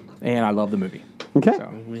background, and I love the movie. Okay.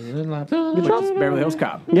 So, Beverly Hills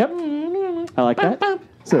Cop. Yep. I like that.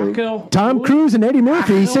 So, Cool. Tom Cruise and Eddie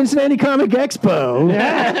Murphy, Cincinnati Comic Expo.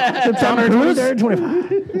 September 23rd,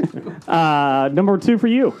 25. Number 2 for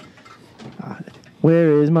you.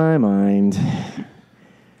 Where is my mind?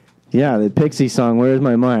 Yeah, the Pixie song, Where is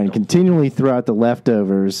My Mind? Continually throughout The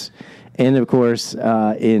Leftovers. And, of course,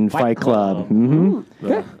 in Fight Club.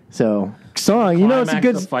 Okay. So, song, you know it's a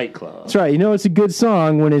good... Fight Club. That's right. You know it's a good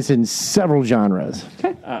song when it's in several genres.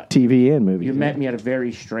 TV and movies. You met me at a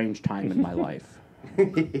very strange time in my life.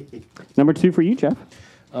 Number 2 for you, Jeff.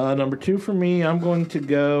 Number 2 for me, I'm going to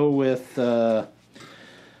go with... I'm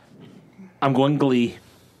going Glee.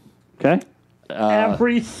 Okay.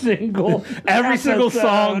 Every single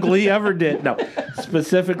song Glee ever did. No,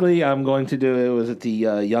 specifically, I'm going to do it was at the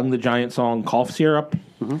Young the Giant song "Cough Syrup."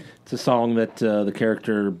 It's a song that the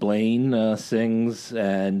character Blaine sings,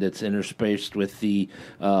 and it's interspersed with the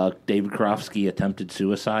David Karofsky attempted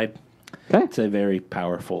suicide. Okay. It's a very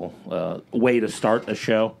powerful way to start a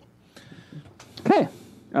show. Okay.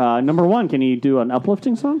 Number 1, can you do an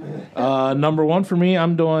uplifting song? Number 1 for me,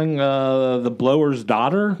 I'm doing The Blower's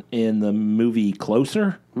Daughter in the movie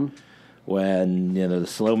Closer. When, the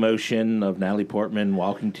slow motion of Natalie Portman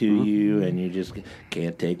walking to you and you just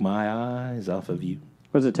can't take my eyes off of you.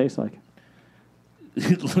 What does it taste like?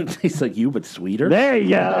 It tastes like you, but sweeter. There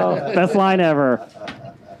you go. Best line ever.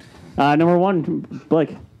 Number 1,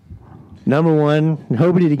 Blake. Number 1,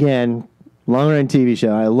 Hope It Again. Long-run TV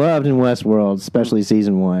show I loved in Westworld, especially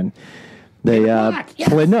season 1.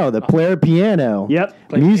 The player piano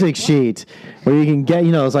music sheet where you can get,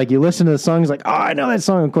 it's like you listen to the songs like, oh, I know that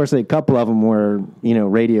song. Of course, a couple of them were,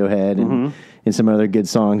 Radiohead and some other good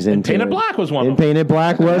songs. And Painted Black was one of them. Painted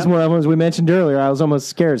Black was one of them, as we mentioned earlier. I was almost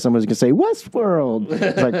scared someone was going to say Westworld.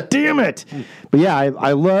 It's like, damn it. But yeah,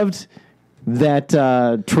 I loved that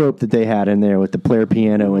trope that they had in there with the player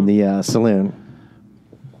piano in the saloon.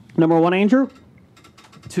 Number 1, Andrew.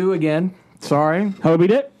 2 again. Sorry.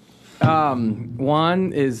 Hobie it.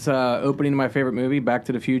 1 is opening to my favorite movie, Back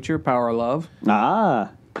to the Future, Power of Love.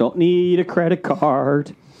 Don't need a credit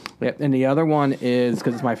card. Yep. And the other one is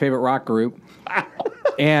because it's my favorite rock group.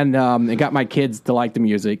 And it got my kids to like the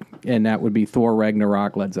music, and that would be Thor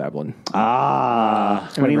Ragnarok, Led Zeppelin.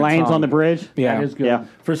 When he lands on the bridge? Yeah. That is good. Yeah.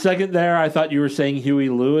 For a second there, I thought you were saying Huey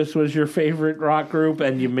Lewis was your favorite rock group,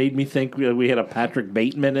 and you made me think we had a Patrick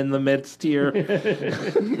Bateman in the midst here.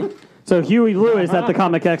 So Huey Lewis at the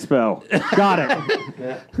Comic Expo. Got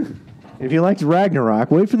it. If you liked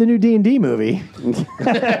Ragnarok, wait for the new D&D movie.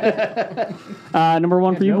 Number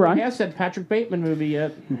 1 for you, Brian. Nobody has said Patrick Bateman movie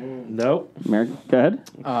yet. Nope. Go ahead.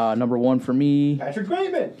 Number 1 for me. Patrick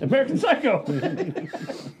Bateman. American Psycho.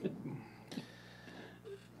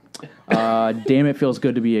 Damn, it feels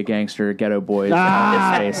good to be a gangster. Ghetto Boys.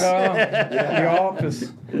 Space. The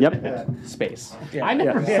Office. Yep. Space. I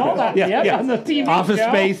never saw that yet on the TV Office show.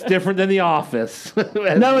 Space different than The Office.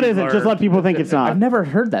 No, it isn't. Just let people think it's I've not. never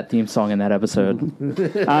heard that theme song in that episode.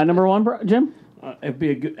 Number 1, Jim. It'd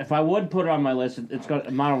be if I would put it on my list, it's got a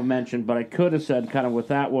honorable mention, but I could have said kind of with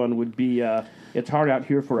that one would be It's Hard Out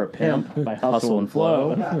Here for a Pimp by Hustle and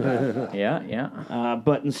Flow. Yeah.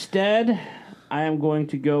 But instead, I am going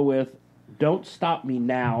to go with Don't Stop Me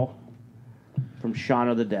Now from Shaun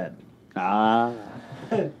of the Dead.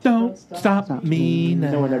 Don't stop me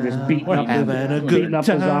now. When they're just beating up, Having a good beating up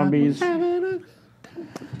the time. zombies.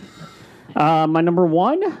 My number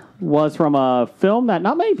 1 was from a film that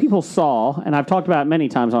not many people saw, and I've talked about it many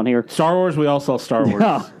times on here. Star Wars, we all saw Star Wars.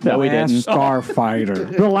 No, we didn't.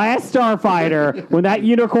 Starfighter. The Last Starfighter, when that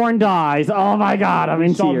unicorn dies. Oh my God, I'm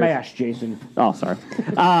in Saw tears. MASH, Jason. Oh, sorry.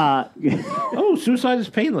 Oh, Suicide is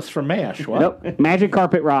Painless from MASH. What? Nope. Magic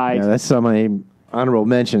Carpet Ride. Yeah, that's some of my honorable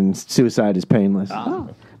mentions. Suicide is Painless.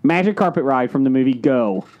 Magic Carpet Ride from the movie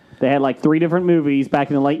Go. They had like 3 different movies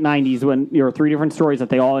back in the late 90s when there were 3 different stories that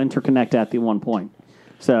they all interconnect at the one point.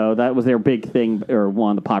 So that was their big thing, or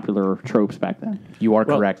one of the popular tropes back then. You are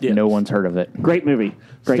correct. yes. No one's heard of it. Great movie.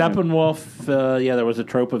 Great movie. Steppenwolf, there was a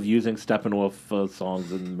trope of using Steppenwolf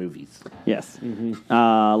songs in movies. Yes.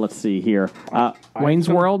 Let's see here. Wayne's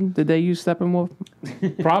World, did they use Steppenwolf?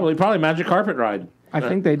 Probably Magic Carpet Ride. I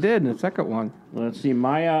think they did in the second one. Let's see,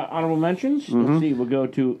 my honorable mentions. Let's see, we'll go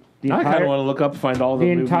to I kind of want to look up and find all the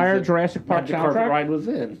movies entire that Jurassic Park Magic Carpet soundtrack? Ride was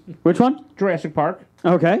in. Which one? Jurassic Park.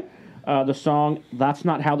 Okay. The song "That's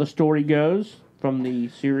Not How the Story Goes" from the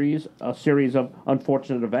series, a series of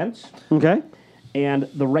unfortunate events, Okay. and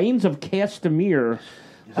 "The Reigns of Castamere"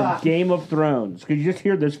 from Game of Thrones. Because you just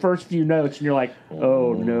hear those first few notes, and you're like,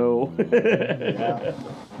 "Oh no!"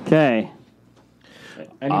 Okay.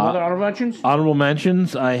 Any other honorable mentions? Honorable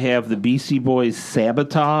mentions, I have the Beastie Boys'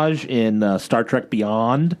 Sabotage in Star Trek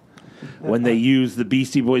Beyond, when they use the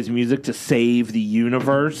Beastie Boys music to save the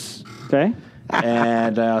universe. Okay.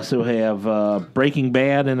 And I also have Breaking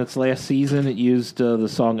Bad in its last season. It used the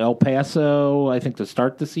song El Paso, I think, to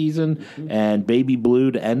start the season, and Baby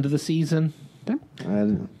Blue to end the season.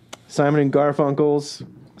 Simon and Garfunkel's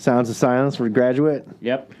Sounds of Silence for Graduate.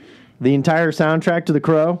 Yep. The entire soundtrack to The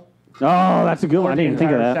Crow. Oh, that's a good one. I didn't even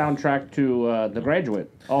think of that. Soundtrack to The Graduate.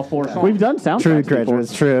 All 4 songs. We've done soundtracks True before.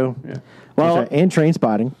 Graduates, true. Yeah. Well, And Train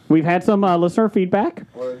Spotting. we've had some listener feedback.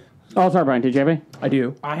 Oh, sorry, Brian. Did you have any? I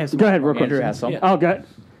do. I have some. Go ahead, real quick. Andrew has some. Oh, good.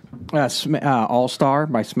 All Star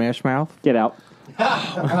by Smash Mouth. Get out.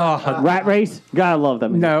 Rat Race. Gotta love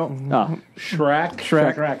them. No. Oh. Shrek.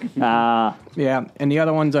 Yeah, and the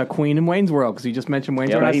other one's Queen in Wayne's World, because you just mentioned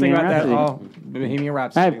Wayne's World. I was thinking about that. Bohemian Oh, Bohemian I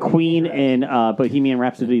Rhapsody. have Queen in Bohemian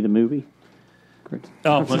Rhapsody, the movie.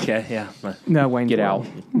 Oh, okay, yeah. No, Wayne's Get World.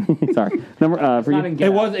 out. Sorry. Number for Not you. in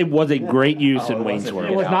Get Out. It was a great use in Wayne's wasn't.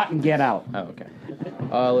 World. It was not in Get Out. Oh, okay.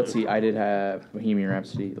 Let's see. I did have Bohemian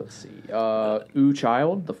Rhapsody. Let's see. Ooh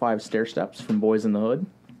Child, the 5 stair steps from Boys in the Hood.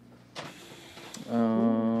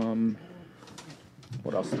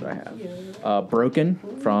 What else did I have? Broken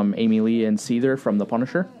from Amy Lee and Seether from The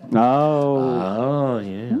Punisher. Oh. Oh,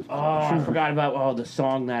 yeah. Oh, I forgot about the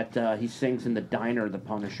song that he sings in the diner, The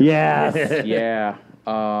Punisher. Yes. Yeah.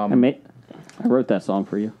 I wrote that song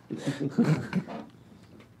for you.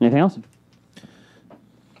 Anything else?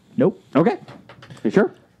 Nope. Okay. You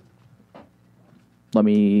sure? Let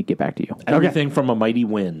me get back to you. Everything from A Mighty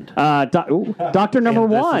Wind. Doctor Number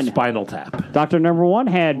And this is One. Spinal Tap. Doctor Number One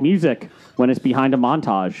had music when it's behind a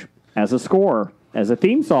montage, as a score, as a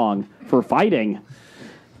theme song for fighting,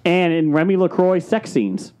 and in Remy LaCroix sex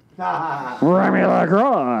scenes. Remy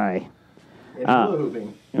LaCroix.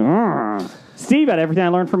 Steve had Everything I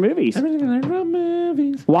Learned from Movies. Everything I learned from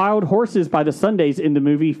movies. Wild Horses by the Sundays in the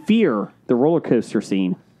movie Fear, the roller coaster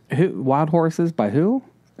scene. Wild Horses by who?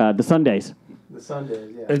 The Sundays. The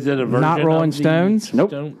Sundays, yeah. Is it a version Not Rolling of the Stones?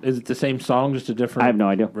 Nope. Is it the same song, just a different I have no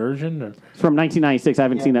idea. version? Or? It's from 1996. I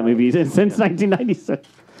haven't seen that movie since 1996.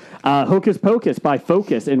 Hocus Pocus by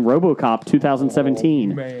Focus in RoboCop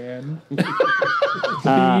 2017. Man.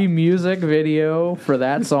 The music video for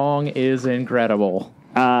that song is incredible.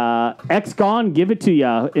 X-Gone, Give It To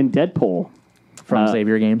Ya in Deadpool. From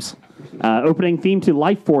Xavier Games. Opening theme to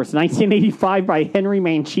Life Force 1985 by Henry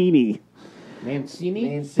Mancini.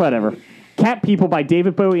 Mancini? Whatever. Cat People by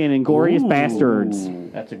David Bowie and Inglourious Bastards.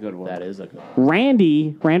 That's a good one. That is a good one.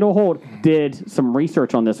 Randall Holt did some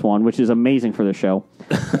research on this one, which is amazing for the show.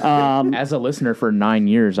 As a listener for 9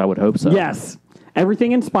 years, I would hope so. Yes.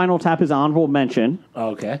 Everything in Spinal Tap is honorable mention.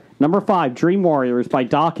 Okay. Number 5, Dream Warriors by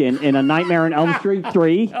Dawkins in A Nightmare on Elm Street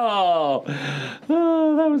 3. Oh,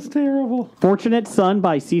 that was terrible. Fortunate Son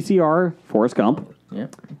by CCR, Forrest Gump.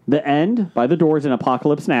 Yep. The End by The Doors in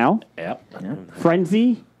Apocalypse Now. Yep.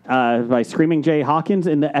 Frenzy by Screaming Jay Hawkins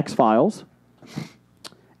in The X-Files.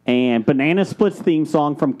 And Banana Split's theme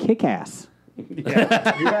song from Kick-Ass.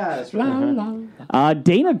 Yes, right.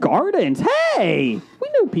 Dana Gardens. Hey! We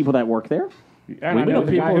know people that work there. And I know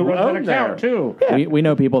the guy who runs that account, too. We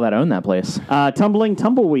know people that own that place. Tumbling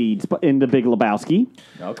Tumbleweeds in The Big Lebowski.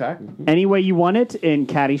 Okay. Any Way You Want It in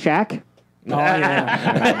Caddyshack. Oh,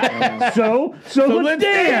 yeah. So let's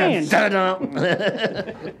dance!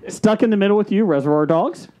 Stuck in the Middle with You, Reservoir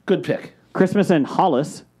Dogs. Good pick. Christmas in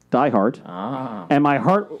Hollis, Die Hard. And My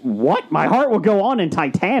Heart Will Go On in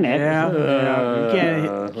Titanic. Yeah.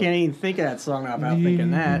 You can't even think of that song without thinking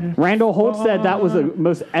that. Randall Holt said that was the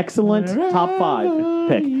most excellent top 5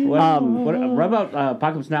 pick. What about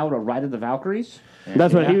Apocalypse Now with a Ride of the Valkyries?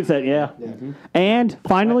 That's what he would say, yeah. And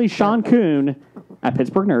finally, Sean Kuhn at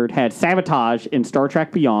Pittsburgh Nerd had Sabotage in Star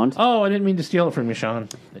Trek Beyond. Oh, I didn't mean to steal it from you, Sean.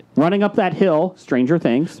 Running Up That Hill, Stranger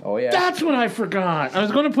Things. Oh, yeah. That's what I forgot. I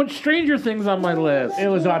was going to put Stranger Things on my list. It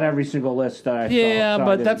was on every single list that I saw. Yeah, so I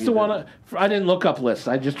but didn't that's the use one. it. I didn't look up lists.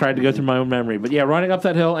 I just tried to go through my own memory. But yeah, Running Up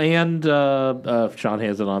That Hill and Sean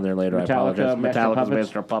has it on there later. I apologize. Metallica's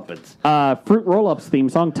Master of Puppets. Fruit Roll-Up's theme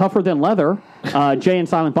song, Tougher Than Leather. Jay and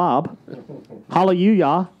Silent Bob.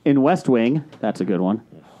 Hallelujah in West Wing. That's a good one.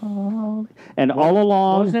 And all What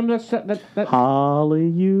along, was the name of that?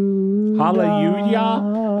 Hallelujah.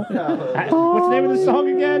 Hallelujah. What's the name of the song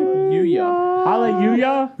again? Yuya.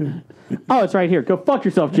 Hallelujah. Oh, it's right here. Go fuck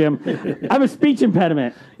yourself, Jim. I have a speech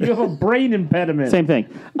impediment. You have a brain impediment. Same thing.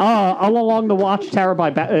 All along the Watchtower by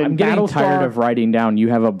I'm getting tired of writing down. You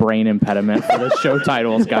have a brain impediment for the show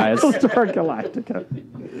titles, guys. Battlestar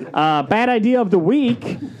Galactica. Bad idea of the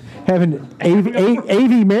week. Having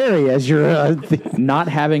A.V. Mary as your Not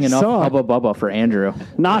having enough Song. Hubba Bubba for Andrew.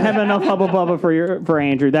 Not having enough Hubba Bubba for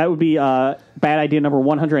Andrew. That would be bad idea number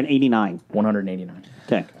 189. 189.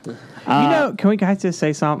 Okay. Can we guys just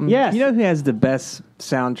say something? Yes. You know who has the best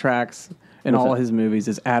soundtracks in all his movies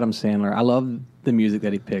is Adam Sandler. I love the music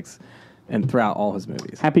that he picks and throughout all his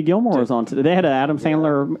movies. Happy Gilmore was on today. They had an Adam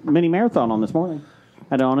Sandler mini marathon on this morning.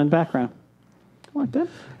 Had it on in the background. I like that.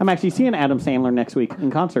 I'm actually seeing Adam Sandler next week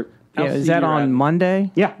in concert. Yeah, is that on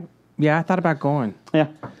Monday? Yeah. Yeah, I thought about going. Yeah.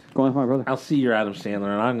 Going with my brother. I'll see your Adam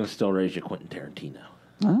Sandler, and I'm going to still raise you Quentin Tarantino.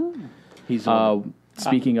 Oh. He's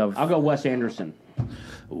Speaking of, I'll go Wes Anderson.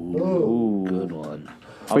 Ooh, good one.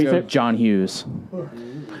 I'll What do you go think? John Hughes.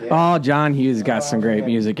 Oh, John Hughes got some great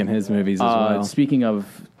music in his movies as well. Speaking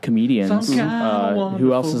of comedians,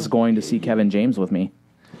 who else is going to see Kevin James with me?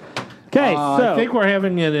 Okay, so I think we're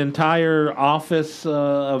having an entire office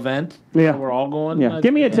event. Yeah. We're all going. yeah,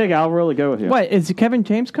 give me a ticket. I'll really go with you. What, is Kevin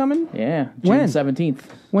James coming? Yeah, June When? 17th.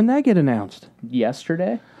 When that get announced?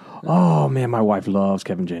 Yesterday. Oh, man, my wife loves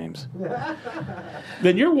Kevin James.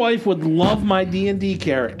 Then your wife would love my D&D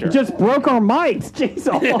character. Just broke our mics.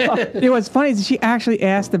 Jeez. What's funny is she actually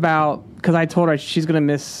asked about, because I told her she's going to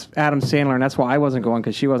miss Adam Sandler, and that's why I wasn't going,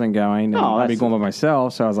 because she wasn't going. And Oh, I'd be that's- going by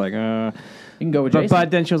myself, so I was like, You can go with But, Jason.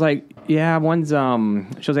 but then she was like, yeah, one's,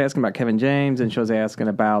 she was asking about Kevin James, and she was asking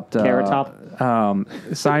about Carrot Top?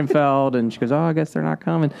 Seinfeld, and she goes, oh, I guess they're not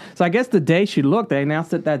coming. So I guess the day she looked, they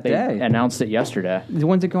announced it that They day. announced it yesterday.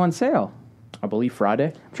 When's it go on sale? I believe Friday.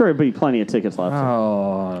 I'm sure there'll be plenty of tickets left.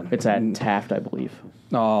 Oh, It's at Taft, I believe.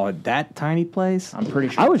 oh, that tiny place? I'm pretty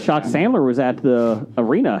sure. I was shocked Sandler was at the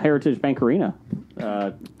arena, Heritage Bank Arena.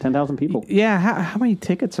 10,000 people. Yeah, how many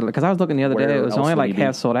tickets are? Because I was looking the other Where day, it was else only would like he be?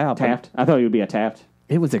 half sold out. but Taft. I thought he would be at Taft.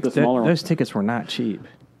 It was The smaller one. those tickets were not cheap.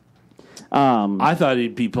 I thought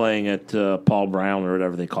he'd be playing at Paul Brown or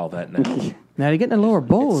whatever they call that now. Now to get in the lower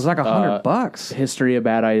bowl is like $100. History of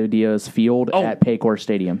Bad Ideas Field at Paycor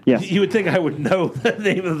Stadium. Yes. You would think I would know the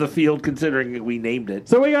name of the field considering we named it.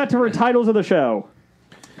 So we got to our titles of the show.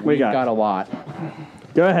 We Got a lot.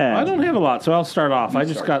 Go ahead. I don't have a lot, so I'll start off. I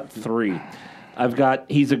just got 3. I've got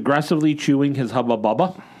he's aggressively chewing his Hubba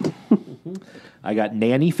Bubba. I got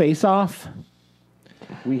Nanny Face Off.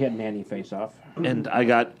 We had Nanny Face Off. And I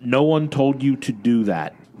got No One Told You to Do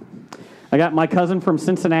That. I got My Cousin from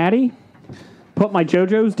Cincinnati. Put My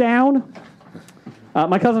JoJo's Down.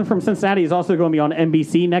 My Cousin from Cincinnati is also going to be on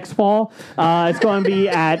NBC next fall. It's going to be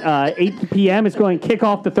at 8 p.m. It's going to kick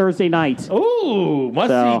off the Thursday night. Ooh,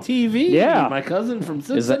 must-see TV. yeah. My Cousin from Is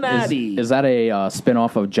that, Cincinnati. is that a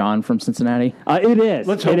spin-off of John from Cincinnati? It is.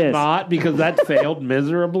 Let's hope it is. not, because that failed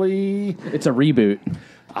miserably. It's a reboot.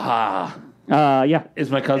 Yeah. Is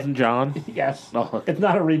my cousin John? Yes. Oh. It's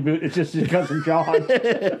not a reboot. It's just his cousin John.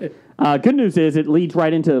 Good news is it leads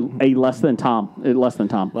right into a Less Than Tom. Less than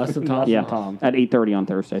Tom. Yeah. Tom. At 8:30 on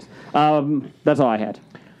Thursdays. That's all I had.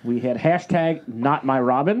 We had hashtag Not My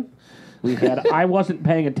Robin. We had I Wasn't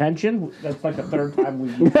Paying Attention. That's like the third time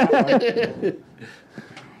we've used that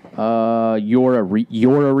one. You're a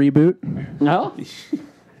reboot. No.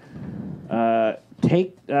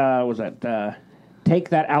 Take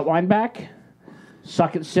that outline back.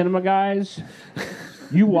 Suck it, cinema guys.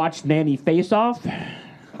 You watched Nanny Face Off.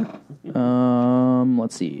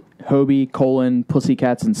 Let's see. Hobie,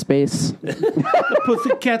 Pussycats in Space.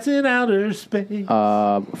 Pussycats in outer space.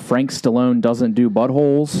 Frank Stallone doesn't do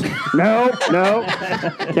buttholes. No.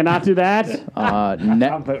 Cannot do that. I don't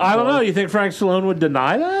know. You think Frank Stallone would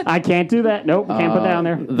deny that? I can't do that. Nope. Can't put that on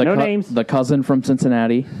there. No names. The Cousin from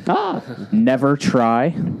Cincinnati. Never Try.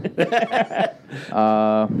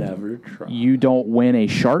 Never try. You Don't Win a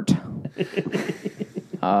Shart.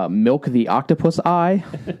 Milk the Octopus Eye.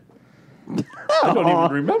 I don't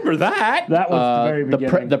even remember that. That was the very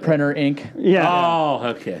beginning. The Printer Inc. Yeah.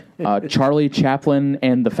 Oh, okay. Charlie Chaplin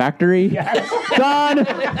and the Factory. Done.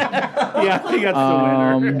 Yeah, he got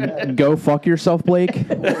the winner. Go Fuck Yourself, Blake.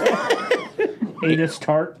 Anus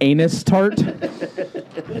Tart. Anus Tart. I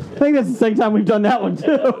think that's the second time we've done that one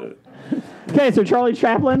too. Okay, so Charlie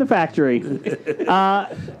Chaplin, The Factory.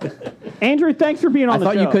 Andrew, thanks for being on I the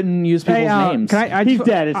thought show. you couldn't use people's names. He's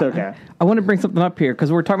dead. It's okay. I want to bring something up here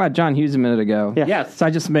because we were talking about John Hughes a minute ago. Yeah. Yes. So I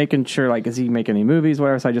just making sure, like, is he making any movies,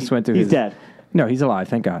 whatever? So I just went through He's his. dead. No, he's alive.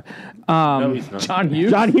 Thank God. No, he's not. John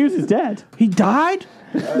Hughes. John Hughes is dead. He died.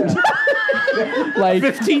 Like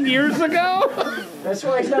 15 years ago? That's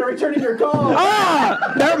why he's not returning your call.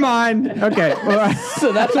 Never mind. Okay. Well,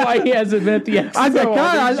 so that's why he hasn't been at the expo. I was like,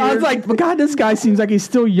 God, I was like, God, this guy seems like he's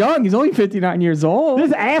still young. He's only 59 years old.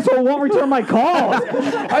 This asshole won't return my calls.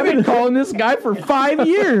 I've been calling this guy for 5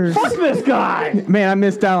 years. Fuck this guy. Man, I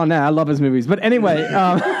missed out on that. I love his movies. But anyway,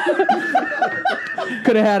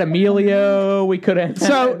 Could have had Emilio. We could have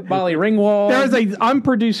had Molly Ringwald. there's a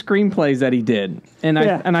unproduced screenplays that he did, and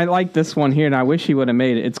I like this one here, and I wish he would have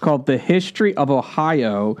made it. It's called "The History of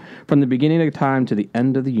Ohio: From the Beginning of Time to the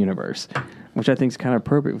End of the Universe," which I think is kind of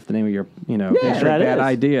appropriate with the name of your, History of Bad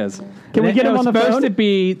Ideas. Can we get him on the phone? Supposed to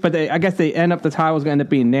be, but I guess they end up the title was going to end up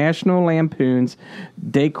being National Lampoon's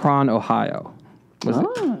Dacron, Ohio. Was it?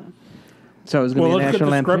 So it was going to Well, be a let's get National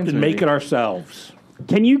the script Lampoon's and make movie. it ourselves.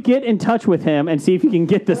 Can you get in touch with him and see if you can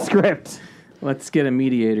get the script? Let's get a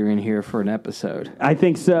mediator in here for an episode. I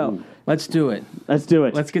think so. Let's do it. Let's do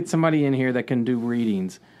it. Let's get somebody in here that can do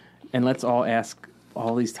readings, and let's all ask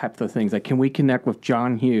all these types of things. Like, can we connect with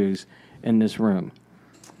John Hughes in this room?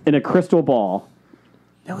 In a crystal ball.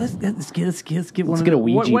 No, let's get a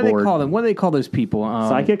Ouija what do they board. call them? What do they call those people?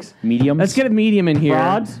 Psychics? Mediums. Let's get a medium in here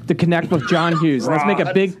Frauds? to connect with John Hughes. Let's make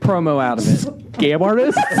a big promo out of it. scam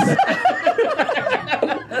artists.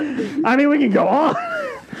 I mean, we can go on.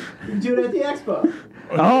 Do it at the expo.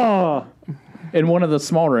 Oh, In one of the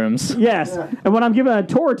small rooms. yes. And when I'm giving a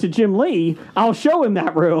tour to Jim Lee, I'll show him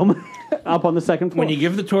that room up on the second floor. When you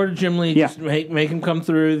give the tour to Jim Lee, Yeah. just make him come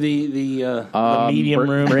through the medium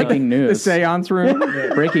room. Breaking The news. seance room.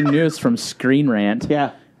 Breaking news from Screen Rant.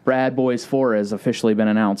 Yeah. Brad Boys 4 has officially been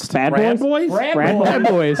announced. Bad Brad boys? Boys? Brad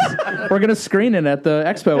Boys. We're going to screen it at the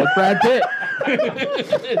expo with Brad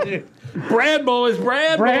Pitt. Brad Boys,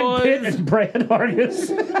 Brad Boys. Pitt and Brad Hargis.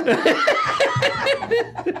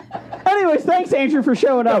 Anyways, thanks, Andrew, for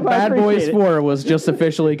showing up. I Bad Boys appreciate it. 4 was just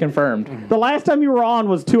officially confirmed. The last time you were on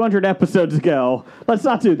was 200 episodes ago. Let's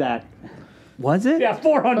not do that. Was it? Yeah,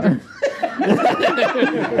 400.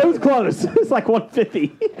 It was close. It was like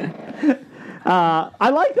 150. I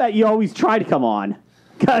like that you always try to come on.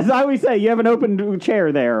 Because I always say you have an open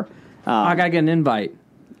chair there. I gotta get an invite.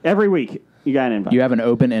 Every week, you got an invite. You have an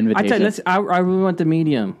open I invitation. tell you, I really want the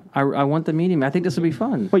medium. I want the medium. I think this will be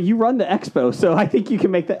fun. But you run the expo, so I think you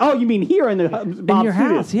can make that. Oh, you mean here in the Bob's In your studio.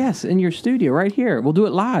 house, yes, in your studio, right here. We'll do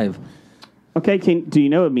it live. Okay, do you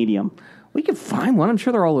know a medium? We can find one. I'm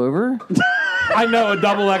sure they're all over. I know a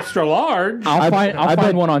double extra large. I'll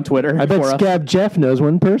find one on Twitter. I bet for us. Scab Jeff knows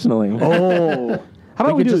one personally. Oh. How about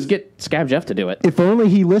We we could do just get Scab Jeff to do it. If only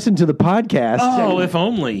he listened to the podcast. Oh, if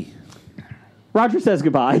only. Roger says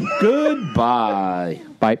goodbye. Goodbye.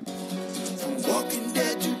 Bye. From Walking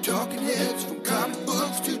Dead to Talking Heads, from comic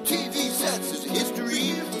books to TV sets, there's a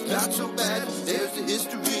history. Not so bad, there's the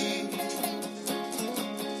history.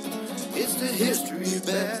 It's the history of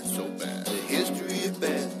bad, so bad. The history of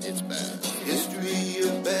bad, it's bad. History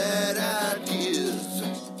of bad ideas.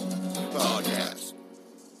 Podcast.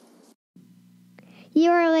 You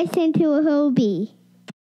are listening to a Hobie.